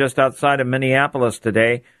 Minnesota, just outside of Minneapolis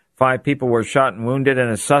today. 5 people were shot and wounded, and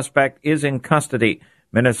a suspect is in custody.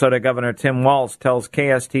 Minnesota Governor Tim Walz tells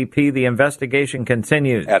KSTP the investigation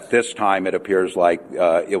continues. At this time, it appears like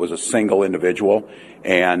it was a single individual,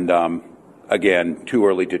 and again, too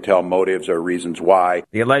early to tell motives or reasons why.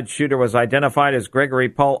 The alleged shooter was identified as Gregory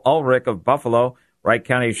Paul Ulrich of Buffalo. Wright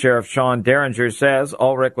County Sheriff Sean Derringer says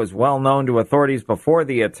Ulrich was well known to authorities before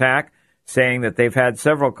the attack, saying that they've had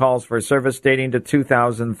several calls for service dating to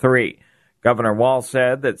 2003. Governor Walz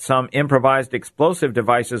said that some improvised explosive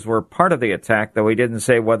devices were part of the attack, though he didn't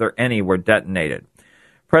say whether any were detonated.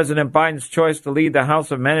 President Biden's choice to lead the House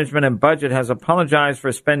of Management and Budget has apologized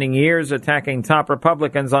for spending years attacking top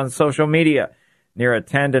Republicans on social media. Neera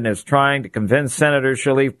Tanden is trying to convince senators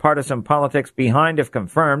she'll leave partisan politics behind if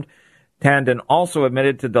confirmed. Tanden also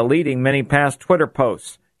admitted to deleting many past Twitter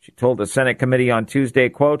posts. She told the Senate committee on Tuesday,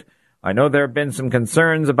 quote, "I know there have been some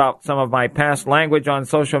concerns about some of my past language on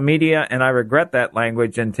social media, and I regret that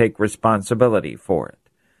language and take responsibility for it."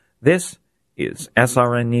 This is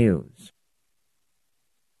SRN News.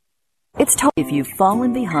 If you've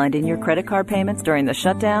fallen behind in your credit card payments during the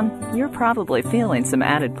shutdown, you're probably feeling some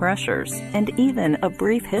added pressures. And even a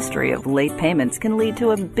brief history of late payments can lead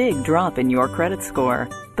to a big drop in your credit score.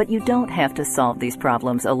 But you don't have to solve these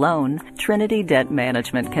problems alone. Trinity Debt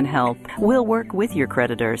Management can help. We'll work with your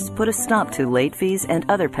creditors, put a stop to late fees and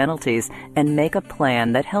other penalties, and make a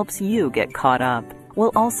plan that helps you get caught up.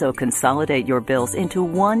 We'll also consolidate your bills into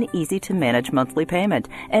one easy-to-manage monthly payment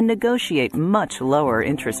and negotiate much lower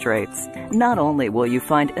interest rates. Not only will you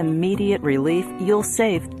find immediate relief, you'll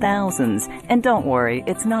save thousands. And don't worry,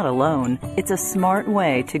 it's not a loan. It's a smart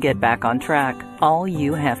way to get back on track. All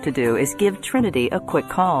you have to do is give Trinity a quick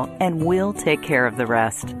call, and we'll take care of the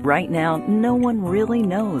rest. Right now, no one really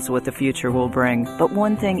knows what the future will bring, but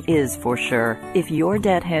one thing is for sure. If your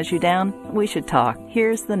debt has you down, we should talk.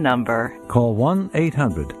 Here's the number. Call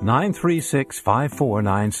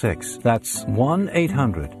 1-800-936-5496. That's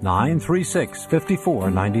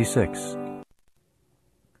 1-800-936-5496.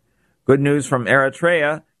 Good news from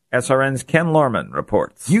Eritrea. SRN's Ken Lorman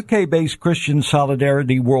reports. UK-based Christian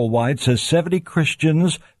Solidarity Worldwide says 70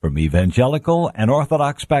 Christians from evangelical and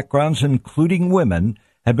Orthodox backgrounds, including women,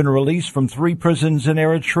 have been released from 3 prisons in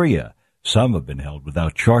Eritrea. Some have been held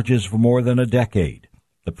without charges for more than a decade.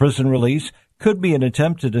 The prison release could be an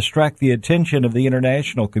attempt to distract the attention of the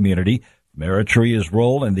international community from Eritrea's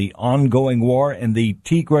role in the ongoing war in the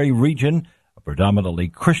Tigray region, a predominantly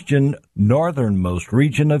Christian northernmost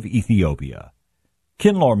region of Ethiopia.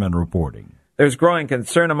 Ken Lorman reporting. There's growing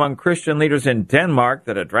concern among Christian leaders in Denmark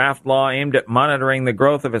that a draft law aimed at monitoring the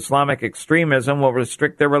growth of Islamic extremism will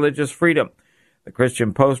restrict their religious freedom. The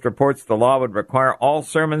Christian Post reports the law would require all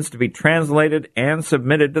sermons to be translated and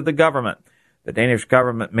submitted to the government. The Danish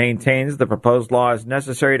government maintains the proposed law is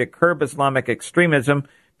necessary to curb Islamic extremism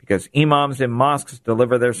because imams in mosques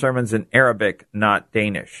deliver their sermons in Arabic, not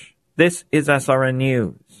Danish. This is SRN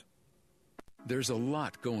News. There's a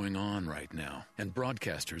lot going on right now, and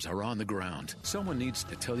broadcasters are on the ground. Someone needs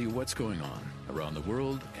to tell you what's going on around the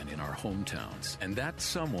world and in our hometowns. And that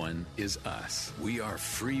someone is us. We are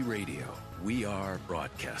free radio. We are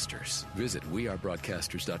broadcasters. Visit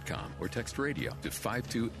wearebroadcasters.com or text radio to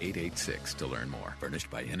 52886 to learn more.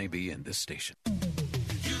 Furnished by NAB and this station.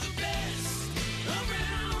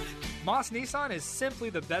 Moss Nissan is simply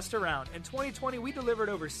the best around. In 2020, we delivered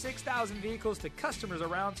over 6,000 vehicles to customers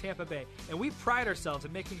around Tampa Bay, and we pride ourselves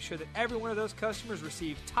in making sure that every one of those customers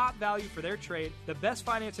receive top value for their trade, the best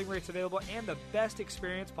financing rates available, and the best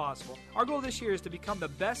experience possible. Our goal this year is to become the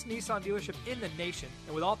best Nissan dealership in the nation,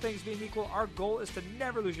 and with all things being equal, our goal is to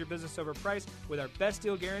never lose your business over price with our best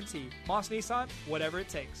deal guarantee. Moss Nissan, whatever it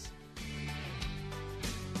takes.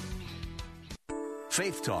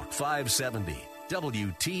 Faith Talk 570.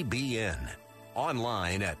 WTBN.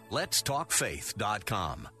 Online at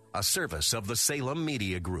letstalkfaith.com, a service of the Salem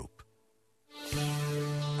Media Group.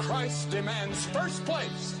 Christ demands first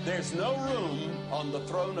place. There's no room on the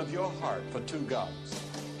throne of your heart for two gods.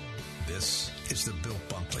 This is the Bill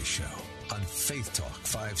Bunkley Show on Faith Talk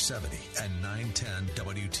 570 and 910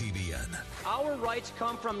 WTBN. Our rights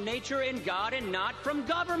come from nature and God and not from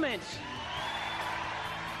government.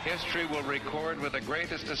 History will record with the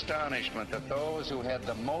greatest astonishment that those who had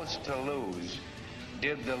the most to lose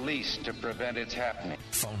did the least to prevent its happening.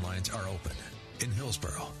 Phone lines are open. In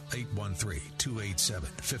Hillsborough,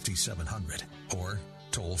 813-287-5700 or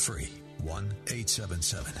toll free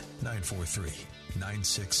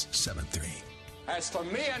 1-877-943-9673. As for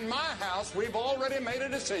me and my house, we've already made a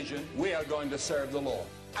decision. We are going to serve the Lord.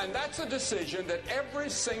 And that's a decision that every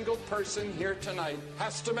single person here tonight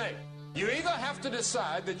has to make. You either have to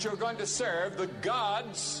decide that you're going to serve the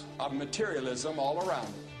gods of materialism all around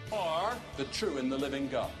you, or the true and the living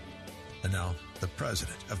God. And now, the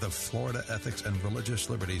president of the Florida Ethics and Religious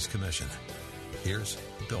Liberties Commission. Here's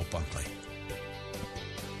Bill Bunkley.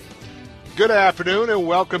 Good afternoon and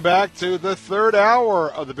welcome back to the third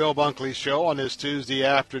hour of the Bill Bunkley Show on this Tuesday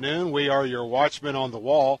afternoon. We are your watchmen on the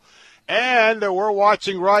wall. And we're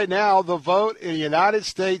watching right now the vote in the United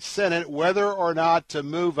States Senate whether or not to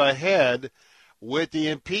move ahead with the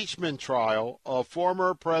impeachment trial of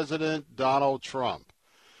former President Donald Trump.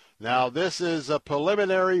 Now, this is a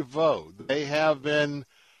preliminary vote. They have been,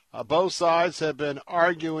 both sides have been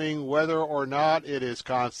arguing whether or not it is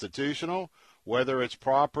constitutional, whether it's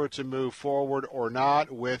proper to move forward or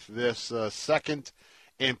not with this second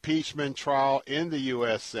impeachment trial in the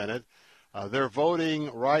U.S. Senate. They're voting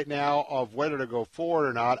right now of whether to go forward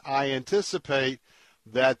or not. I anticipate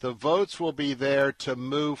that the votes will be there to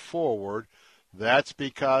move forward. That's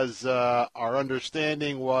because our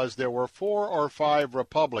understanding was there were 4 or 5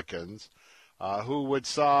 Republicans who would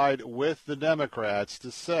side with the Democrats to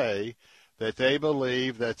say that they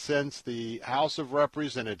believe that since the House of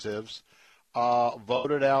Representatives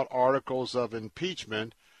voted out articles of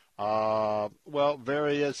impeachment,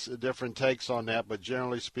 various different takes on that, but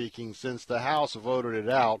generally speaking, since the House voted it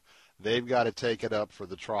out, they've got to take it up for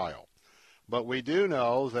the trial. But we do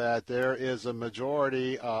know that there is a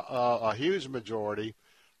majority, a huge majority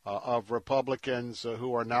of Republicans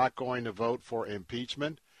who are not going to vote for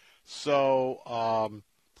impeachment. So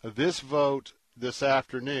this vote this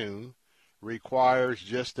afternoon requires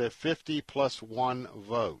just a 50+1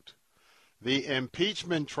 vote. The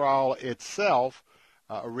impeachment trial itself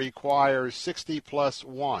requires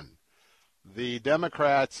 60+1. The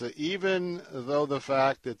Democrats, even though the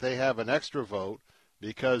fact that they have an extra vote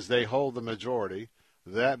because they hold the majority,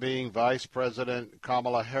 that being Vice President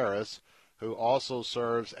Kamala Harris, who also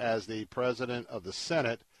serves as the President of the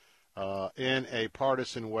Senate in a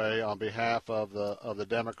partisan way on behalf of the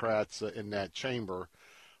Democrats in that chamber,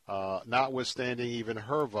 notwithstanding even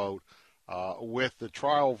her vote, with the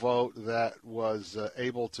trial vote that was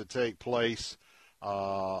able to take place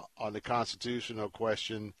on the constitutional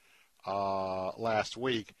question last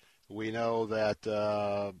week, We know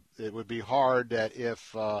that it would be hard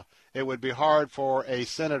it would be hard for a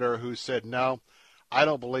senator who said, no, I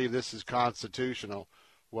don't believe this is constitutional.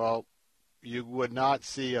 Well, you would not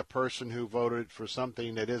see a person who voted for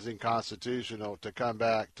something that isn't constitutional to come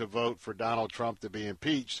back to vote for Donald Trump to be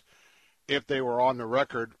impeached if they were on the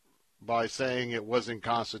record by saying it wasn't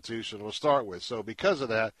constitutional to start with. So because of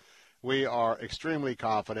that, we are extremely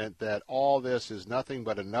confident that all this is nothing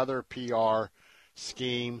but another PR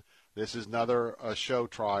scheme. This is another show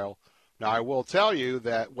trial. Now, I will tell you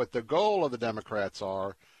that what the goal of the Democrats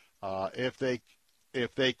are, if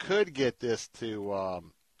they could get this to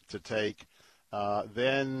take,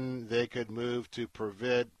 then they could move to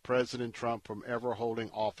prevent President Trump from ever holding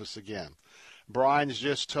office again. Brian's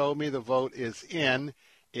just told me the vote is in.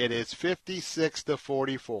 It is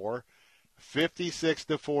 56-44.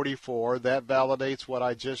 56-44. That validates what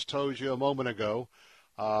I just told you a moment ago.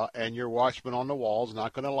 And your watchman on the wall is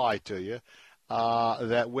not going to lie to you.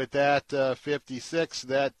 That with that 56,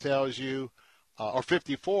 that tells you, or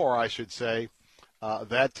 54, I should say,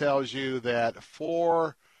 that tells you that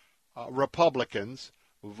 4 Republicans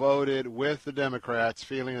voted with the Democrats,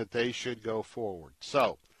 feeling that they should go forward.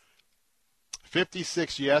 So,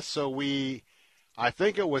 56 yes, so I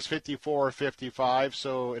think it was 54 or 55,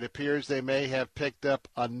 so it appears they may have picked up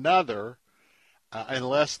another,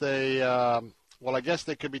 unless they, well, I guess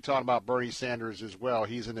they could be talking about Bernie Sanders as well.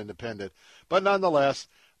 He's an independent. But nonetheless,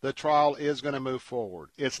 the trial is going to move forward.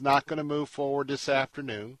 It's not going to move forward this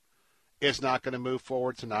afternoon. It's not going to move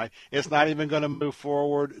forward tonight. It's not even going to move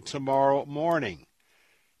forward tomorrow morning.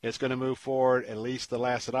 It's going to move forward, at least the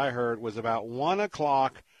last that I heard, was about 1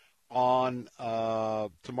 o'clock on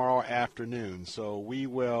tomorrow afternoon. So we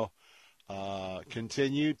will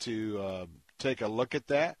continue to take a look at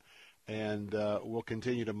that, and we'll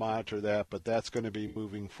continue to monitor that. But that's going to be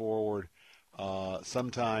moving forward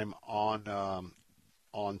sometime on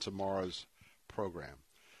tomorrow's program.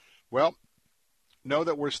 Well, know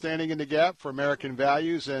that we're standing in the gap for American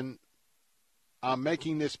values, and I'm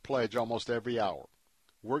making this pledge almost every hour.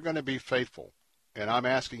 We're going to be faithful, and I'm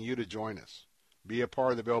asking you to join us. Be a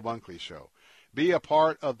part of the Bill Bunkley Show. Be a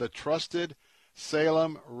part of the trusted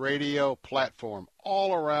Salem radio platform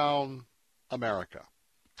all around America,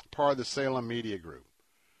 part of the Salem Media Group.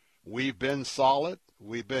 We've been solid.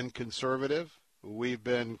 We've been conservative. We've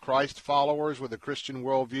been Christ followers with a Christian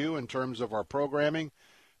worldview in terms of our programming,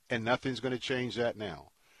 and nothing's going to change that now.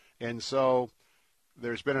 And so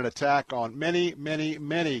there's been an attack on many, many,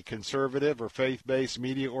 many conservative or faith-based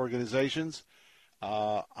media organizations.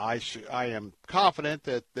 I am confident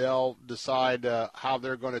that they'll decide how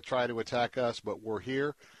they're going to try to attack us, but we're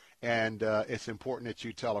here, and it's important that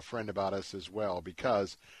you tell a friend about us as well,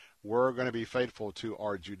 because we're going to be faithful to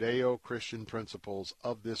our Judeo-Christian principles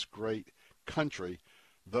of this great country,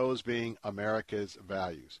 those being America's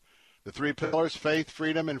values. The 3 pillars, faith,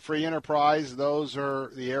 freedom, and free enterprise, those are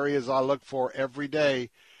the areas I look for every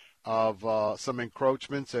day of some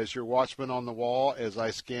encroachments as your watchman on the wall, as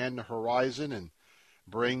I scan the horizon and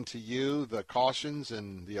bring to you the cautions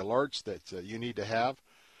and the alerts that you need to have.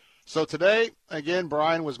 So today, again,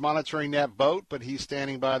 Brian was monitoring that vote, but he's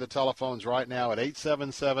standing by the telephones right now at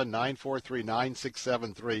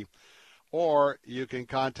 877-943-9673. Or you can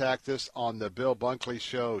contact us on the Bill Bunkley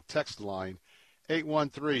Show text line,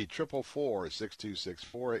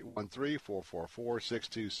 813-444-6264,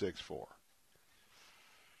 813-444-6264.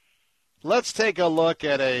 Let's take a look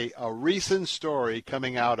at a recent story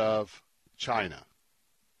coming out of China.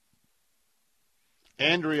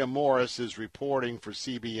 Andrea Morris is reporting for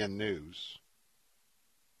CBN News.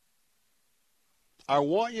 I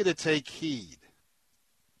want you to take heed,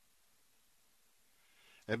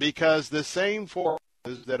 and because the same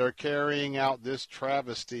forces that are carrying out this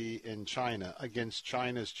travesty in China against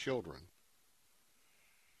China's children,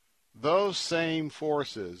 those same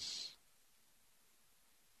forces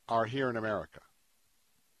are here in America.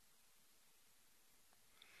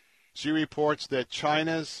 She reports that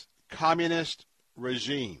China's communist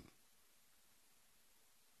regime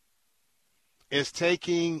is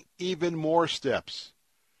taking even more steps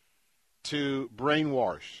to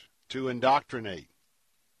brainwash, to indoctrinate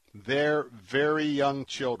their very young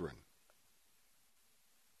children.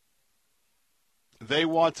 They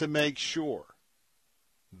want to make sure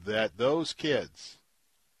that those kids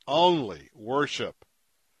only worship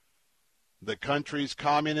the country's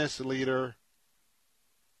communist leader,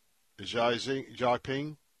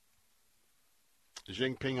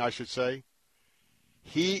 Jinping, I should say.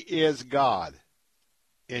 He is God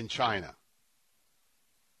in China.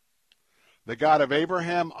 The God of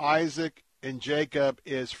Abraham, Isaac, and Jacob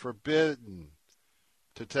is forbidden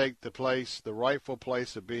to take the rightful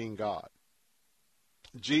place of being God.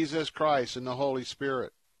 Jesus Christ and the Holy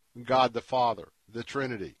Spirit, God the Father, the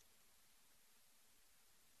Trinity.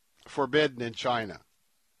 Forbidden in China.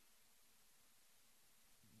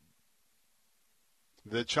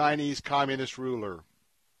 The Chinese communist ruler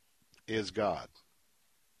is God.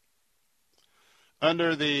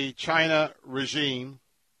 Under the China regime,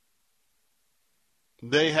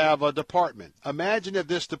 they have a department. Imagine if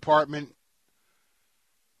this department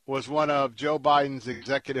was one of Joe Biden's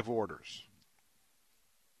executive orders.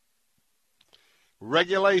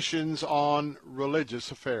 Regulations on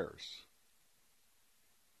religious affairs.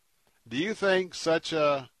 Do you think such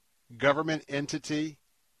a government entity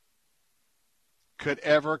could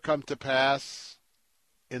ever come to pass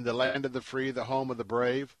in the land of the free, the home of the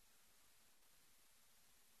brave,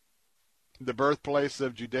 the birthplace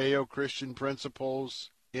of Judeo-Christian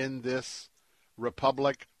principles in this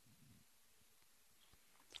republic?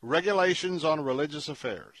 Regulations on religious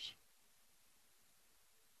affairs.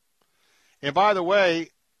 And by the way,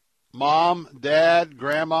 mom, dad,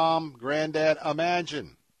 grandmom, granddad,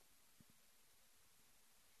 imagine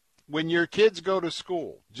when your kids go to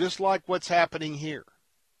school, just like what's happening here,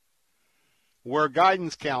 where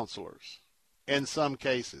guidance counselors, in some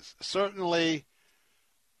cases, certainly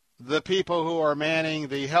the people who are manning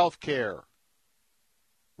the health care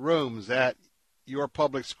rooms at your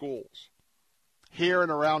public schools, here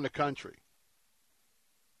and around the country,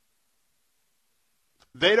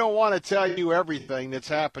 they don't want to tell you everything that's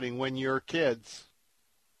happening when your kids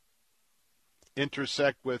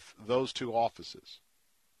intersect with those two offices.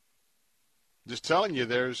 Just telling you,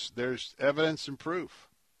 there's evidence and proof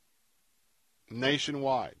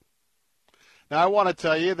nationwide. Now, I want to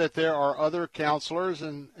tell you that there are other counselors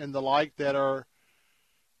and the like that are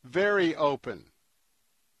very open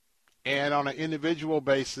and on an individual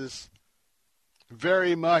basis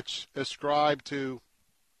very much ascribe to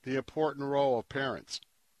the important role of parents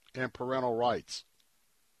and parental rights.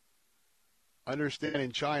 Understand,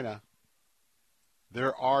 in China,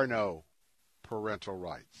 there are no parental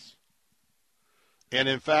rights. And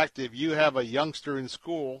in fact, if you have a youngster in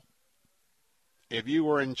school, if you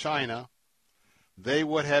were in China, they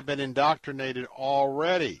would have been indoctrinated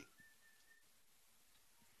already.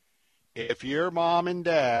 If your mom and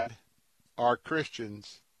dad are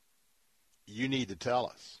Christians, you need to tell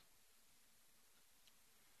us.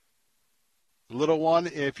 Little one,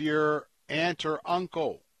 if your aunt or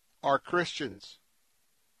uncle are Christians,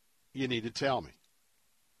 you need to tell me.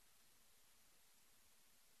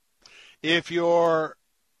 If your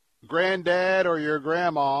granddad or your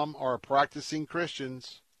grandmom are practicing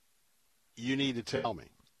Christians, you need to tell me.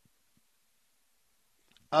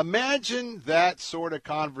 Imagine that sort of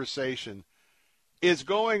conversation is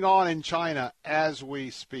going on in China as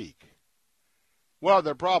we speak. Well,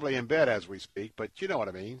 they're probably in bed as we speak, but you know what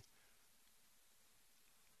I mean.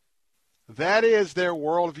 That is their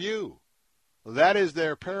worldview. That is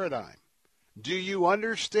their paradigm. Do you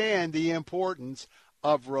understand the importance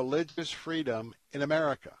of religious freedom in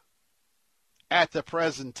America? At the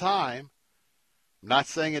present time, I'm not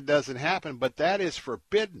saying it doesn't happen, but that is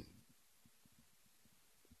forbidden.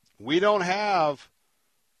 We don't have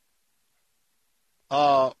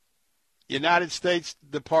United States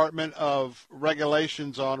Department of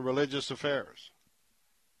Regulations on Religious Affairs.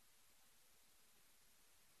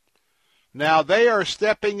 Now, they are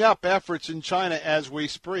stepping up efforts in China as we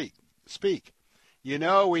speak. You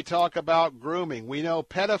know, we talk about grooming. We know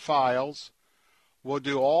pedophiles will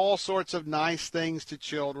do all sorts of nice things to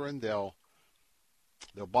children. They'll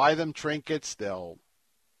buy them trinkets. They'll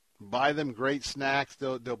buy them great snacks.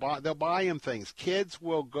 They'll buy them things. Kids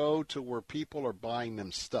will go to where people are buying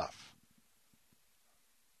them stuff.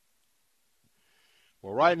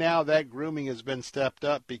 Well, right now that grooming has been stepped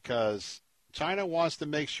up because China wants to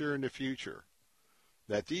make sure in the future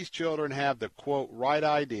that these children have the, quote, right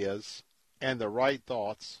ideas and the right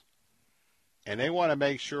thoughts, and they want to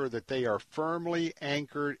make sure that they are firmly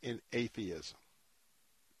anchored in atheism.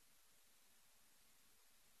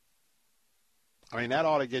 I mean, that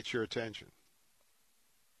ought to get your attention.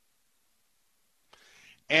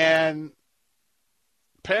 And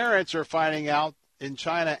parents are finding out in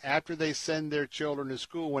China after they send their children to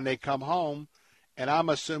school, when they come home, and I'm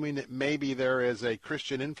assuming that maybe there is a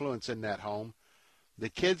Christian influence in that home, the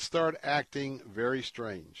kids start acting very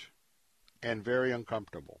strange and very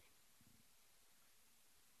uncomfortable.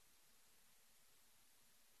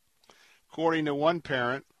 According to one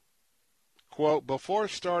parent, quote, "Before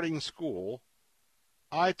starting school,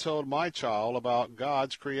 I told my child about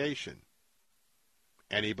God's creation,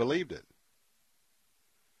 and he believed it.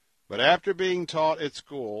 But after being taught at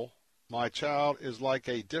school my child is like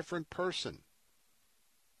a different person.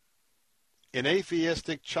 In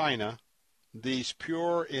atheistic China, these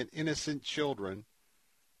pure and innocent children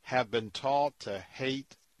have been taught to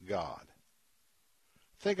hate God.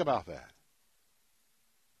 Think about that.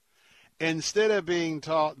 Instead of being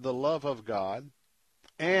taught the love of God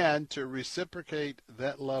and to reciprocate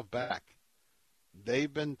that love back,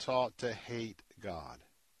 they've been taught to hate God.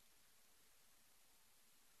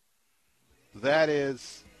 That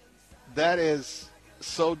is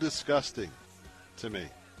so disgusting to me.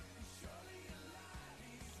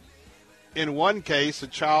 In one case, a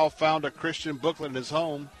child found a Christian booklet in his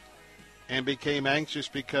home and became anxious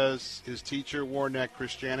because his teacher warned that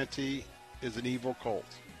Christianity is an evil cult.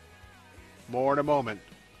 More in a moment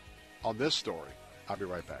on this story. I'll be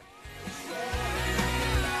right back.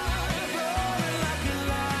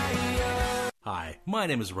 Hi, my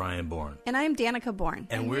name is Ryan Bourne. And I'm Danica Bourne.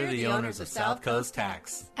 And we're the owners of South Coast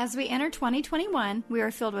Tax. As we enter 2021, we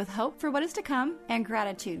are filled with hope for what is to come and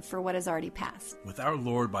gratitude for what has already passed. With our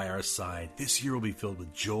Lord by our side, this year will be filled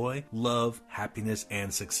with joy, love, happiness,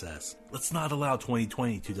 and success. Let's not allow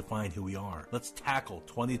 2020 to define who we are. Let's tackle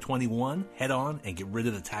 2021 head on and get rid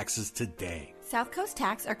of the taxes today. South Coast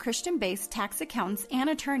Tax are Christian-based tax accountants and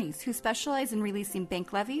attorneys who specialize in releasing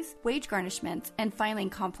bank levies, wage garnishments, and filing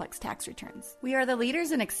complex tax returns. We are the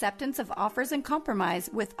leaders in acceptance of offers and compromise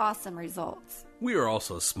with awesome results. We are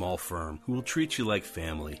also a small firm who will treat you like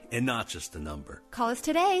family and not just a number. Call us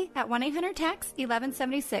today at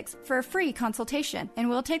 1-800-TAX-1176 for a free consultation, and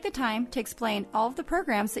we'll take the time to explain all of the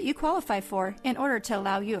programs that you qualify for in order to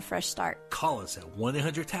allow you a fresh start. Call us at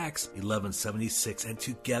 1-800-TAX-1176, and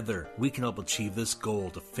together we can help achieve this goal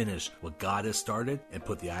to finish what God has started and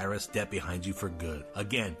put the IRS debt behind you for good.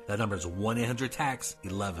 Again, that number is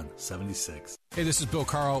 1-800-TAX-1176. Hey, this is Bill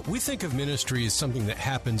Carl. We think of ministry as something that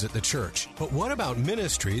happens at the church, but what about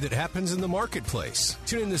ministry that happens in the marketplace?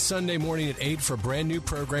 Tune in this Sunday morning at 8 for a brand new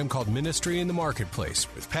program called Ministry in the Marketplace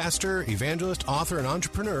with pastor, evangelist, author, and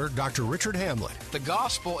entrepreneur Dr. Richard Hamlet. The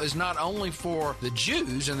gospel is not only for the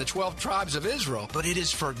Jews and the 12 tribes of Israel, but it is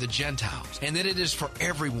for the Gentiles, and that it is for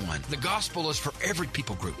everyone. The gospel is for every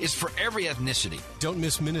people group. It's for every ethnicity. Don't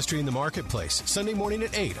miss Ministry in the Marketplace, Sunday morning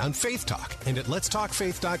at 8 on Faith Talk and at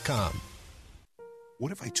letstalkfaith.com.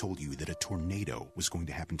 What if I told you that a tornado was going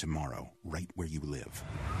to happen tomorrow, right where you live?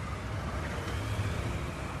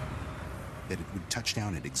 That it would touch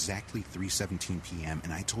down at exactly 3:17 p.m.,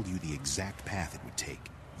 and I told you the exact path it would take.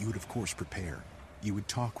 You would, of course, prepare. You would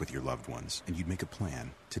talk with your loved ones, and you'd make a plan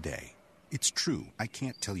today. It's true, I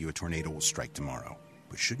can't tell you a tornado will strike tomorrow,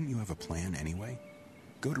 but shouldn't you have a plan anyway?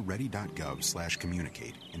 Go to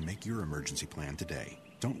ready.gov/communicate and make your emergency plan today.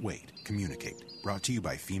 Don't wait. Communicate. Brought to you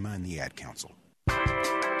by FEMA and the Ad Council.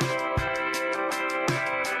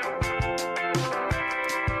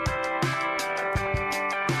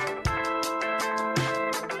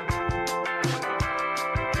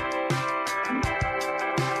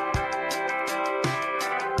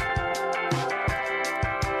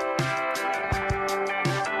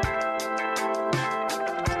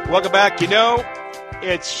 Welcome back. You know,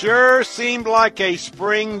 it sure seemed like a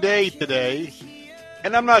spring day today.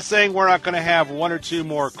 And I'm not saying we're not going to have one or two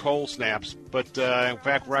more cold snaps, but in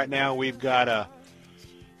fact, right now we've got a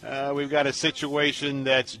situation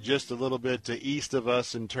that's just a little bit east of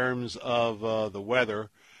us in terms of the weather.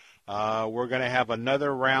 We're going to have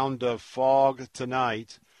another round of fog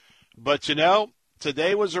tonight, but you know,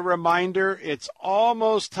 today was a reminder. It's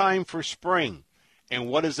almost time for spring, and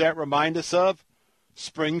what does that remind us of?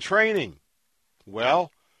 Spring training.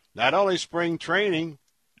 Well, not only spring training,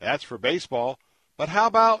 that's for baseball. But how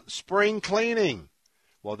about spring cleaning?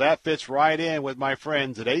 Well, that fits right in with my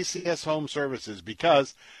friends at ACS Home Services,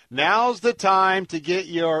 because now's the time to get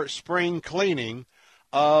your spring cleaning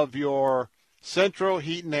of your central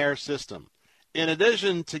heat and air system. In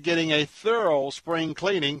addition to getting a thorough spring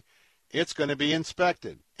cleaning, it's going to be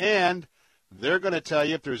inspected. And they're going to tell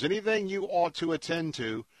you if there's anything you ought to attend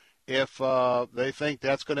to if they think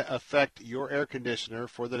that's going to affect your air conditioner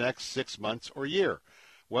for the next 6 months or year.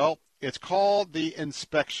 Well, it's called the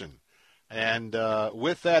inspection, and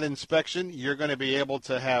with that inspection, you're going to be able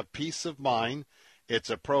to have peace of mind. It's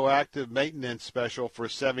a proactive maintenance special for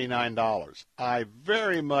 $79. I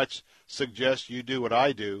very much suggest you do what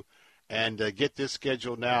I do and get this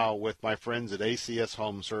scheduled now with my friends at ACS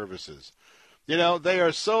Home Services. You know, they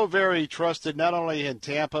are so very trusted, not only in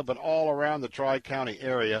Tampa, but all around the Tri-County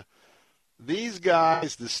area. These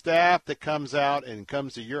guys, the staff that comes out and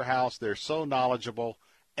comes to your house, they're so knowledgeable.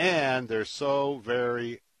 And they're so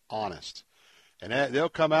very honest. And they'll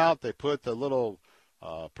come out, they put the little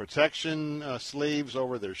protection sleeves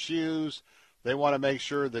over their shoes, They want to make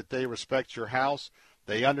sure that they respect your house.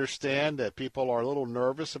 They understand that people are a little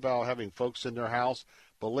nervous about having folks in their house.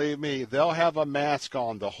 Believe me, they'll have a mask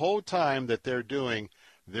on the whole time that they're doing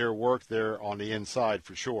their work there on the inside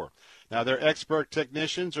for sure. Now, their expert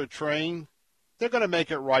technicians are trained. They're going to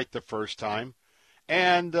make it right the first time.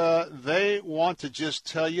 And they want to just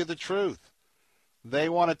tell you the truth. They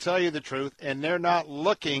want to tell you the truth, and they're not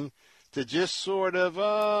looking to just sort of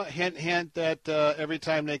hint that every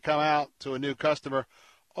time they come out to a new customer,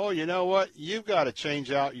 oh, you know what? You've got to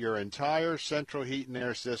change out your entire central heat and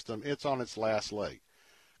air system. It's on its last leg.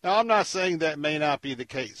 Now, I'm not saying that may not be the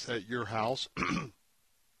case at your house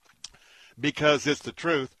because it's the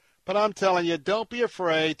truth, but I'm telling you, don't be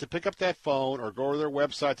afraid to pick up that phone or go to their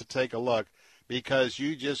website to take a look because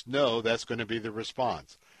you just know that's going to be the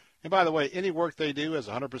response. And by the way, any work they do has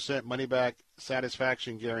 100% money-back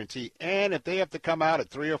satisfaction guarantee. And if they have to come out at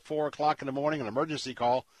 3 or 4 o'clock in the morning, an emergency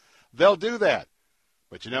call, they'll do that.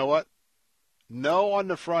 But you know what? No on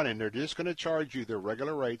the front end. They're just going to charge you their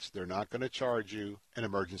regular rates. They're not going to charge you an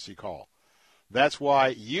emergency call. That's why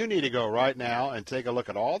you need to go right now and take a look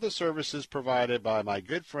at all the services provided by my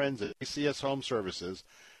good friends at ACS Home Services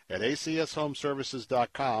at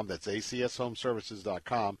acshomeservices.com. That's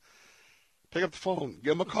acshomeservices.com. Pick up the phone.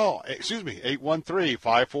 Give them a call.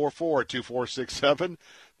 813-544-2467.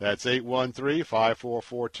 That's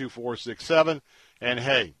 813-544-2467. And,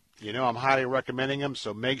 hey, you know I'm highly recommending them,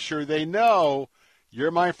 so make sure they know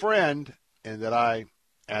you're my friend and that I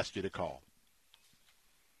asked you to call.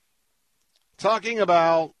 Talking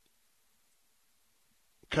about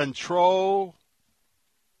control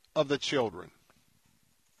of the children.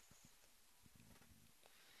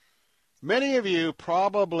 Many of you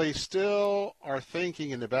probably still are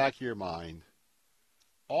thinking in the back of your mind,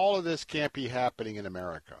 all of this can't be happening in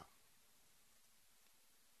America.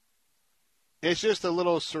 It's just a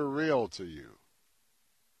little surreal to you.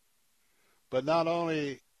 But not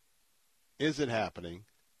only is it happening,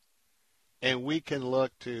 and we can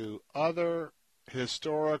look to other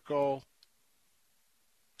historical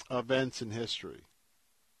events in history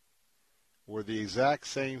where the exact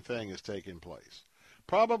same thing is taking place.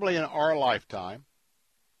 Probably in our lifetime,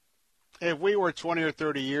 if we were 20 or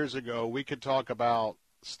 30 years ago, we could talk about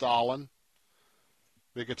Stalin.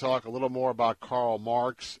 We could talk a little more about Karl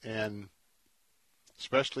Marx, and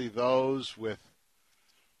especially those with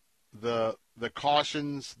the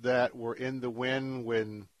cautions that were in the wind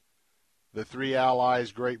when the three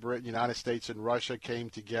allies, Great Britain, United States, and Russia, came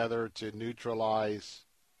together to neutralize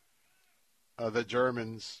the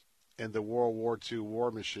Germans in the World War II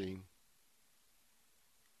war machine.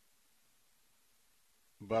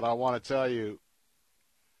 But I want to tell you,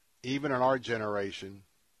 even in our generation,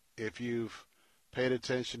 if you've paid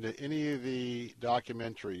attention to any of the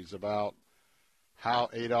documentaries about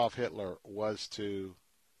how Adolf Hitler was to,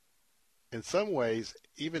 in some ways,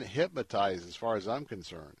 even hypnotize, as far as I'm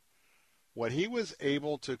concerned, what he was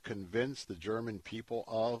able to convince the German people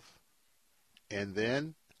of, and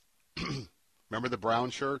then, remember the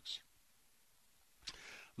brown shirts?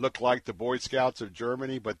 Looked like the Boy Scouts of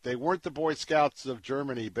Germany, but they weren't the Boy Scouts of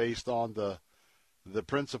Germany based on the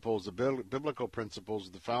principles, the biblical principles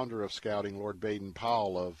of the founder of Scouting, Lord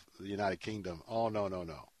Baden-Powell of the United Kingdom. Oh, no, no,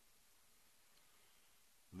 no.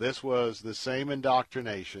 This was the same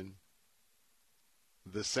indoctrination,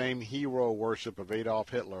 the same hero worship of Adolf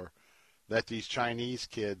Hitler that these Chinese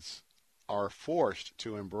kids are forced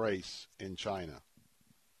to embrace in China.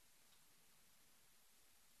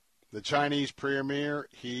 The Chinese premier,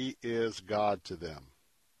 he is God to them.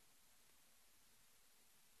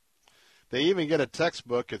 They even get a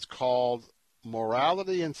textbook. It's called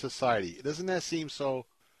Morality in Society. Doesn't that seem so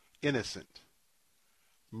innocent?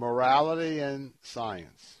 Morality and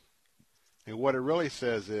Science. And what it really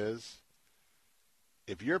says is,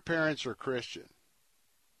 if your parents are Christian,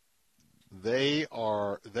 they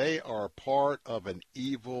are part of an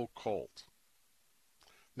evil cult.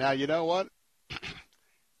 Now, you know what?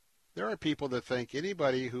 There are people that think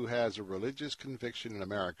anybody who has a religious conviction in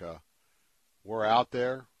America, we're out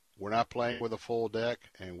there, we're not playing with a full deck,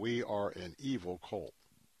 and we are an evil cult.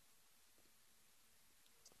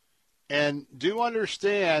 And do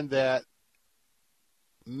understand that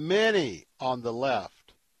many on the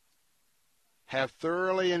left have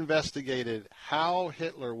thoroughly investigated how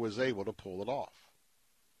Hitler was able to pull it off,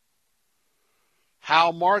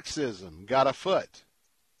 how Marxism got a foot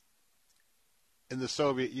in the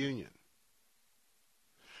Soviet Union,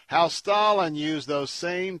 how Stalin used those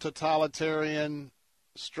same totalitarian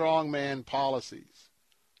strongman policies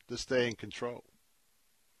to stay in control,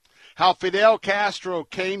 how Fidel Castro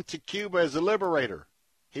came to Cuba as a liberator.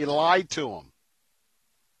 He lied to them.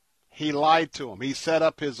 He lied to them. He set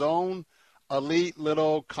up his own elite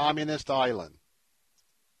little communist island.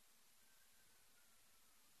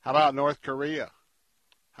 How about North Korea?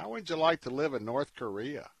 How would you like to live in North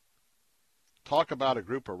Korea? Talk about a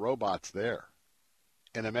group of robots there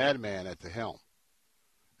and a madman at the helm.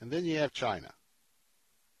 And then you have China.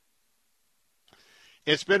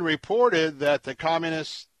 It's been reported that the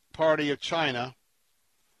Communist Party of China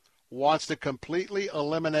wants to completely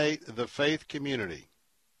eliminate the faith community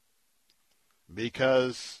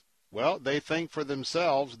because, well, they think for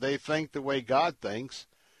themselves. They think the way God thinks,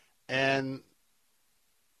 and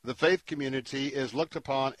the faith community is looked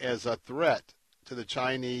upon as a threat to the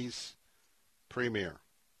Chinese premier.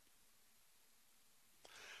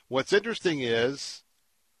 What's interesting is,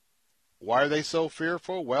 why are they so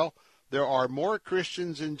fearful? Well, there are more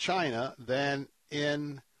Christians in China than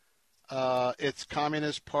in its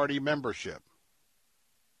Communist Party membership.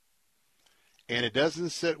 And it doesn't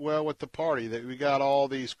sit well with the party that we got all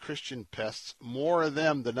these Christian pests, more of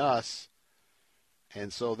them than us,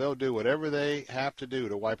 and so they'll do whatever they have to do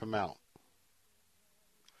to wipe them out.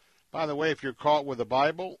 By the way, if you're caught with a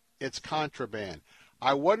Bible, it's contraband.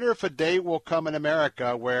 I wonder if a day will come in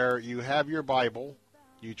America where you have your Bible,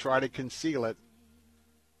 you try to conceal it,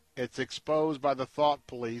 it's exposed by the thought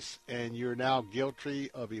police, and you're now guilty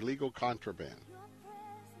of illegal contraband.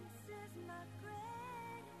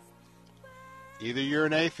 Either you're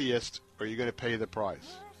an atheist or you're going to pay the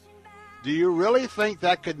price. Do you really think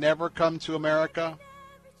that could never come to America?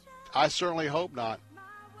 I certainly hope not.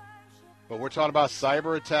 But we're talking about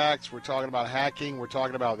cyber attacks. We're talking about hacking. We're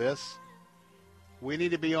talking about this. We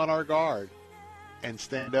need to be on our guard and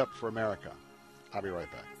stand up for America. I'll be right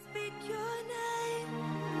back.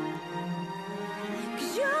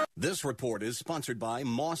 This report is sponsored by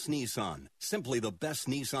Moss Nissan, simply the best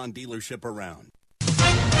Nissan dealership around.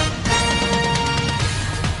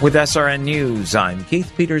 With SRN News, I'm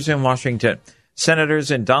Keith Peters in Washington.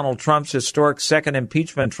 Senators in Donald Trump's historic second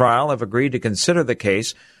impeachment trial have agreed to consider the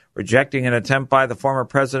case, rejecting an attempt by the former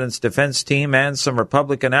president's defense team and some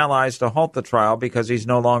Republican allies to halt the trial because he's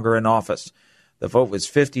no longer in office. The vote was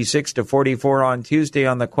 56-44 on Tuesday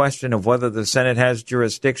on the question of whether the Senate has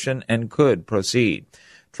jurisdiction and could proceed.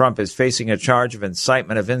 Trump is facing a charge of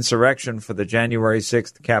incitement of insurrection for the January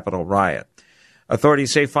 6th Capitol riot.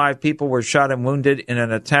 Authorities say 5 people were shot and wounded in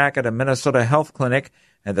an attack at a Minnesota health clinic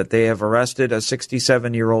and that they have arrested a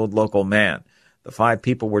 67-year-old local man. The 5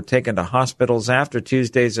 people were taken to hospitals after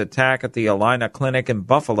Tuesday's attack at the Alina Clinic in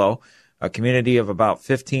Buffalo, a community of about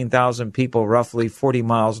 15,000 people roughly 40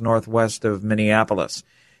 miles northwest of Minneapolis.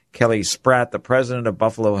 Kelly Spratt, the president of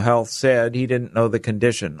Buffalo Health, said he didn't know the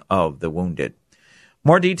condition of the wounded.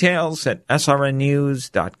 More details at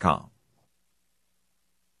srnnews.com.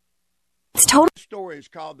 This story is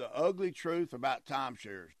called The Ugly Truth About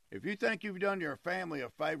Timeshares. If you think you've done your family a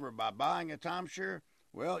favor by buying a timeshare,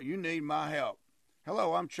 well, you need my help.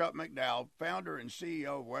 Hello, I'm Chuck McDowell, founder and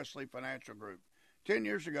CEO of Wesley Financial Group. 10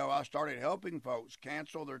 years ago, I started helping folks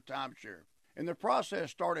cancel their timeshare. And the process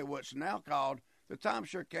started what's now called the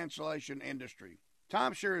timeshare cancellation industry.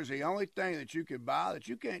 Timeshare is the only thing that you can buy that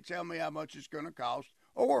you can't tell me how much it's going to cost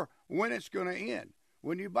or when it's going to end.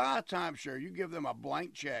 When you buy a timeshare, you give them a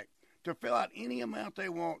blank check to fill out any amount they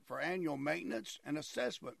want for annual maintenance and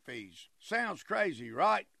assessment fees. Sounds crazy,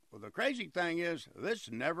 right? Well, the crazy thing is this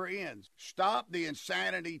never ends. Stop the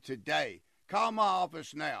insanity today. Call my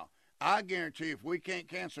office now. I guarantee if we can't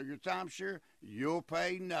cancel your timeshare, you'll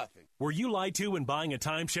pay nothing. Were you lied to when buying a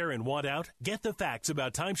timeshare and want out? Get the facts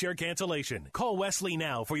about timeshare cancellation. Call Wesley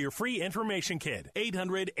now for your free information kit.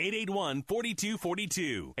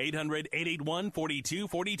 800-881-4242.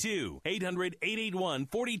 800-881-4242.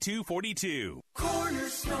 800-881-4242.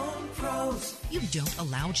 Cornerstone Pros. You don't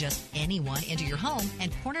allow just anyone into your home,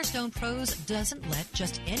 and Cornerstone Pros doesn't let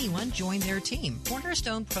just anyone join their team.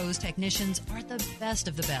 Cornerstone Pros technicians are the best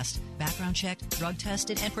of the best. Background checked, drug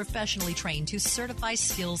tested, and professionally trained to certify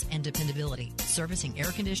skills and dependability. Servicing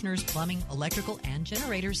air conditioners, plumbing, electrical, and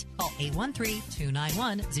generators. Call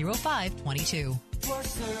 813-291-0522. For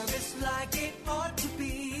service like it ought to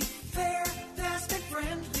be, fair, fast, and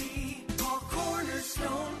friendly. Call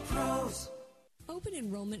Cornerstone Pros. Open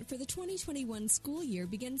enrollment for the 2021 school year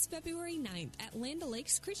begins February 9th at Land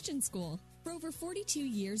O'Lakes Christian School. For over 42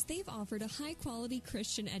 years, they've offered a high-quality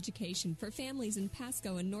Christian education for families in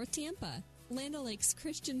Pasco and North Tampa. Land O'Lakes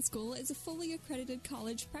Christian School is a fully accredited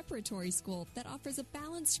college preparatory school that offers a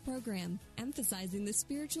balanced program, emphasizing the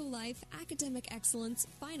spiritual life, academic excellence,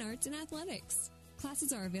 fine arts, and athletics.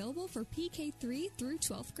 Classes are available for PK3 through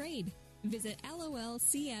 12th grade. Visit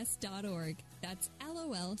lolcs.org. That's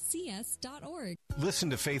lolcs.org. Listen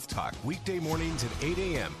to Faith Talk weekday mornings at 8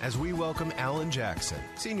 a.m. as we welcome Alan Jackson,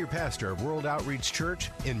 Senior Pastor of World Outreach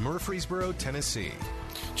Church in Murfreesboro, Tennessee.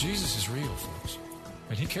 Jesus is real, folks,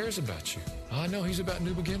 and He cares about you. I know He's about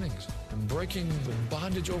new beginnings and breaking the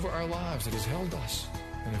bondage over our lives that has held us.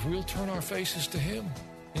 And if we'll turn our faces to Him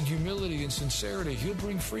in humility and sincerity, He'll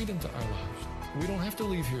bring freedom to our lives. We don't have to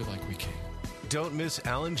leave here like we came. Don't miss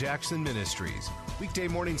Alan Jackson Ministries, weekday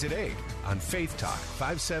mornings at 8 on Faith Talk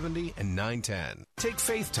 570 and 910. Take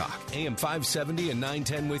Faith Talk, AM 570 and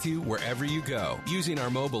 910 with you wherever you go using our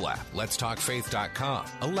mobile app, letstalkfaith.com,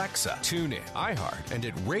 Alexa, TuneIn, iHeart, and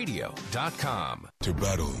at radio.com. To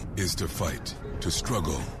battle is to fight, to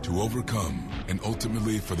struggle, to overcome, and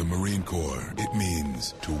ultimately for the Marine Corps, it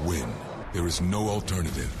means to win. There is no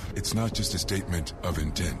alternative. It's not just a statement of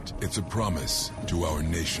intent. It's a promise to our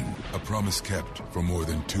nation. A promise kept for more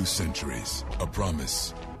than 2 centuries. A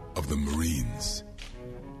promise of the Marines.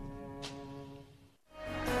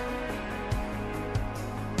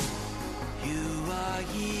 You are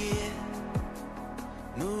here,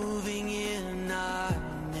 moving in our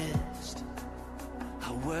midst.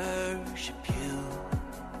 I worship you.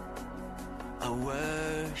 I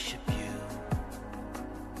worship you.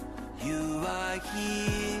 You are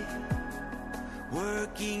here,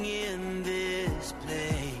 working in this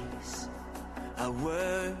place. I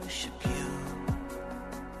worship you.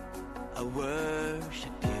 I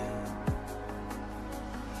worship you.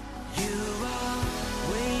 You are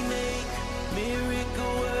waymaker,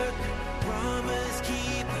 miracle worker, promise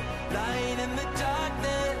keeper, light in the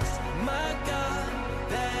darkness. My God,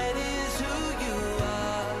 that is who you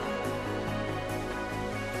are.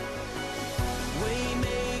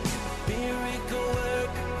 Waymaker, miracle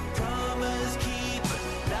worker, promise keeper,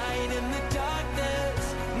 light in the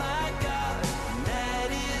darkness. My God, that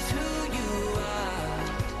is who you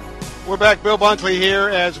are. We're back, Bill Bunkley here,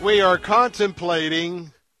 as we are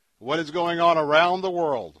contemplating what is going on around the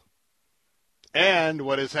world and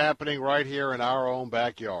what is happening right here in our own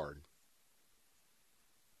backyard.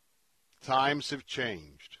 Times have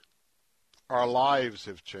changed. Our lives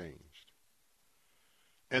have changed.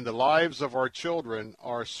 And the lives of our children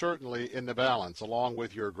are certainly in the balance, along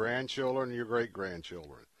with your grandchildren and your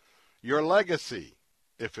great-grandchildren. Your legacy,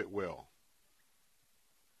 if it will.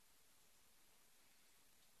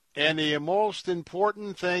 And the most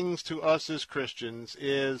important things to us as Christians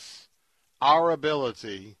is our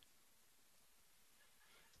ability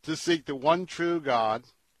to seek the one true God,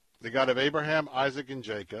 the God of Abraham, Isaac, and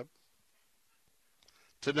Jacob,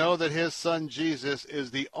 to know that his son Jesus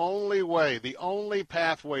is the only way, the only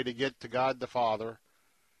pathway to get to God the Father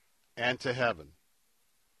and to heaven.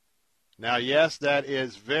 Now, yes, that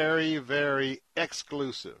is very, very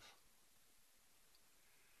exclusive.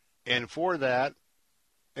 And for that,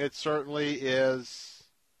 it certainly is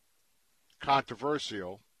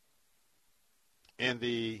controversial in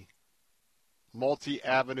the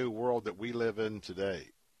multi-avenue world that we live in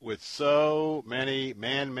today, with so many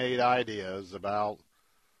man-made ideas about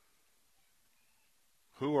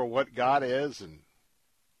who or what God is and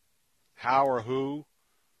how or who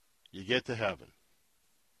you get to heaven.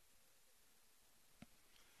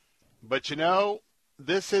 But you know,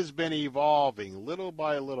 this has been evolving little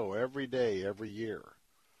by little, every day, every year.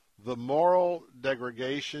 The moral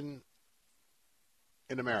degradation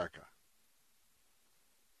in America.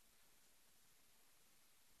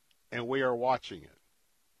 And we are watching it.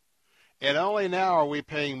 And only now are we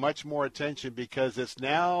paying much more attention because it's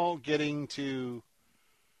now getting to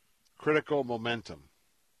critical momentum.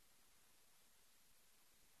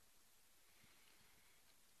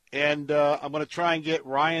 And I'm going to try and get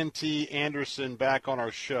Ryan T. Anderson back on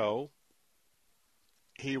our show.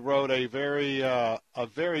 He wrote a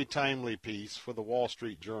very timely piece for the Wall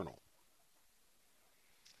Street Journal.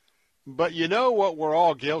 But you know what we're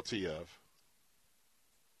all guilty of?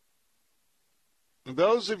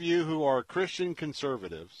 Those of you who are Christian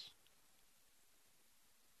conservatives,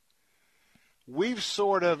 we've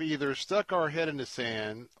sort of either stuck our head in the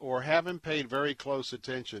sand or haven't paid very close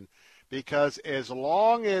attention, because as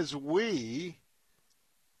long as we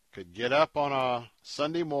could get up on a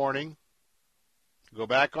Sunday morning, go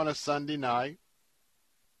back on a Sunday night,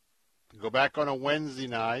 go back on a Wednesday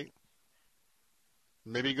night,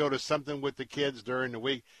 maybe go to something with the kids during the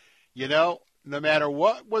week, you know, no matter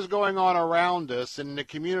what was going on around us and the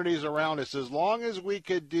communities around us, as long as we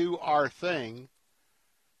could do our thing,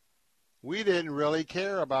 we didn't really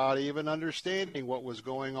care about even understanding what was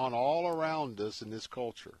going on all around us in this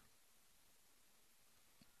culture.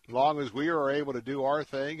 As long as we were able to do our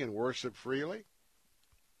thing and worship freely,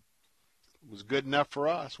 it was good enough for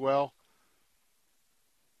us. Well,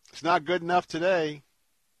 It's not good enough today.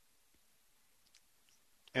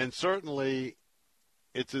 And certainly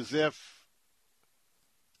it's as if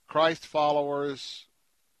Christ followers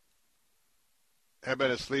have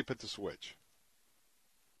been asleep at the switch.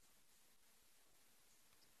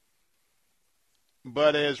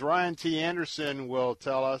 But as Ryan T. Anderson will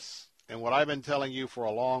tell us, and what I've been telling you for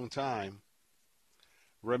a long time,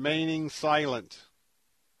 remaining silent,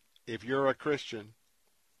 if you're a Christian,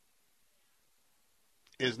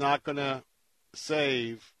 is not going to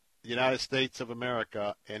save the United States of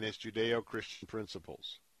America and its Judeo-Christian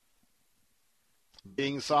principles.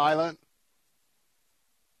 Being silent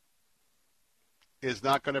is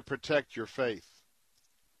not going to protect your faith.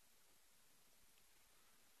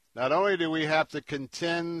 Not only do we have to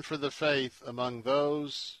contend for the faith among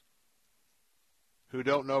those who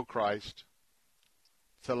don't know Christ,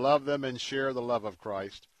 to love them and share the love of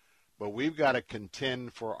Christ, but we've got to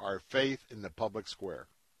contend for our faith in the public square.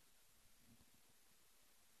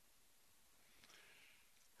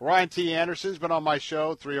 Ryan T. Anderson's been on my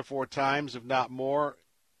show 3 or 4 times, if not more.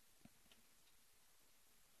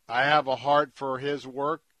 I have a heart for his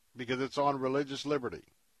work because it's on religious liberty.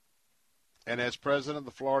 And as president of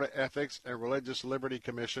the Florida Ethics and Religious Liberty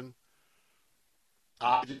Commission,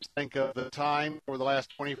 I just think of the time over the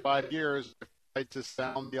last 25 years to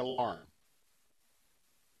sound the alarm.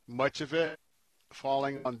 Much of it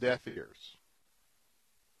falling on deaf ears.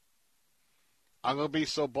 I'm going to be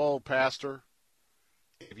so bold, Pastor.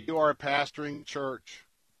 If you are pastoring church,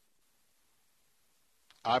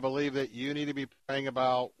 I believe that you need to be praying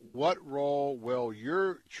about what role will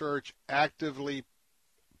your church actively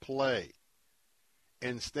play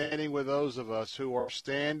in standing with those of us who are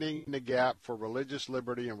standing in the gap for religious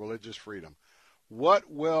liberty and religious freedom.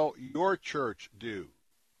 What will your church do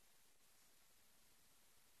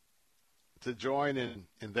to join in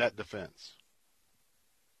that defense?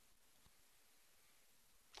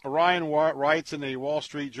 Orion writes in a Wall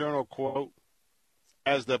Street Journal quote,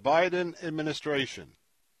 as the Biden administration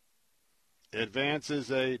advances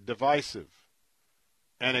a divisive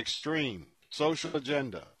and extreme social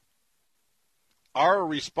agenda, our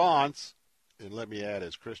response, and let me add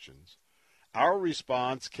as Christians, our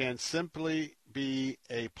response can simply be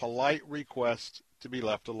a polite request to be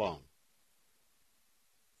left alone.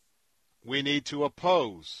 We need to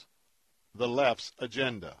oppose the left's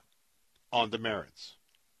agenda on the merits.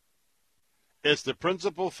 It's the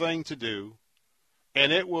principal thing to do,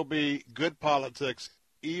 and it will be good politics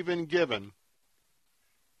even given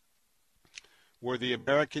where the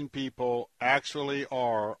American people actually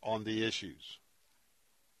are on the issues.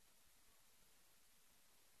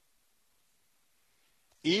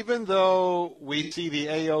 Even though we see the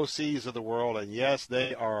AOCs of the world, and yes,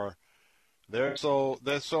 they're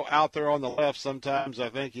so out there on the left, sometimes I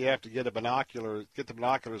think you have to get the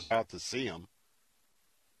binoculars out to see them.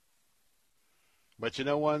 But you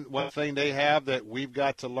know one thing they have that we've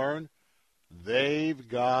got to learn? They've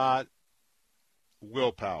got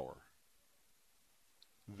willpower.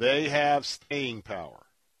 They have staying power.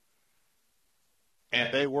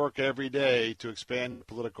 And they work every day to expand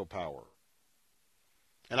political power.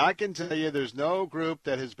 And I can tell you there's no group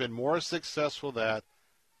that has been more successful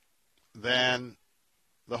than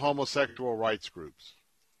the homosexual rights groups.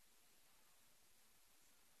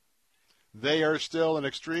 They are still an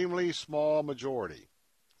extremely small majority.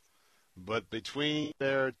 But between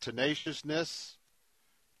their tenaciousness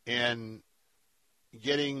in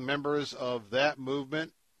getting members of that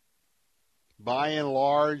movement, by and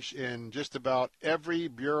large, in just about every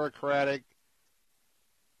bureaucratic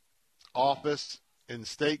office in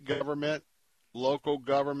state government, local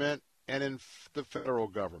government, and in the federal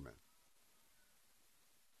government.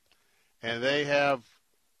 And they have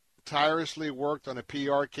tirelessly worked on a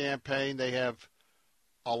PR campaign. They have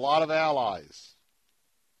a lot of allies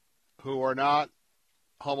who are not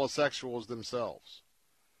homosexuals themselves.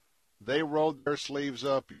 They rolled their sleeves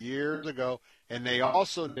up years ago, and they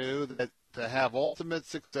also knew that to have ultimate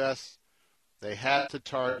success, they had to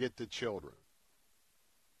target the children.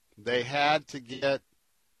 They had to get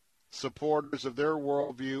supporters of their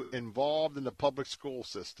worldview involved in the public school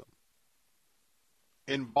system,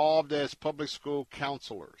 involved as public school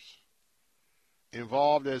counselors,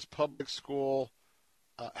 involved as public school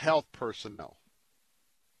health personnel.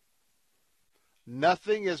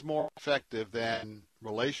 Nothing is more effective than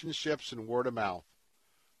relationships and word of mouth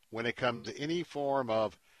when it comes to any form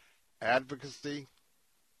of advocacy,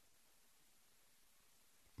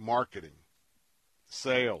 marketing,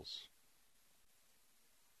 sales.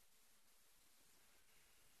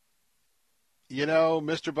 You know,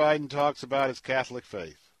 Mr. Biden talks about his Catholic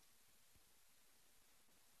faith.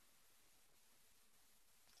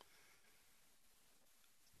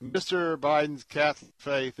 Mr. Biden's Catholic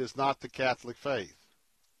faith is not the Catholic faith.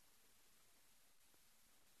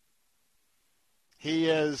 He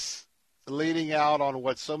is leading out on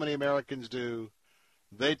what so many Americans do.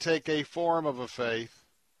 They take a form of a faith.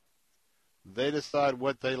 They decide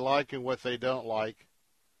what they like and what they don't like.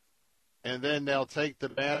 And then they'll take the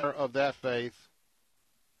banner of that faith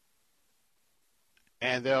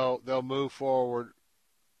and they'll move forward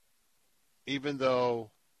even though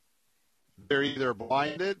they're either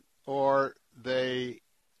blinded or they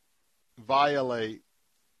violate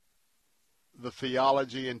the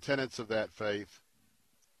theology and tenets of that faith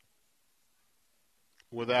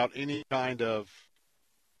without any kind of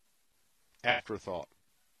afterthought.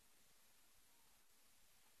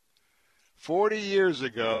 40 years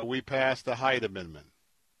ago, we passed the Hyde Amendment.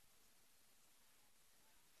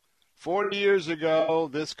 40 years ago,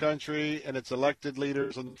 this country and its elected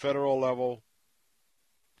leaders on the federal level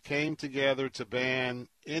came together to ban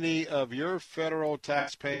any of your federal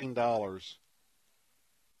tax-paying dollars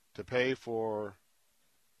to pay for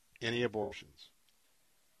any abortions.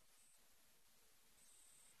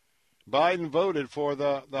 Biden voted for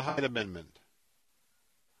the Hyde Amendment.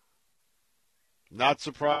 Not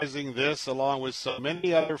surprising, this, along with so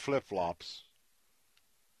many other flip-flops,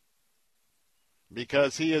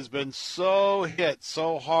 because he has been so hit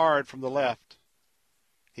so hard from the left,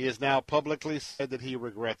 he has now publicly said that he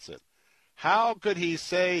regrets it. How could he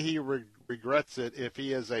say he regrets it if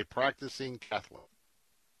he is a practicing Catholic?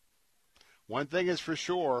 One thing is for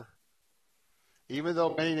sure, even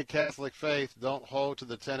though many in the Catholic faith don't hold to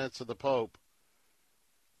the tenets of the Pope,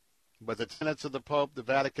 but the tenets of the Pope, the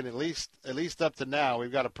Vatican, at least up to now,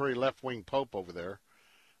 we've got a pretty left-wing Pope over there,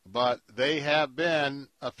 but they have been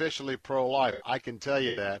officially pro-life. I can tell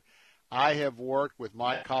you that. I have worked with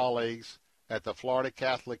my colleagues at the Florida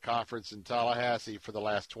Catholic Conference in Tallahassee for the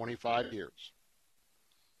last 25 years.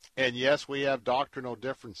 And yes, we have doctrinal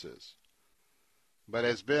differences, but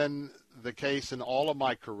it's been the case in all of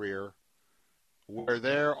my career where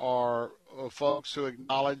there are folks who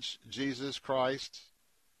acknowledge Jesus Christ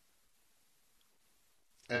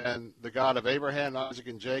and the God of Abraham, Isaac,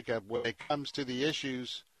 and Jacob. When it comes to the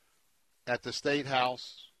issues at the State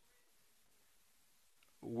House,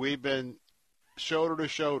 we've been shoulder to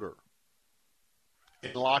shoulder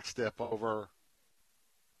in lockstep over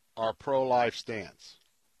our pro-life stance.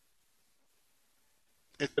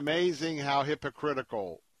 It's amazing how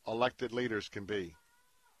hypocritical elected leaders can be.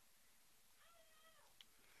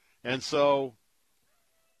 And so,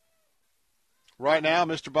 right now,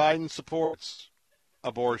 Mr. Biden supports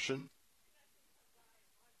abortion.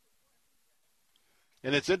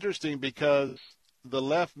 And it's interesting because the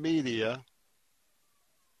left media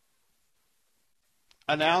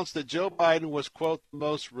announced that Joe Biden was, quote, the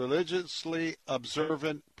most religiously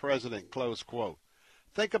observant president, close quote.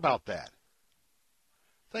 Think about that.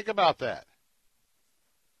 Think about that.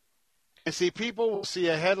 And see, people will see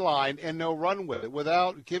a headline and they'll run with it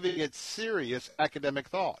without giving it serious academic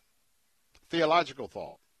thought, theological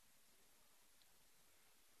thought.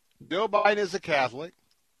 Joe Biden is a Catholic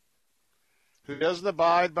who doesn't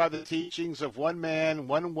abide by the teachings of one man,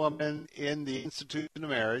 one woman in the institution of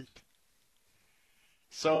marriage.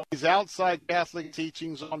 So he's outside Catholic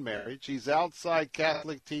teachings on marriage. He's outside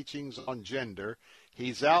Catholic teachings on gender.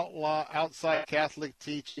 He's outside Catholic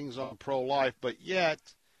teachings on pro-life, but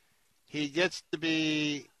yet he gets to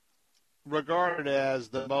be regarded as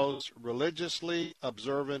the most religiously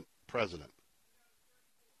observant president.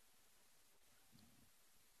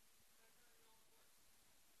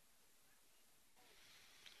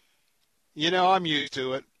 You know, I'm used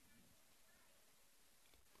to it.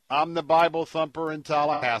 I'm the Bible thumper in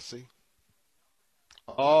Tallahassee.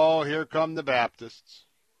 Oh, here come the Baptists.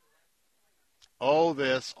 Oh,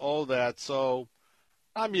 this, oh, that. So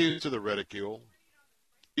I'm used to the ridicule.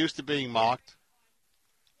 Used to being mocked.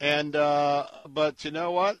 And, but you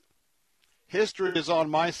know what? History is on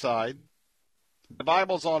my side. The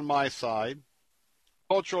Bible's on my side.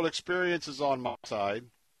 Cultural experience is on my side.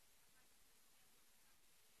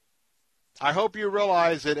 I hope you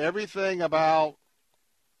realize that everything about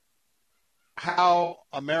how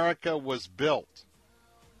America was built,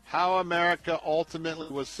 how America ultimately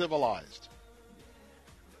was civilized,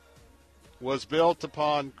 was built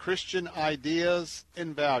upon Christian ideas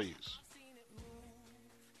and values.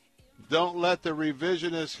 Don't let the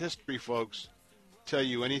revisionist history folks tell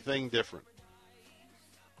you anything different.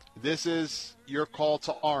 This is your call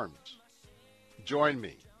to arms. Join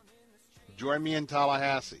me. Join me in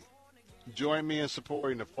Tallahassee. Join me in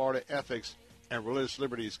supporting the Florida Ethics and Religious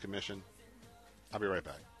Liberties Commission. I'll be right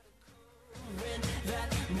back.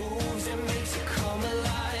 That moves and makes you come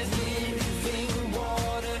alive. Living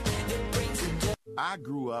water, I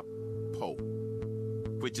grew up poor,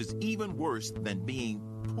 which is even worse than being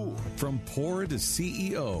poor. From poor to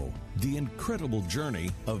CEO, the incredible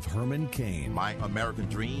journey of Herman Cain. My American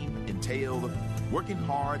dream entailed working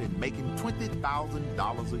hard and making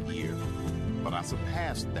 $20,000 a year. But I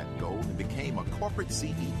surpassed that goal and became a corporate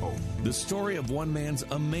CEO. The story of one man's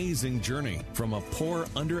amazing journey from a poor,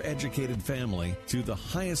 undereducated family to the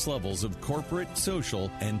highest levels of corporate,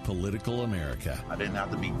 social, and political America. I didn't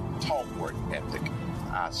have to be taught work ethic.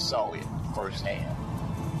 I saw it firsthand,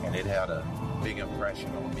 and it had a big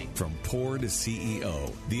impression on me. From poor to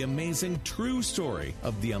CEO, the amazing true story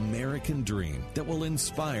of the American dream that will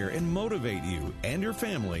inspire and motivate you and your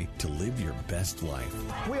family to live your best life.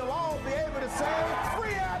 We'll all be able to say,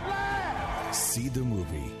 free at last! See the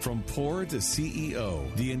movie, From Poor to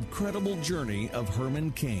CEO, The Incredible Journey of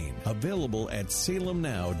Herman Cain, available at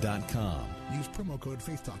salemnow.com. Use promo code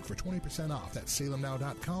FaithTalk for 20% off. That's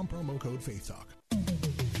salemnow.com, promo code FaithTalk.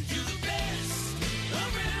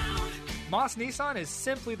 Moss Nissan is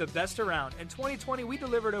simply the best around. In 2020, we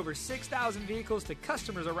delivered over 6,000 vehicles to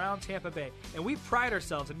customers around Tampa Bay, and we pride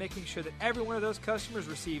ourselves in making sure that every one of those customers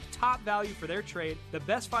receive top value for their trade, the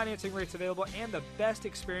best financing rates available, and the best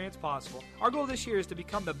experience possible. Our goal this year is to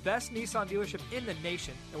become the best Nissan dealership in the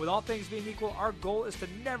nation, and with all things being equal, our goal is to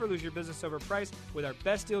never lose your business over price with our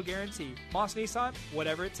best deal guarantee. Moss Nissan,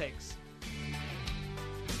 whatever it takes.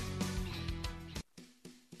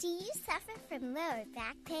 Do you suffer from lower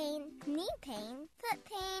back pain, knee pain, foot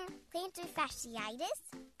pain, plantar fasciitis,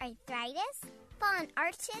 arthritis, fallen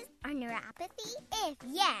arches, or neuropathy? If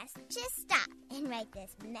yes, just stop and write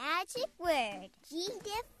this magic word,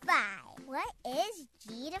 G-Defy. What is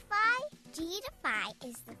G-Defy? G-Defy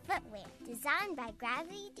is the footwear designed by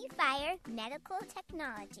Gravity Defier Medical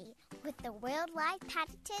Technology with the worldwide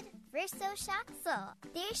patented VersoShock sole.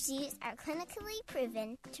 Their shoes are clinically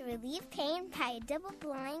proven to relieve pain by a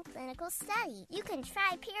double-blind clinical study. You can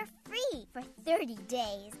try a pair free for 30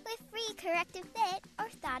 days with free corrective fit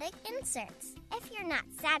orthotic inserts. If you're not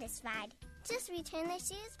satisfied, just return the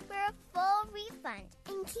shoes for a full refund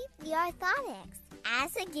and keep the orthotics.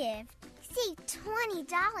 As a gift, save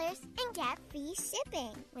 $20 and get free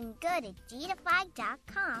shipping when you go to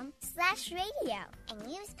gdefy.com/radio and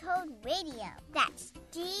use code RADIO. That's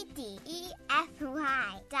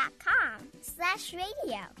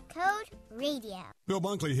gdefy.com/radio. Code RADIO. Bill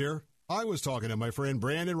Bunkley here. I was talking to my friend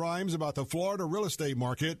Brandon Rhymes about the Florida real estate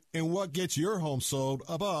market and what gets your home sold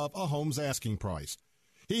above a home's asking price.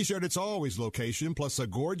 He shared its always location plus a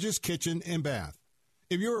gorgeous kitchen and bath.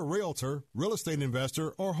 If you're a realtor, real estate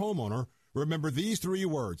investor, or homeowner, remember these 3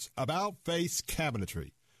 words: About Face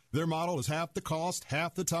Cabinetry. Their model is half the cost,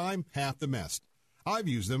 half the time, half the mess. I've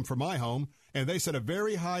used them for my home, and they set a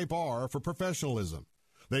very high bar for professionalism.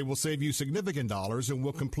 They will save you significant dollars and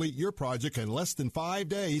will complete your project in less than 5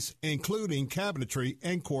 days, including cabinetry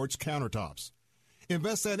and quartz countertops.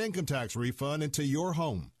 Invest that income tax refund into your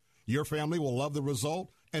home. Your family will love the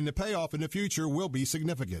result, and the payoff in the future will be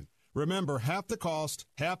significant. Remember, half the cost,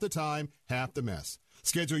 half the time, half the mess.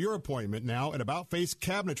 Schedule your appointment now at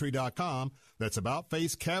AboutFaceCabinetry.com. That's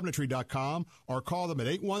AboutFaceCabinetry.com, or call them at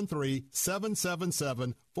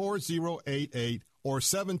 813-777-4088 or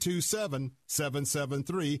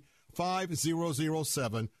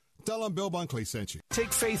 727-773-5007. Tell them Bill Bunkley sent you.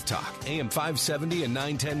 Take Faith Talk, AM 570 and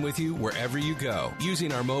 910 with you wherever you go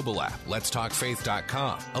using our mobile app,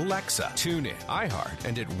 letstalkfaith.com, Alexa, TuneIn, iHeart,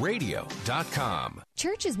 and at radio.com.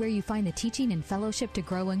 Church is where you find the teaching and fellowship to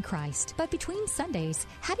grow in Christ. But between Sundays,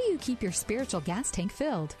 how do you keep your spiritual gas tank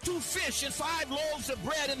filled? 2 fish and 5 loaves of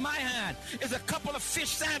bread in my hand is a couple of fish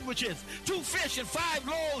sandwiches. 2 fish and 5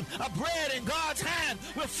 loaves of bread in God's hand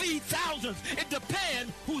will feed thousands. It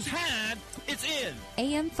depends whose hand it's in.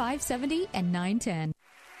 AM 570 and 910.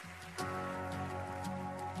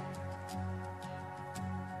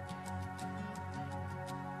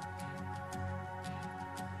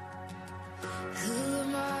 Who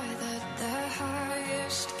am I that the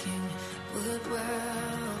highest king would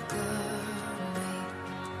welcome me?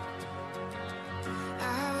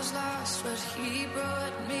 I was lost, but he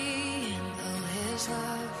brought me in. Oh, his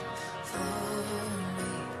love for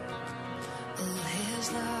me. Oh,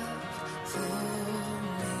 his love for me.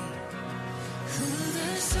 Who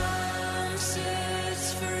the Son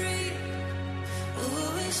sets free,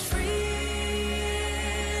 who is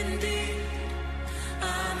free indeed.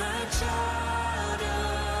 I'm a child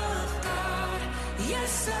of God,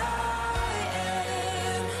 yes I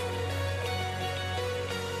am.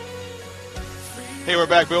 Hey, we're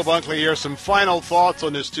back. Bill Bunkley here. Some final thoughts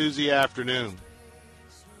on this Tuesday afternoon.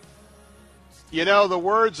 You know, the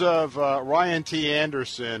words of Ryan T.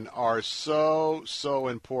 Anderson are so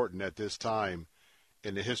important at this time.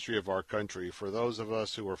 in the history of our country for those of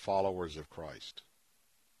us who are followers of Christ.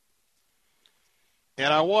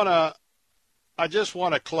 And I just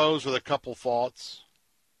want to close with a couple thoughts.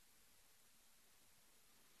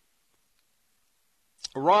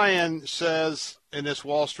 Ryan says in this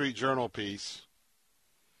Wall Street Journal piece,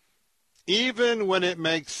 even when it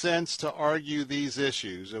makes sense to argue these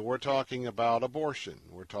issues, and we're talking about abortion,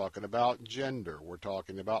 we're talking about gender, we're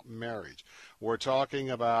talking about marriage, we're talking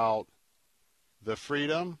about the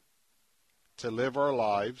freedom to live our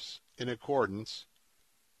lives in accordance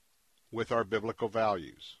with our biblical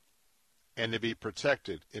values and to be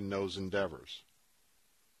protected in those endeavors.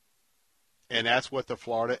 And that's what the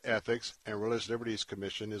Florida Ethics and Religious Liberties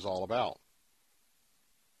Commission is all about.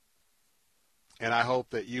 And I hope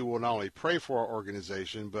that you will not only pray for our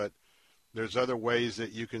organization, but there's other ways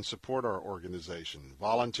that you can support our organization,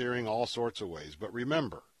 volunteering, all sorts of ways. But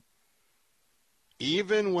remember,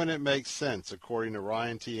 even when it makes sense, according to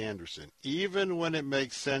Ryan T. Anderson, even when it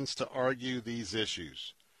makes sense to argue these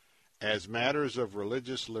issues as matters of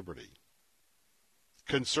religious liberty,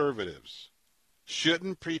 conservatives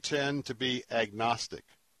shouldn't pretend to be agnostic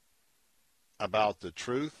about the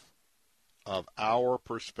truth of our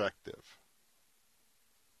perspective.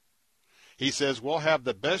 He says we'll have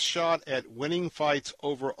the best shot at winning fights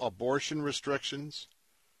over abortion restrictions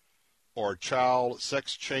or child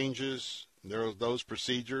sex changes, those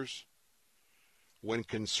procedures, when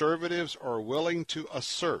conservatives are willing to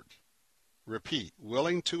assert, repeat,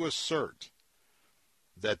 willing to assert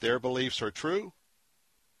that their beliefs are true,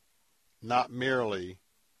 not merely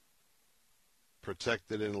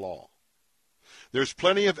protected in law. There's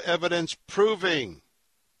plenty of evidence proving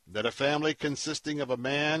that a family consisting of a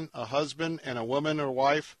man, a husband, and a woman or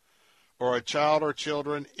wife, or a child or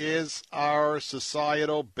children is our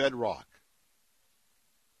societal bedrock.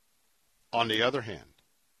 On the other hand,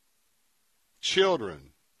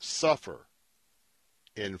 children suffer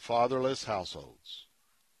in fatherless households.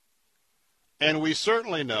 And we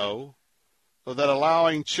certainly know that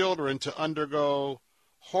allowing children to undergo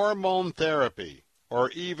hormone therapy or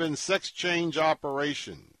even sex change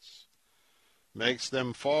operations makes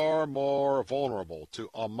them far more vulnerable to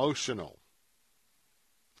emotional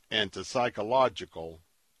and to psychological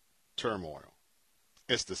turmoil.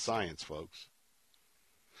 It's the science, folks.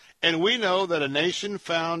 And we know that a nation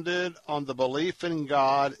founded on the belief in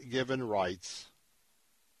God-given rights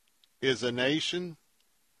is a nation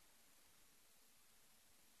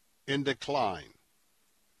in decline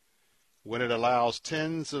when it allows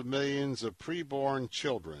tens of millions of preborn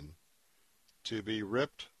children to be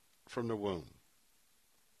ripped from the womb.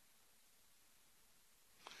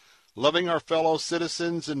 Loving our fellow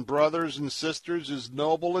citizens and brothers and sisters is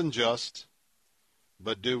noble and just,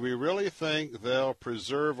 but do we really think they'll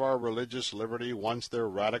preserve our religious liberty once their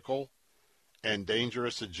radical and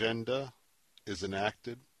dangerous agenda is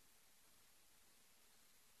enacted?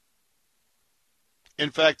 In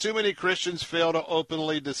fact, too many Christians fail to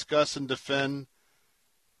openly discuss and defend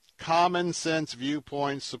common sense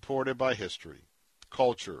viewpoints supported by history,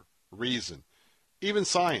 culture, reason, even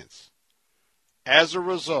science. As a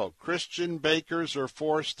result, Christian bakers are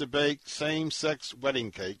forced to bake same-sex wedding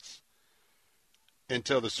cakes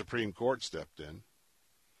until the Supreme Court stepped in.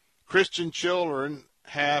 Christian children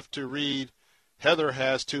have to read Heather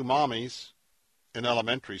Has Two Mommies in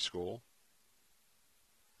elementary school.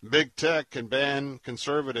 Big tech can ban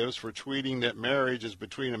conservatives for tweeting that marriage is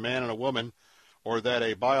between a man and a woman or that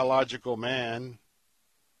a biological man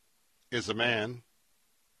is a man.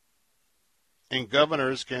 And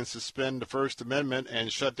governors can suspend the First Amendment and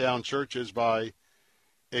shut down churches by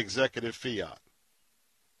executive fiat.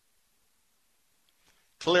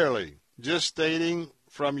 Clearly, just stating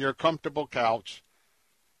from your comfortable couch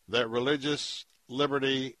that religious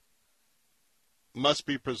liberty must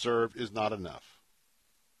be preserved is not enough.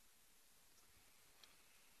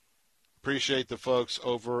 Appreciate the folks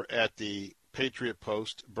over at the Patriot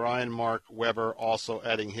Post. Brian Mark Weber also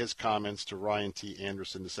adding his comments to Ryan T.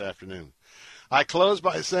 Anderson this afternoon. I close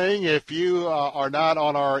by saying if you are not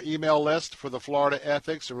on our email list for the Florida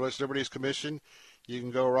Ethics and Religious Liberties Commission, you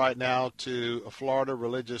can go right now to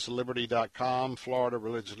floridareligiousliberty.com,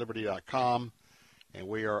 floridareligiousliberty.com, and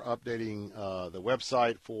we are updating the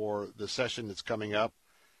website for the session that's coming up.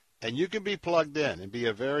 And you can be plugged in and be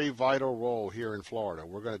a very vital role here in Florida.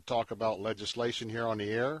 We're going to talk about legislation here on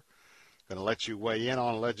the air. Going to let you weigh in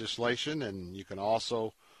on legislation, and you can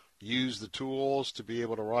also use the tools to be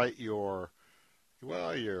able to write your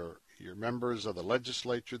members of the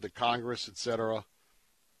legislature, the Congress, etc.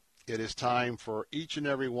 It is time for each and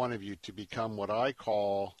every one of you to become what I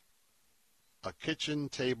call a kitchen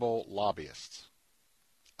table lobbyist.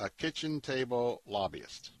 a kitchen table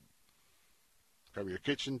lobbyist. From your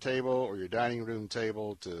kitchen table or your dining room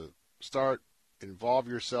table to start, involve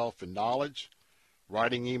yourself in knowledge,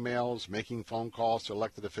 writing emails, making phone calls to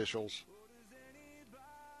elected officials.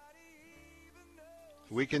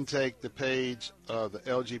 We can take the page of the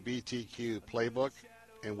LGBTQ playbook,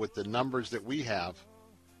 and with the numbers that we have,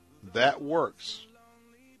 that works,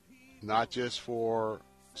 not just for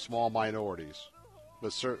small minorities,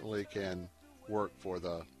 but certainly can work for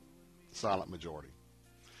the silent majority.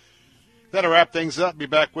 That'll wrap things up. Be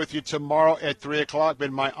back with you tomorrow at 3 o'clock.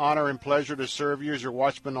 Been my honor and pleasure to serve you as your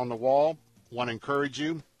watchman on the wall. Want to encourage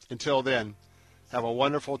you. Until then, have a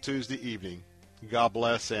wonderful Tuesday evening. God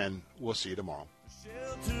bless, and we'll see you tomorrow.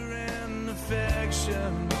 Shelter and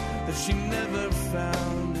affection that she never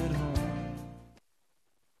found at home.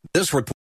 This report